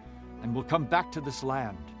captors and will come back to this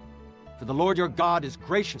land. For the Lord your God is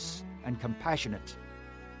gracious and compassionate.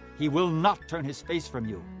 He will not turn his face from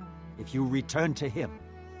you if you return to him.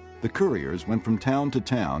 The couriers went from town to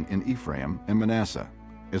town in Ephraim and Manasseh,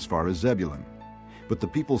 as far as Zebulun. But the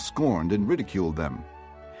people scorned and ridiculed them.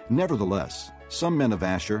 Nevertheless, some men of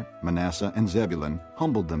Asher, Manasseh, and Zebulun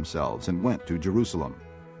humbled themselves and went to Jerusalem.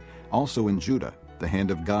 Also in Judah, the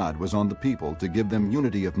hand of God was on the people to give them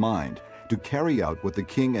unity of mind, to carry out what the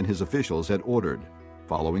king and his officials had ordered,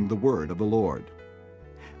 following the word of the Lord.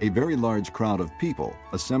 A very large crowd of people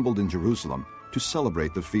assembled in Jerusalem to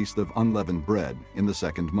celebrate the Feast of Unleavened Bread in the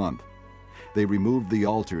second month. They removed the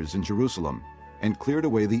altars in Jerusalem and cleared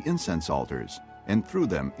away the incense altars and threw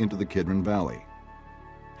them into the Kidron Valley.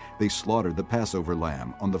 They slaughtered the Passover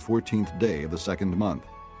lamb on the 14th day of the second month.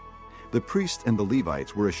 The priests and the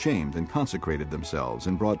Levites were ashamed and consecrated themselves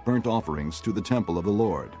and brought burnt offerings to the temple of the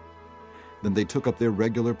Lord. Then they took up their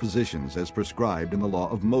regular positions as prescribed in the law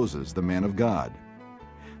of Moses, the man of God.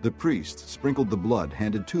 The priests sprinkled the blood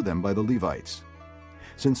handed to them by the Levites.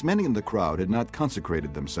 Since many in the crowd had not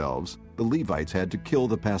consecrated themselves, the Levites had to kill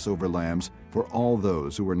the Passover lambs for all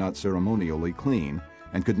those who were not ceremonially clean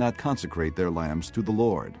and could not consecrate their lambs to the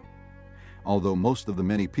Lord. Although most of the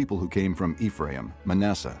many people who came from Ephraim,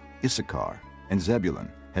 Manasseh, Issachar, and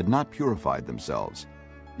Zebulun had not purified themselves,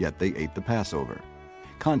 yet they ate the Passover,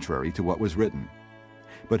 contrary to what was written.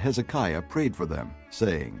 But Hezekiah prayed for them,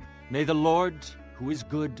 saying, May the Lord, who is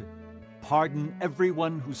good, pardon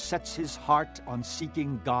everyone who sets his heart on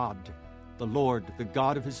seeking God, the Lord, the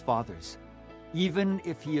God of his fathers, even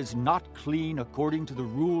if he is not clean according to the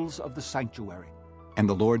rules of the sanctuary. And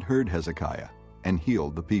the Lord heard Hezekiah and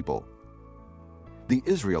healed the people. The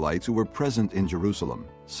Israelites who were present in Jerusalem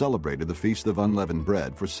celebrated the Feast of Unleavened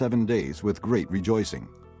Bread for 7 days with great rejoicing,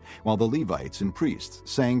 while the Levites and priests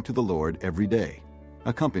sang to the Lord every day,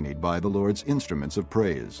 accompanied by the Lord's instruments of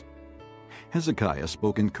praise. Hezekiah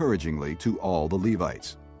spoke encouragingly to all the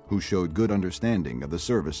Levites, who showed good understanding of the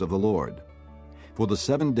service of the Lord. For the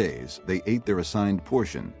 7 days they ate their assigned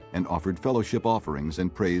portion and offered fellowship offerings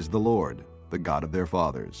and praised the Lord, the God of their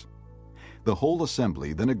fathers. The whole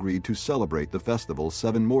assembly then agreed to celebrate the festival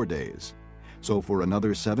 7 more days. So for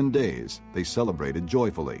another 7 days they celebrated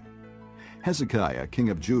joyfully. Hezekiah, king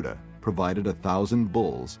of Judah, provided 1,000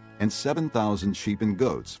 bulls and 7,000 sheep and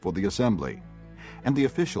goats for the assembly, and the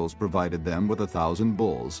officials provided them with 1,000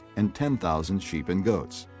 bulls and 10,000 sheep and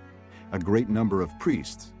goats. A great number of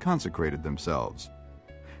priests consecrated themselves.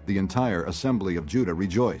 The entire assembly of Judah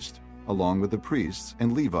rejoiced, along with the priests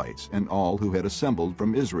and Levites and all who had assembled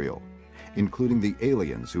from Israel, including the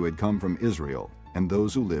aliens who had come from Israel and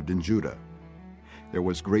those who lived in Judah. There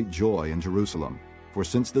was great joy in Jerusalem, for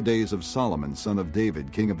since the days of Solomon, son of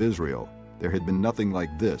David, king of Israel, there had been nothing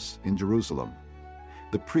like this in Jerusalem.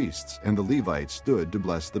 The priests and the Levites stood to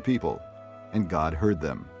bless the people, and God heard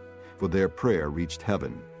them, for their prayer reached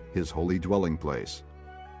heaven, his holy dwelling place.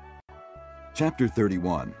 Chapter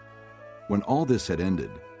 31. When all this had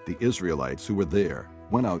ended, the Israelites who were there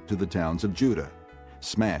went out to the towns of Judah,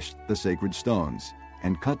 smashed the sacred stones,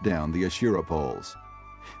 and cut down the Asherah poles.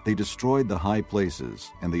 They destroyed the high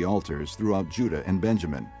places and the altars throughout Judah and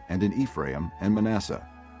Benjamin, and in Ephraim and Manasseh.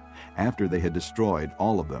 After they had destroyed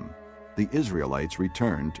all of them, the Israelites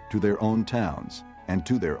returned to their own towns and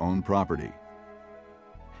to their own property.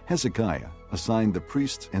 Hezekiah assigned the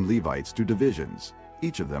priests and Levites to divisions,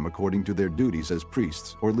 each of them according to their duties as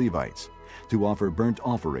priests or Levites, to offer burnt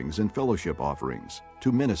offerings and fellowship offerings,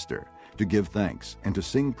 to minister, to give thanks, and to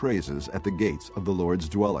sing praises at the gates of the Lord's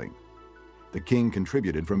dwelling. The king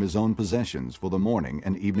contributed from his own possessions for the morning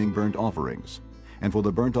and evening burnt offerings, and for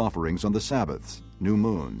the burnt offerings on the Sabbaths, new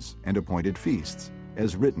moons, and appointed feasts,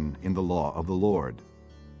 as written in the law of the Lord.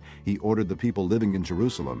 He ordered the people living in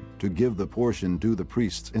Jerusalem to give the portion due the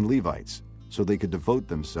priests and Levites, so they could devote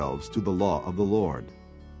themselves to the law of the Lord.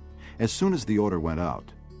 As soon as the order went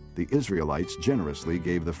out, the Israelites generously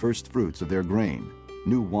gave the first fruits of their grain,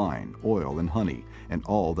 new wine, oil, and honey, and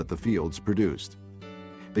all that the fields produced.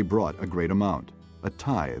 They brought a great amount, a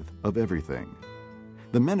tithe of everything.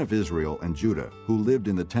 The men of Israel and Judah, who lived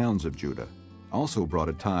in the towns of Judah, also brought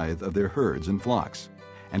a tithe of their herds and flocks,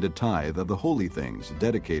 and a tithe of the holy things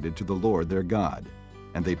dedicated to the Lord their God,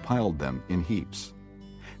 and they piled them in heaps.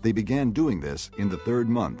 They began doing this in the 3rd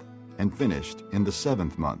month, and finished in the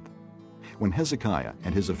 7th month. When Hezekiah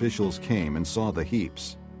and his officials came and saw the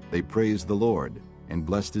heaps, they praised the Lord and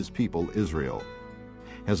blessed his people Israel.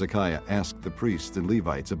 Hezekiah asked the priests and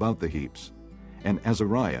Levites about the heaps, and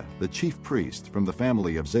Azariah, the chief priest from the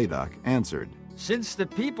family of Zadok, answered, "Since the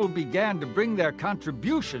people began to bring their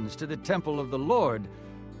contributions to the temple of the Lord,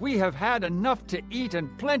 we have had enough to eat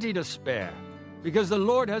and plenty to spare, because the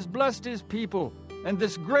Lord has blessed his people, and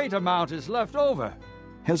this great amount is left over."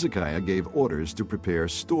 Hezekiah gave orders to prepare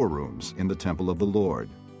storerooms in the temple of the Lord,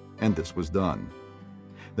 and this was done.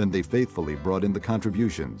 Then they faithfully brought in the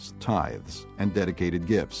contributions, tithes, and dedicated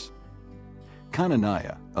gifts.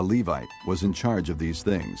 Conaniah, a Levite, was in charge of these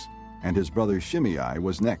things, and his brother Shimei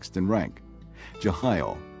was next in rank.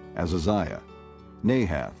 Jehiel, Azaziah,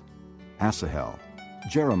 Nahath, Asahel,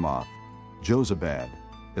 Jeremoth, Jozabad,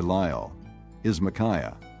 Eliel,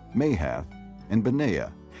 Ismachiah, Mahath, and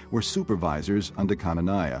Benaiah were supervisors under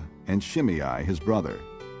Conaniah and Shimei his brother,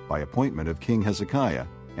 by appointment of King Hezekiah,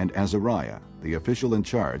 and Azariah, the official in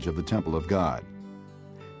charge of the temple of God.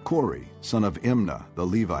 Kori, son of Imnah the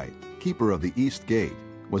Levite, keeper of the east gate,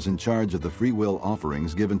 was in charge of the freewill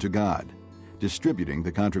offerings given to God, distributing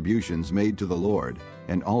the contributions made to the Lord,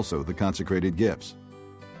 and also the consecrated gifts.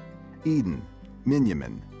 Eden,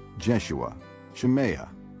 Miniamin, Jeshua, Shemaiah,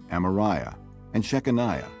 Amariah, and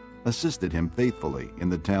Shechaniah assisted him faithfully in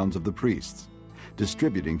the towns of the priests,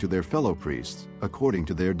 distributing to their fellow priests according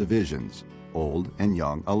to their divisions, old and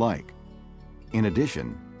young alike. In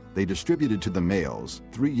addition, they distributed to the males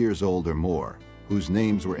 3 years old or more, whose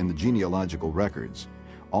names were in the genealogical records,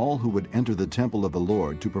 all who would enter the temple of the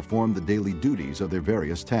Lord to perform the daily duties of their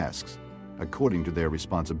various tasks, according to their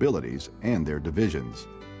responsibilities and their divisions.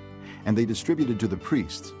 And they distributed to the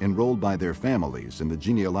priests enrolled by their families in the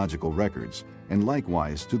genealogical records, and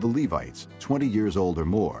likewise to the Levites 20 years old or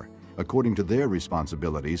more, according to their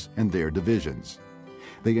responsibilities and their divisions.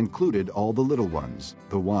 They included all the little ones,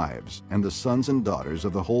 the wives, and the sons and daughters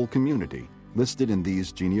of the whole community listed in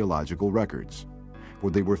these genealogical records, for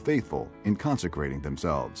they were faithful in consecrating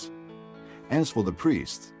themselves. As for the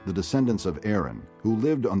priests, the descendants of Aaron, who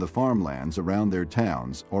lived on the farmlands around their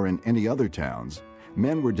towns or in any other towns,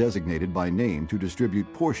 men were designated by name to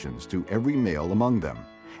distribute portions to every male among them,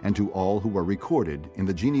 and to all who were recorded in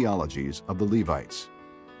the genealogies of the Levites.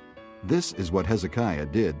 This is what Hezekiah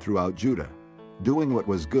did throughout Judah, doing what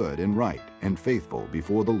was good and right and faithful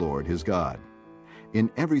before the Lord his God. In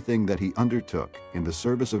everything that he undertook in the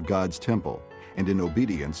service of God's temple, and in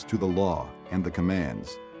obedience to the law and the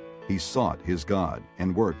commands, he sought his God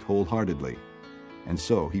and worked wholeheartedly, and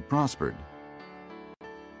so he prospered.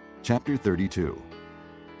 Chapter 32.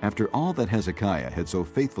 After all that Hezekiah had so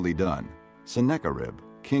faithfully done, Sennacherib,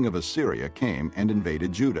 king of Assyria, came and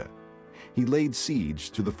invaded Judah. He laid siege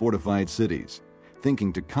to the fortified cities,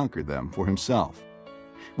 thinking to conquer them for himself.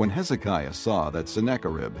 When Hezekiah saw that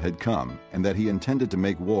Sennacherib had come and that he intended to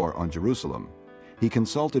make war on Jerusalem, he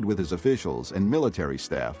consulted with his officials and military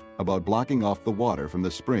staff about blocking off the water from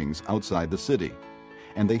the springs outside the city,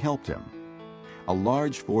 and they helped him. A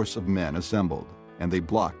large force of men assembled, and they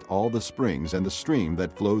blocked all the springs and the stream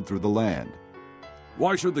that flowed through the land.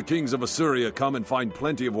 "Why should the kings of Assyria come and find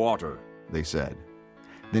plenty of water?" they said.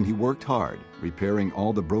 Then he worked hard, repairing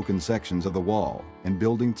all the broken sections of the wall and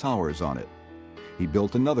building towers on it. He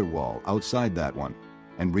built another wall outside that one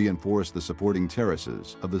and reinforced the supporting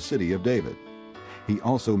terraces of the city of David. He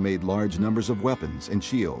also made large numbers of weapons and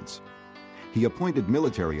shields. He appointed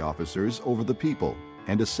military officers over the people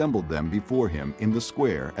and assembled them before him in the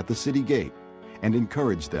square at the city gate and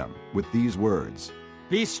encouraged them with these words,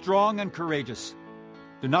 Be strong and courageous.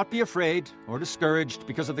 Do not be afraid or discouraged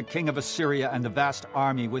because of the king of Assyria and the vast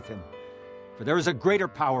army with him. For there is a greater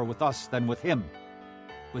power with us than with him.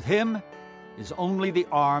 With him is only the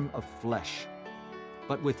arm of flesh.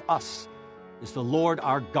 But with us is the Lord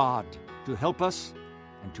our God to help us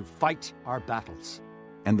and to fight our battles.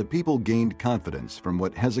 And the people gained confidence from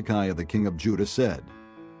what Hezekiah the king of Judah said.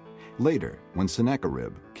 Later, when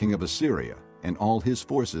Sennacherib, king of Assyria, and all his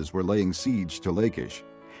forces were laying siege to Lachish,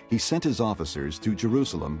 he sent his officers to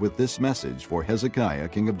Jerusalem with this message for Hezekiah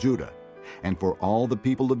king of Judah, and for all the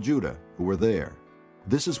people of Judah who were there.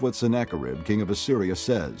 This is what Sennacherib king of Assyria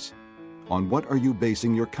says, On what are you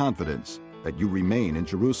basing your confidence, that you remain in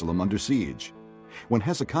Jerusalem under siege? When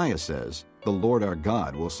Hezekiah says, The Lord our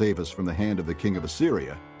God will save us from the hand of the king of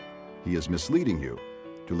Assyria, he is misleading you,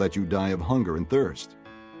 to let you die of hunger and thirst.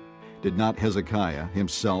 Did not Hezekiah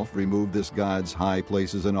himself remove this God's high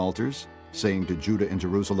places and altars, saying to Judah and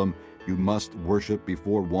Jerusalem, You must worship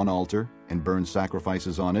before one altar and burn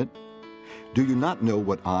sacrifices on it? Do you not know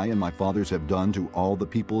what I and my fathers have done to all the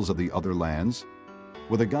peoples of the other lands?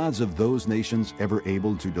 Were the gods of those nations ever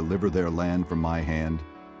able to deliver their land from my hand?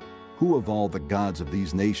 Who of all the gods of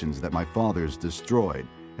these nations that my fathers destroyed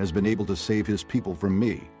has been able to save his people from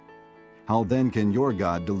me? How then can your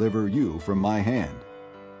God deliver you from my hand?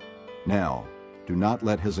 Now, do not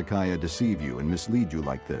let Hezekiah deceive you and mislead you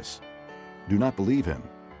like this. Do not believe him,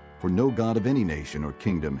 for no God of any nation or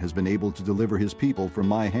kingdom has been able to deliver his people from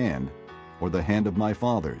my hand or the hand of my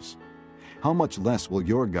fathers. How much less will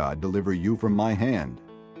your God deliver you from my hand?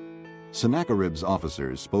 Sennacherib's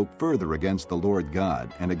officers spoke further against the Lord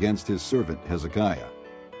God and against his servant Hezekiah.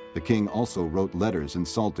 The king also wrote letters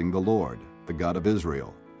insulting the Lord, the God of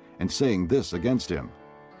Israel, and saying this against him,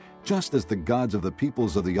 Just as the gods of the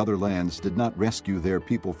peoples of the other lands did not rescue their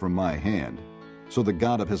people from my hand, so the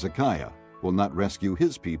God of Hezekiah will not rescue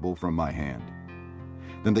his people from my hand.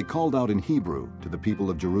 Then they called out in Hebrew to the people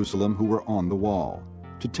of Jerusalem who were on the wall,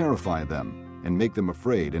 to terrify them and make them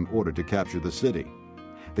afraid in order to capture the city.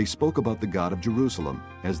 They spoke about the God of Jerusalem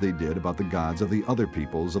as they did about the gods of the other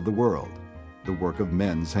peoples of the world, the work of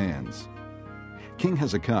men's hands. King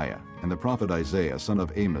Hezekiah and the prophet Isaiah son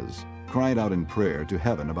of Amoz cried out in prayer to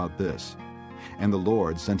heaven about this. And the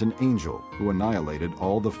Lord sent an angel who annihilated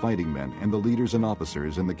all the fighting men and the leaders and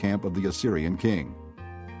officers in the camp of the Assyrian king.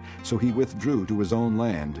 So he withdrew to his own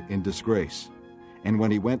land in disgrace. And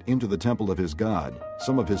when he went into the temple of his God,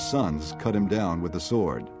 some of his sons cut him down with the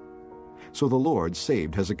sword. So the Lord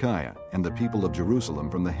saved Hezekiah and the people of Jerusalem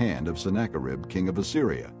from the hand of Sennacherib king of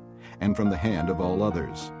Assyria, and from the hand of all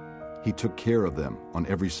others. He took care of them on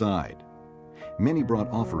every side. Many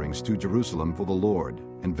brought offerings to Jerusalem for the Lord,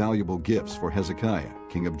 and valuable gifts for Hezekiah,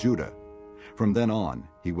 king of Judah. From then on,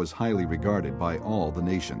 he was highly regarded by all the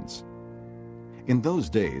nations. In those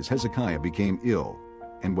days Hezekiah became ill,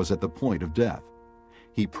 and was at the point of death.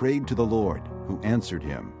 He prayed to the Lord, who answered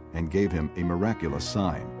him, and gave him a miraculous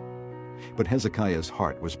sign. But Hezekiah's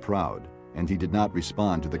heart was proud, and he did not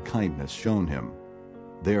respond to the kindness shown him.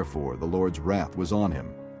 Therefore the Lord's wrath was on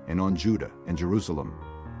him, and on Judah and Jerusalem.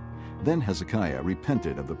 Then Hezekiah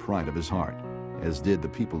repented of the pride of his heart, as did the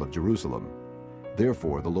people of Jerusalem.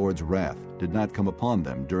 Therefore the Lord's wrath did not come upon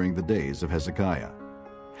them during the days of Hezekiah.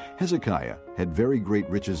 Hezekiah had very great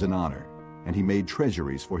riches and honor, and he made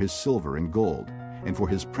treasuries for his silver and gold, and for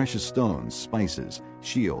his precious stones, spices,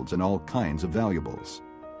 shields, and all kinds of valuables.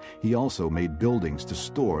 He also made buildings to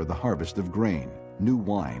store the harvest of grain, new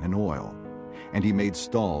wine, and oil. And he made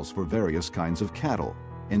stalls for various kinds of cattle,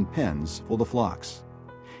 and pens for the flocks.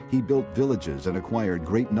 He built villages and acquired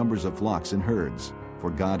great numbers of flocks and herds, for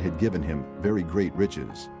God had given him very great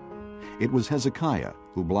riches. It was Hezekiah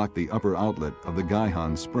who blocked the upper outlet of the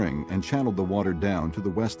Gihon spring and channeled the water down to the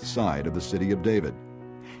west side of the city of David.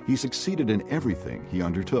 He succeeded in everything he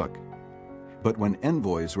undertook. But when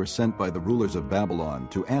envoys were sent by the rulers of Babylon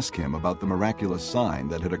to ask him about the miraculous sign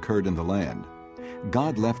that had occurred in the land,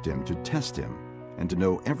 God left him to test him and to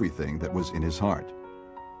know everything that was in his heart.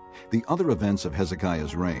 The other events of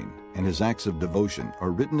Hezekiah's reign and his acts of devotion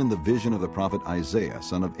are written in the vision of the prophet Isaiah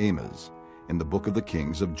son of Amoz, in the book of the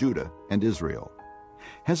kings of Judah and Israel.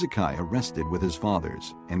 Hezekiah rested with his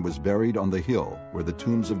fathers and was buried on the hill where the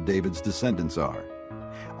tombs of David's descendants are.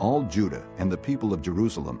 All Judah and the people of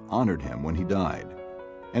Jerusalem honored him when he died,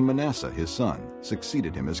 and Manasseh his son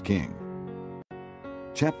succeeded him as king.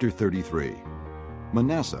 Chapter 33.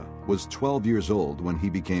 Manasseh was 12 years old when he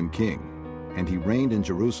became king, and he reigned in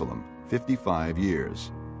Jerusalem 55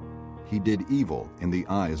 years. He did evil in the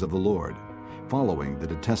eyes of the Lord, following the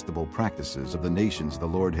detestable practices of the nations the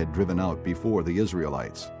Lord had driven out before the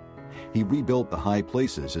Israelites. He rebuilt the high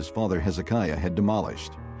places his father Hezekiah had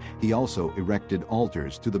demolished. He also erected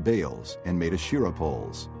altars to the Baals and made Asherah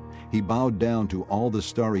poles. He bowed down to all the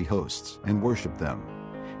starry hosts and worshipped them.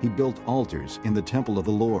 He built altars in the temple of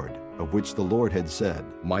the Lord, of which the Lord had said,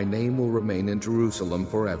 "My name will remain in Jerusalem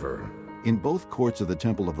forever." In both courts of the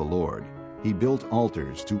temple of the Lord, he built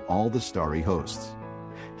altars to all the starry hosts.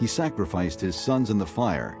 He sacrificed his sons in the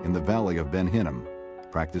fire in the valley of Ben Hinnom,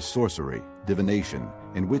 practiced sorcery, divination,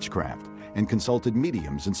 and witchcraft, and consulted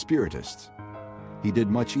mediums and spiritists. He did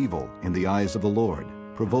much evil in the eyes of the Lord,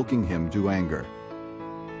 provoking him to anger.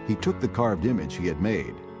 He took the carved image he had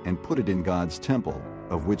made and put it in God's temple,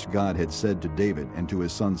 of which God had said to David and to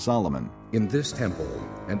his son Solomon, "In this temple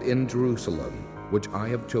and in Jerusalem, which I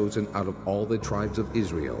have chosen out of all the tribes of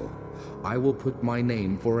Israel, I will put my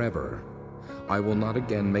name forever. I will not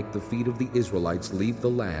again make the feet of the Israelites leave the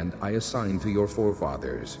land I assigned to your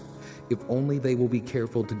forefathers, if only they will be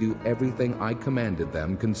careful to do everything I commanded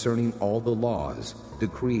them concerning all the laws,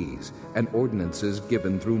 decrees, and ordinances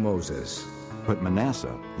given through Moses." But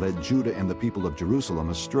Manasseh led Judah and the people of Jerusalem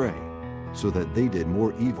astray, so that they did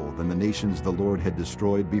more evil than the nations the Lord had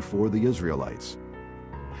destroyed before the Israelites.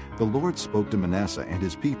 The Lord spoke to Manasseh and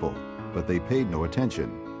his people, but they paid no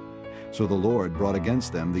attention. So the Lord brought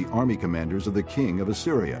against them the army commanders of the king of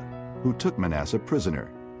Assyria, who took Manasseh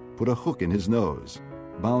prisoner, put a hook in his nose,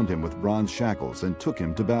 bound him with bronze shackles, and took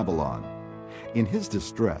him to Babylon. In his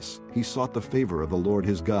distress he sought the favor of the Lord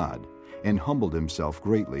his God, and humbled himself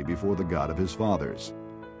greatly before the God of his fathers.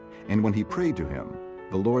 And when he prayed to him,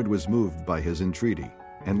 the Lord was moved by his entreaty,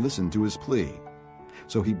 and listened to his plea.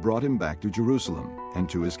 So he brought him back to Jerusalem and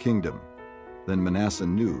to his kingdom. Then Manasseh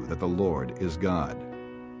knew that the Lord is God.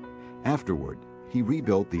 Afterward, he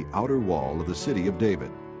rebuilt the outer wall of the city of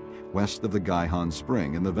David, west of the Gihon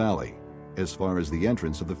spring in the valley, as far as the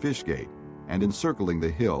entrance of the fish gate, and encircling the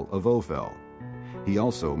hill of Ophel. He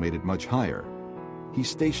also made it much higher. He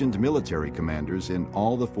stationed military commanders in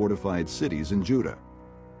all the fortified cities in Judah.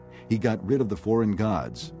 He got rid of the foreign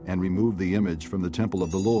gods and removed the image from the temple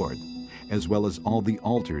of the Lord, as well as all the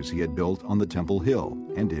altars he had built on the temple hill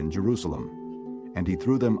and in Jerusalem. And he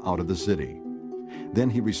threw them out of the city. Then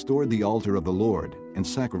he restored the altar of the Lord and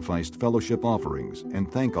sacrificed fellowship offerings and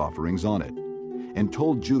thank offerings on it, and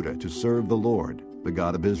told Judah to serve the Lord, the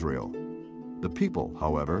God of Israel. The people,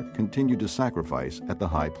 however, continued to sacrifice at the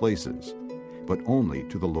high places, but only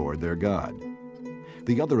to the Lord their God.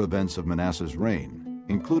 The other events of Manasseh's reign,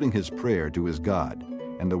 including his prayer to his God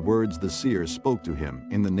and the words the seers spoke to him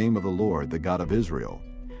in the name of the Lord, the God of Israel,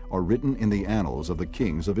 are written in the annals of the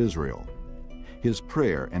kings of Israel. His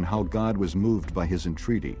prayer and how God was moved by his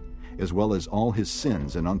entreaty, as well as all his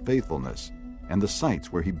sins and unfaithfulness, and the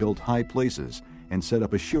sites where he built high places and set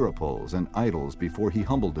up Asherah poles and idols before he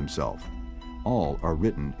humbled himself, all are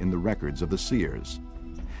written in the records of the seers.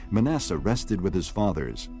 Manasseh rested with his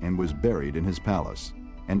fathers and was buried in his palace,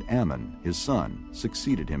 and Amon, his son,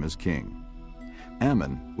 succeeded him as king.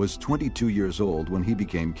 Amon was 22 years old when he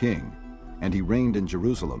became king, and he reigned in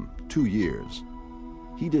Jerusalem 2 years.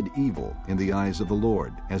 He did evil in the eyes of the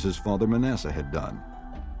Lord, as his father Manasseh had done.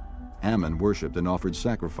 Amon worshipped and offered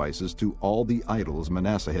sacrifices to all the idols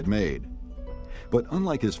Manasseh had made. But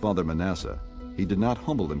unlike his father Manasseh, he did not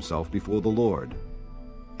humble himself before the Lord.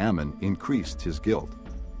 Amon increased his guilt.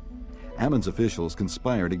 Ammon's officials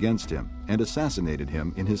conspired against him and assassinated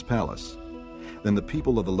him in his palace. Then the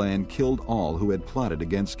people of the land killed all who had plotted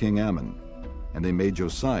against King Ammon, and they made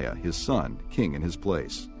Josiah, his son, king in his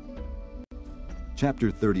place.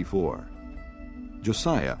 Chapter 34.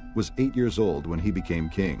 Josiah was 8 years old when he became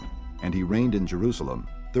king, and he reigned in Jerusalem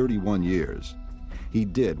 31 years. He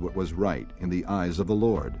did what was right in the eyes of the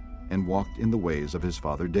Lord, and walked in the ways of his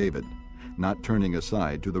father David, not turning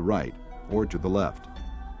aside to the right or to the left.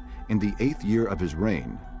 In the 8th year of his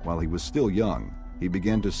reign, while he was still young, he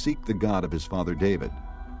began to seek the God of his father David.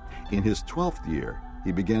 In his 12th year,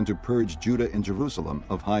 he began to purge Judah and Jerusalem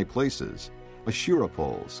of high places, Asherah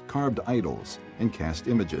poles, carved idols, and cast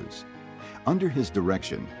images. Under his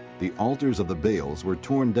direction, the altars of the Baals were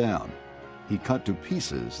torn down. He cut to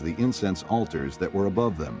pieces the incense altars that were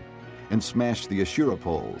above them, and smashed the Asherah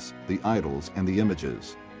poles, the idols, and the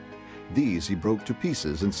images. These he broke to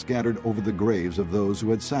pieces and scattered over the graves of those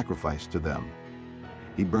who had sacrificed to them.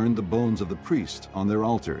 He burned the bones of the priests on their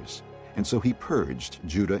altars, and so he purged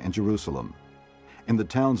Judah and Jerusalem. In the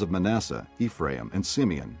towns of Manasseh, Ephraim, and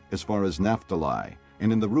Simeon, as far as Naphtali,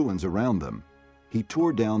 and in the ruins around them, he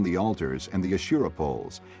tore down the altars and the Asherah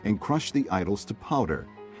poles, and crushed the idols to powder,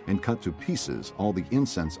 and cut to pieces all the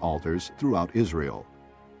incense altars throughout Israel.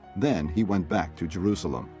 Then he went back to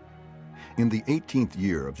Jerusalem. In the 18th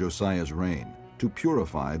year of Josiah's reign, to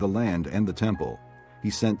purify the land and the temple, he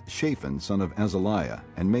sent Shaphan son of Azaliah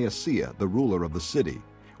and Maaseiah the ruler of the city,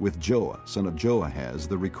 with Joah son of Joahaz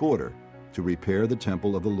the recorder, to repair the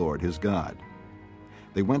temple of the Lord his God.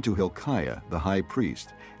 They went to Hilkiah the high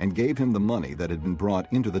priest, and gave him the money that had been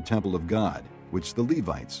brought into the temple of God, which the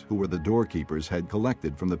Levites, who were the doorkeepers, had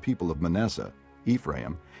collected from the people of Manasseh,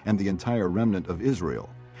 Ephraim, and the entire remnant of Israel,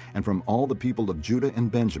 and from all the people of Judah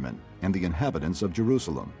and Benjamin, and the inhabitants of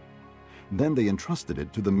Jerusalem. Then they entrusted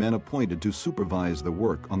it to the men appointed to supervise the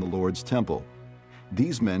work on the Lord's temple.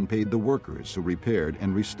 These men paid the workers who repaired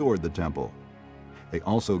and restored the temple. They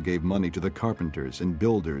also gave money to the carpenters and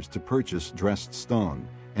builders to purchase dressed stone,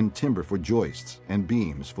 and timber for joists and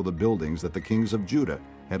beams for the buildings that the kings of Judah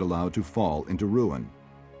had allowed to fall into ruin.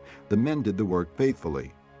 The men did the work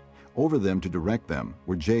faithfully. Over them to direct them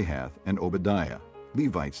were Jahath and Obadiah,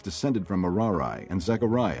 Levites descended from Merari, and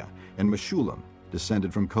Zechariah, and Meshullam,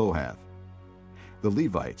 descended from Kohath. The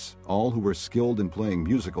Levites, all who were skilled in playing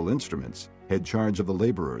musical instruments, had charge of the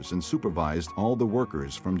laborers and supervised all the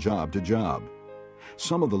workers from job to job.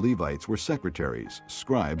 Some of the Levites were secretaries,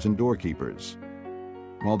 scribes, and doorkeepers.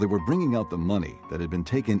 While they were bringing out the money that had been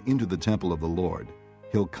taken into the temple of the Lord,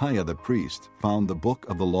 Hilkiah the priest found the book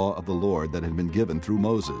of the law of the Lord that had been given through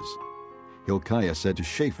Moses. Hilkiah said to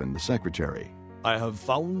Shaphan the secretary, "I have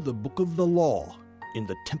found the book of the law in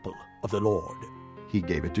the temple of the Lord." He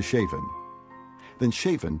gave it to Shaphan. Then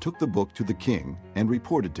Shaphan took the book to the king and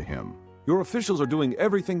reported to him, "Your officials are doing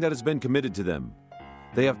everything that has been committed to them.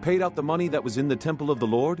 They have paid out the money that was in the temple of the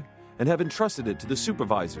Lord and have entrusted it to the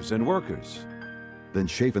supervisors and workers." Then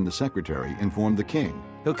Shaphan the secretary informed the king,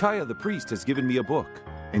 "Hilkiah the priest has given me a book."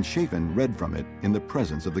 And Shaphan read from it in the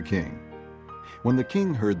presence of the king. When the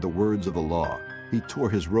king heard the words of the law, he tore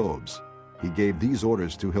his robes. He gave these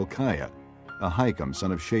orders to Hilkiah, Ahikam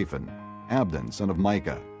son of Shaphan, Abdon son of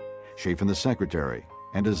Micah, Shaphan the secretary,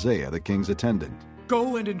 and Isaiah the king's attendant.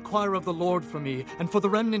 "Go and inquire of the Lord for me, and for the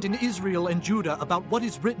remnant in Israel and Judah, about what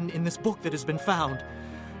is written in this book that has been found.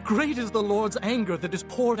 Great is the Lord's anger that is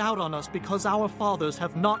poured out on us, because our fathers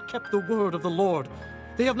have not kept the word of the Lord.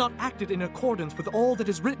 They have not acted in accordance with all that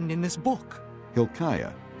is written in this book."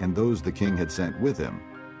 Hilkiah and those the king had sent with him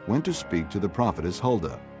went to speak to the prophetess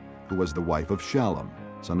Huldah, who was the wife of Shallum,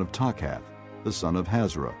 son of Takhath, the son of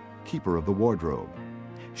Hazrah, keeper of the wardrobe.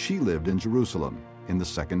 She lived in Jerusalem, in the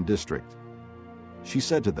 2nd district. She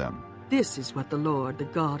said to them, "This is what the Lord, the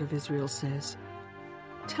God of Israel, says.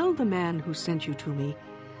 Tell the man who sent you to me,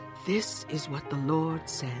 this is what the Lord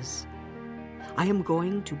says. I am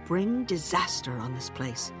going to bring disaster on this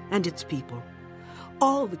place and its people.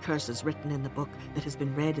 All the curses written in the book that has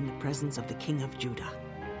been read in the presence of the king of Judah.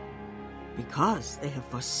 Because they have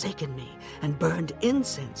forsaken me and burned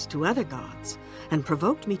incense to other gods and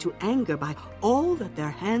provoked me to anger by all that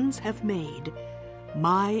their hands have made,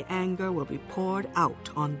 my anger will be poured out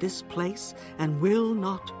on this place and will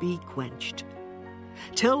not be quenched.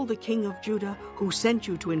 Tell the king of Judah, who sent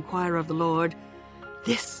you to inquire of the Lord,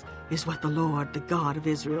 this is what the Lord, the God of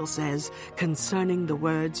Israel, says concerning the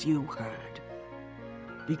words you heard.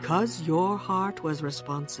 Because your heart was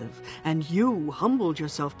responsive, and you humbled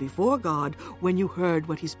yourself before God when you heard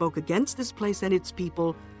what he spoke against this place and its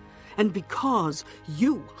people, and because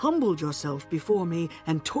you humbled yourself before me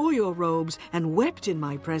and tore your robes and wept in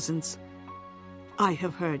my presence, I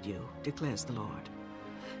have heard you, declares the Lord.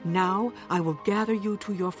 Now I will gather you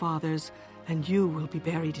to your fathers, and you will be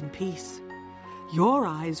buried in peace. Your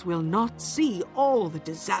eyes will not see all the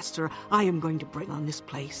disaster I am going to bring on this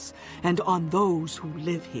place and on those who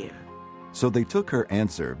live here." So they took her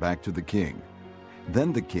answer back to the king.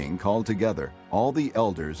 Then the king called together all the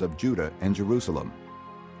elders of Judah and Jerusalem.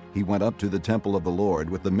 He went up to the temple of the Lord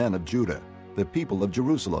with the men of Judah, the people of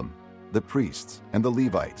Jerusalem, the priests and the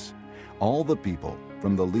Levites, all the people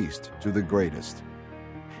from the least to the greatest.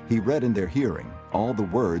 He read in their hearing all the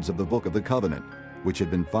words of the book of the covenant, which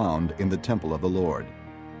had been found in the temple of the Lord.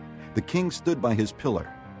 The king stood by his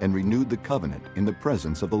pillar and renewed the covenant in the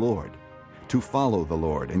presence of the Lord, to follow the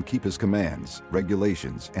Lord and keep his commands,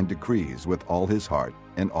 regulations, and decrees with all his heart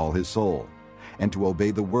and all his soul, and to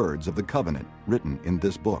obey the words of the covenant written in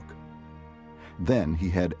this book. Then he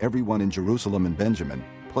had everyone in Jerusalem and Benjamin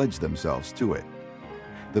pledge themselves to it.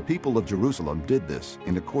 The people of Jerusalem did this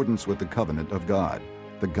in accordance with the covenant of God,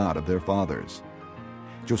 the God of their fathers.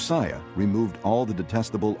 Josiah removed all the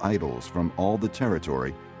detestable idols from all the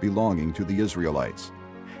territory belonging to the Israelites,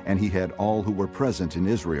 and he had all who were present in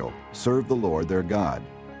Israel serve the Lord their God.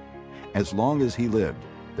 As long as he lived,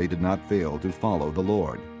 they did not fail to follow the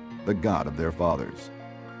Lord. the God of their fathers.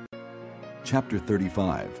 Chapter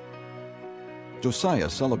 35. Josiah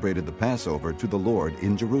celebrated the Passover to the Lord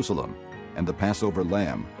in Jerusalem, and the Passover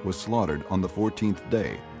lamb was slaughtered on the 14th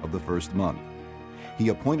day of the first month. He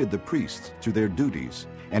appointed the priests to their duties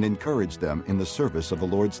and encouraged them in the service of the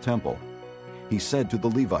Lord's temple. He said to the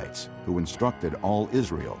Levites, who instructed all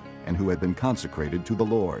Israel and who had been consecrated to the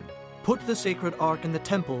Lord, "Put the sacred ark in the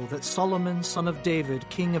temple that Solomon, son of David,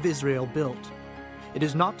 king of Israel, built. It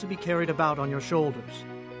is not to be carried about on your shoulders.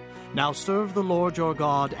 Now serve the Lord your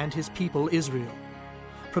God and his people Israel.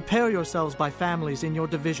 Prepare yourselves by families in your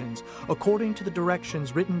divisions, according to the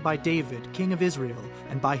directions written by David, king of Israel,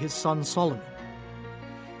 and by his son Solomon.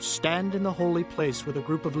 Stand in the holy place with a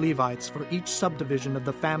group of Levites for each subdivision of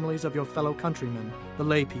the families of your fellow countrymen, the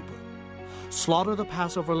lay people. Slaughter the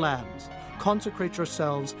Passover lambs, consecrate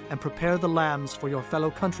yourselves, and prepare the lambs for your fellow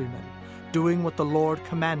countrymen, doing what the Lord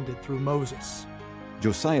commanded through Moses."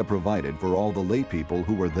 Josiah provided for all the lay people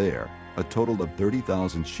who were there a total of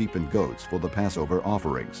 30,000 sheep and goats for the Passover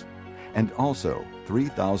offerings, and also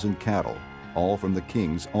 3,000 cattle, all from the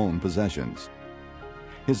king's own possessions.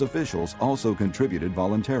 His officials also contributed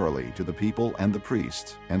voluntarily to the people and the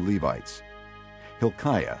priests and Levites.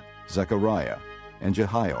 Hilkiah, Zechariah, and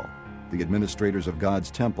Jehiel, the administrators of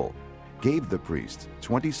God's temple, gave the priests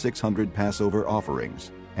 2,600 Passover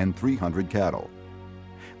offerings and 300 cattle.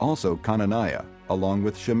 Also Conaniah, along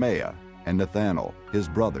with Shemaiah and Nethanel, his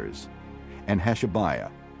brothers, and Hashabiah,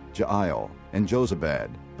 Jael, and Jozabad,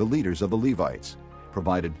 the leaders of the Levites,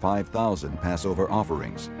 provided 5,000 Passover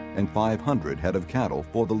offerings and 500 head of cattle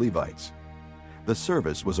for the Levites. The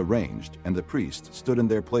service was arranged, and the priests stood in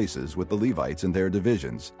their places with the Levites in their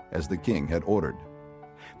divisions, as the king had ordered.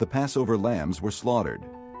 The Passover lambs were slaughtered,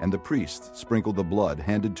 and the priests sprinkled the blood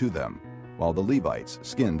handed to them, while the Levites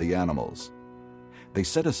skinned the animals. They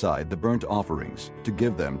set aside the burnt offerings to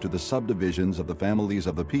give them to the subdivisions of the families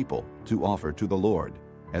of the people to offer to the Lord,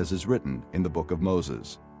 as is written in the book of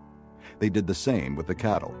Moses. They did the same with the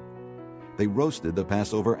cattle. They roasted the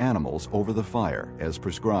Passover animals over the fire as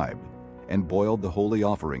prescribed, and boiled the holy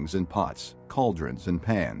offerings in pots, cauldrons, and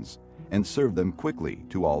pans, and served them quickly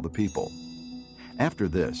to all the people. After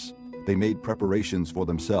this, they made preparations for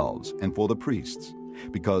themselves and for the priests,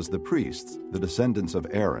 because the priests, the descendants of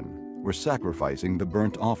Aaron, were sacrificing the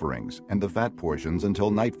burnt offerings and the fat portions until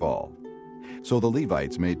nightfall. So the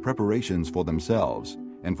Levites made preparations for themselves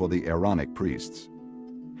and for the Aaronic priests.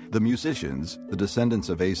 The musicians, the descendants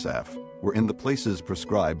of Asaph, were in the places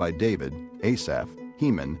prescribed by David, Asaph,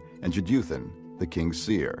 Heman, and Jeduthun, the king's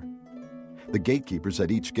seer. The gatekeepers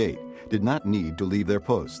at each gate did not need to leave their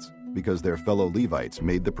posts, because their fellow Levites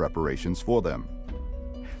made the preparations for them.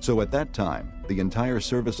 So at that time, the entire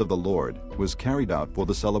service of the Lord was carried out for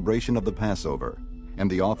the celebration of the Passover, and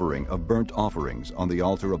the offering of burnt offerings on the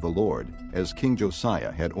altar of the Lord, as King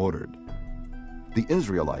Josiah had ordered. The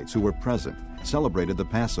Israelites who were present celebrated the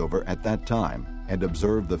Passover at that time and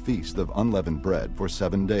observed the feast of unleavened bread for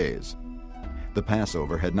 7 days. The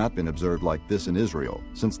Passover had not been observed like this in Israel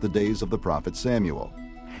since the days of the prophet Samuel,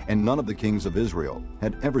 and none of the kings of Israel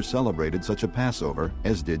had ever celebrated such a Passover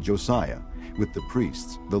as did Josiah, with the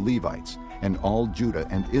priests, the Levites, and all Judah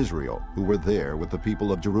and Israel who were there with the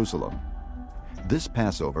people of Jerusalem. This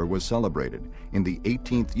Passover was celebrated in the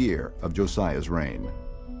 18th year of Josiah's reign.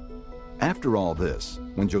 After all this,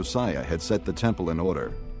 when Josiah had set the temple in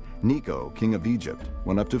order, Necho, king of Egypt,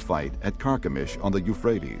 went up to fight at Carchemish on the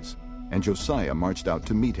Euphrates, and Josiah marched out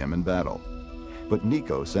to meet him in battle. But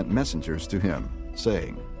Necho sent messengers to him,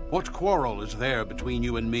 saying, "What quarrel is there between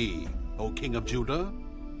you and me, O king of Judah?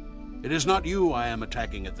 It is not you I am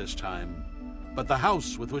attacking at this time, but the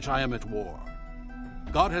house with which I am at war.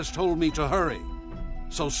 God has told me to hurry,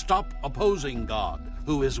 so stop opposing God,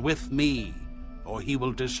 who is with me, or he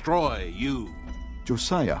will destroy you."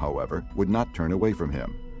 Josiah, however, would not turn away from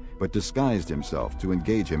him, but disguised himself to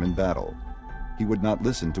engage him in battle. He would not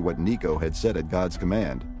listen to what Necho had said at God's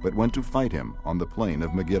command, but went to fight him on the plain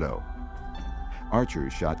of Megiddo.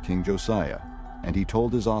 Archers shot King Josiah, and he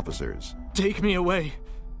told his officers, "Take me away.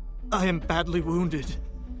 I am badly wounded."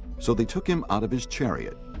 So they took him out of his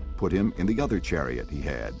chariot, put him in the other chariot he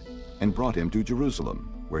had, and brought him to Jerusalem,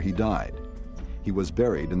 where he died. He was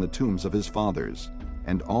buried in the tombs of his fathers,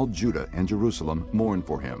 and all Judah and Jerusalem mourned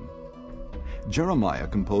for him. Jeremiah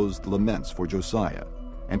composed laments for Josiah,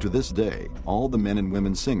 and to this day all the men and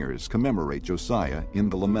women singers commemorate Josiah in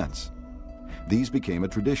the laments. These became a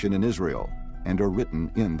tradition in Israel and are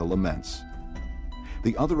written in the laments.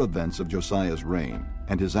 The other events of Josiah's reign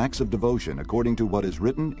and his acts of devotion according to what is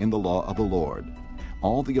written in the law of the Lord,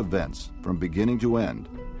 all the events from beginning to end,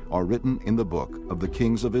 are written in the book of the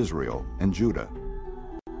kings of Israel and Judah.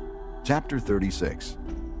 Chapter 36.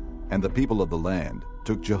 And the people of the land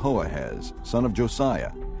took Jehoahaz, son of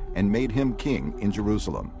Josiah, and made him king in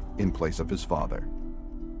Jerusalem, in place of his father.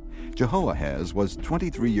 Jehoahaz was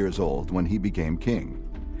 23 years old when he became king,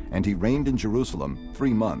 and he reigned in Jerusalem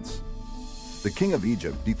 3 months. The king of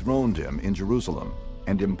Egypt dethroned him in Jerusalem,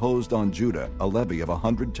 and imposed on Judah a levy of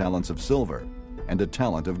 100 talents of silver, and a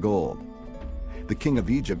talent of gold. The king of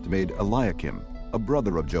Egypt made Eliakim, a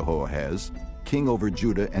brother of Jehoahaz, king over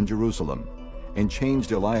Judah and Jerusalem, and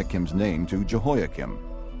changed Eliakim's name to Jehoiakim.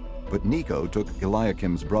 But Necho took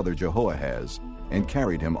Eliakim's brother Jehoahaz and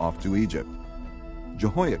carried him off to Egypt.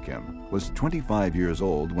 Jehoiakim was 25 years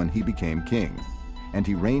old when he became king, and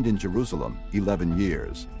he reigned in Jerusalem 11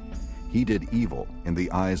 years. He did evil in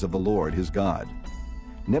the eyes of the Lord his God.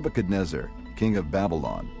 Nebuchadnezzar, king of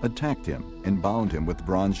Babylon, attacked him and bound him with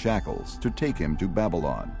bronze shackles to take him to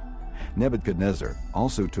Babylon. Nebuchadnezzar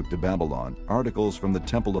also took to Babylon articles from the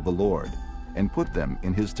temple of the Lord and put them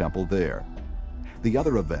in his temple there. The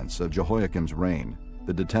other events of Jehoiakim's reign,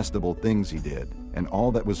 the detestable things he did, and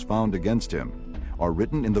all that was found against him, are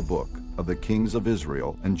written in the book of the kings of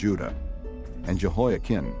Israel and Judah. And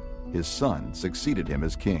Jehoiakim, his son, succeeded him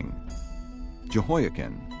as king.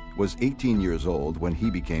 Jehoiakim was 18 years old when he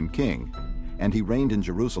became king, and he reigned in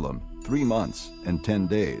Jerusalem 3 months and 10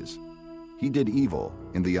 days. He did evil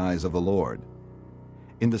in the eyes of the Lord.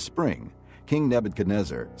 In the spring, King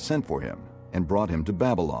Nebuchadnezzar sent for him and brought him to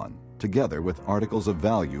Babylon, together with articles of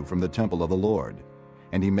value from the temple of the Lord.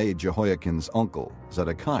 And he made Jehoiakim's uncle,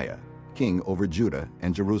 Zedekiah, king over Judah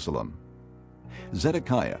and Jerusalem.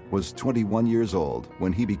 Zedekiah was 21 years old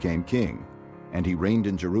when he became king, and he reigned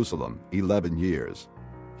in Jerusalem 11 years.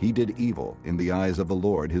 He did evil in the eyes of the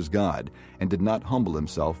Lord his God, and did not humble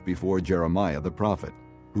himself before Jeremiah the prophet,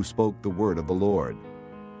 who spoke the word of the Lord.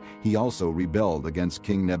 He also rebelled against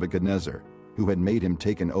King Nebuchadnezzar, who had made him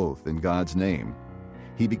take an oath in God's name.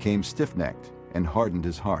 He became stiff-necked and hardened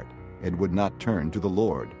his heart, and would not turn to the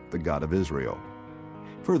Lord, the God of Israel.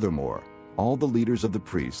 Furthermore, all the leaders of the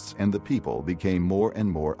priests and the people became more and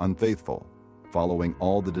more unfaithful, following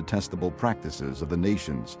all the detestable practices of the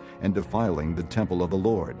nations and defiling the temple of the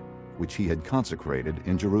Lord, which he had consecrated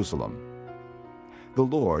in Jerusalem. The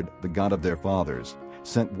Lord, the God of their fathers,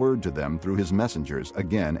 sent word to them through his messengers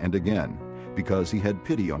again and again, because he had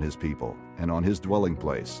pity on his people and on his dwelling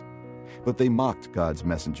place. But they mocked God's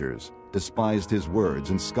messengers, despised his words,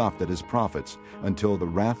 and scoffed at his prophets, until the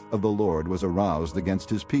wrath of the Lord was aroused against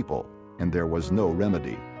his people, and there was no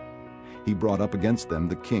remedy. He brought up against them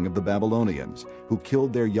the king of the Babylonians, who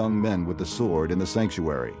killed their young men with the sword in the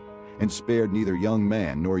sanctuary, and spared neither young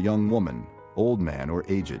man nor young woman, old man or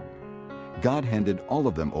aged. God handed all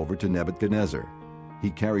of them over to Nebuchadnezzar. He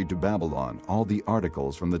carried to Babylon all the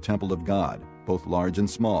articles from the temple of God, both large and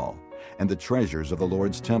small, and the treasures of the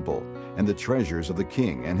Lord's temple, and the treasures of the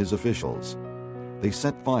king and his officials. They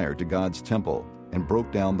set fire to God's temple and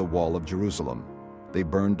broke down the wall of Jerusalem. They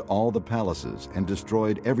burned all the palaces and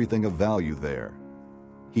destroyed everything of value there.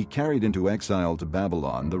 He carried into exile to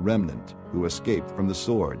Babylon the remnant who escaped from the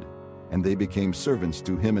sword, and they became servants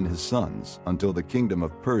to him and his sons until the kingdom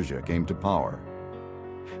of Persia came to power.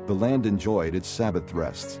 The land enjoyed its Sabbath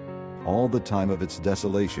rests. All the time of its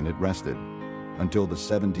desolation it rested, until the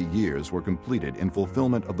 70 years were completed in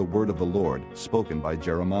fulfillment of the word of the Lord spoken by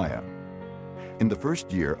Jeremiah. In the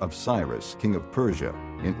first year of Cyrus, king of Persia,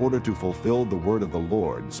 in order to fulfill the word of the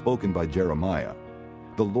Lord spoken by Jeremiah,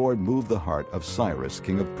 the Lord moved the heart of Cyrus,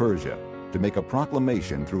 king of Persia, to make a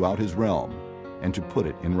proclamation throughout his realm, and to put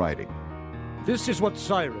it in writing. This is what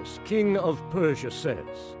Cyrus, king of Persia,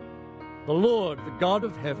 says. The Lord, the God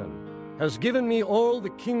of heaven, has given me all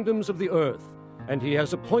the kingdoms of the earth, and he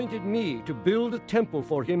has appointed me to build a temple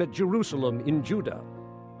for him at Jerusalem in Judah.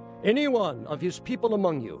 Any one of his people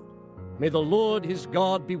among you, may the Lord his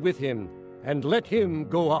God be with him, and let him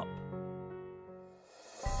go up.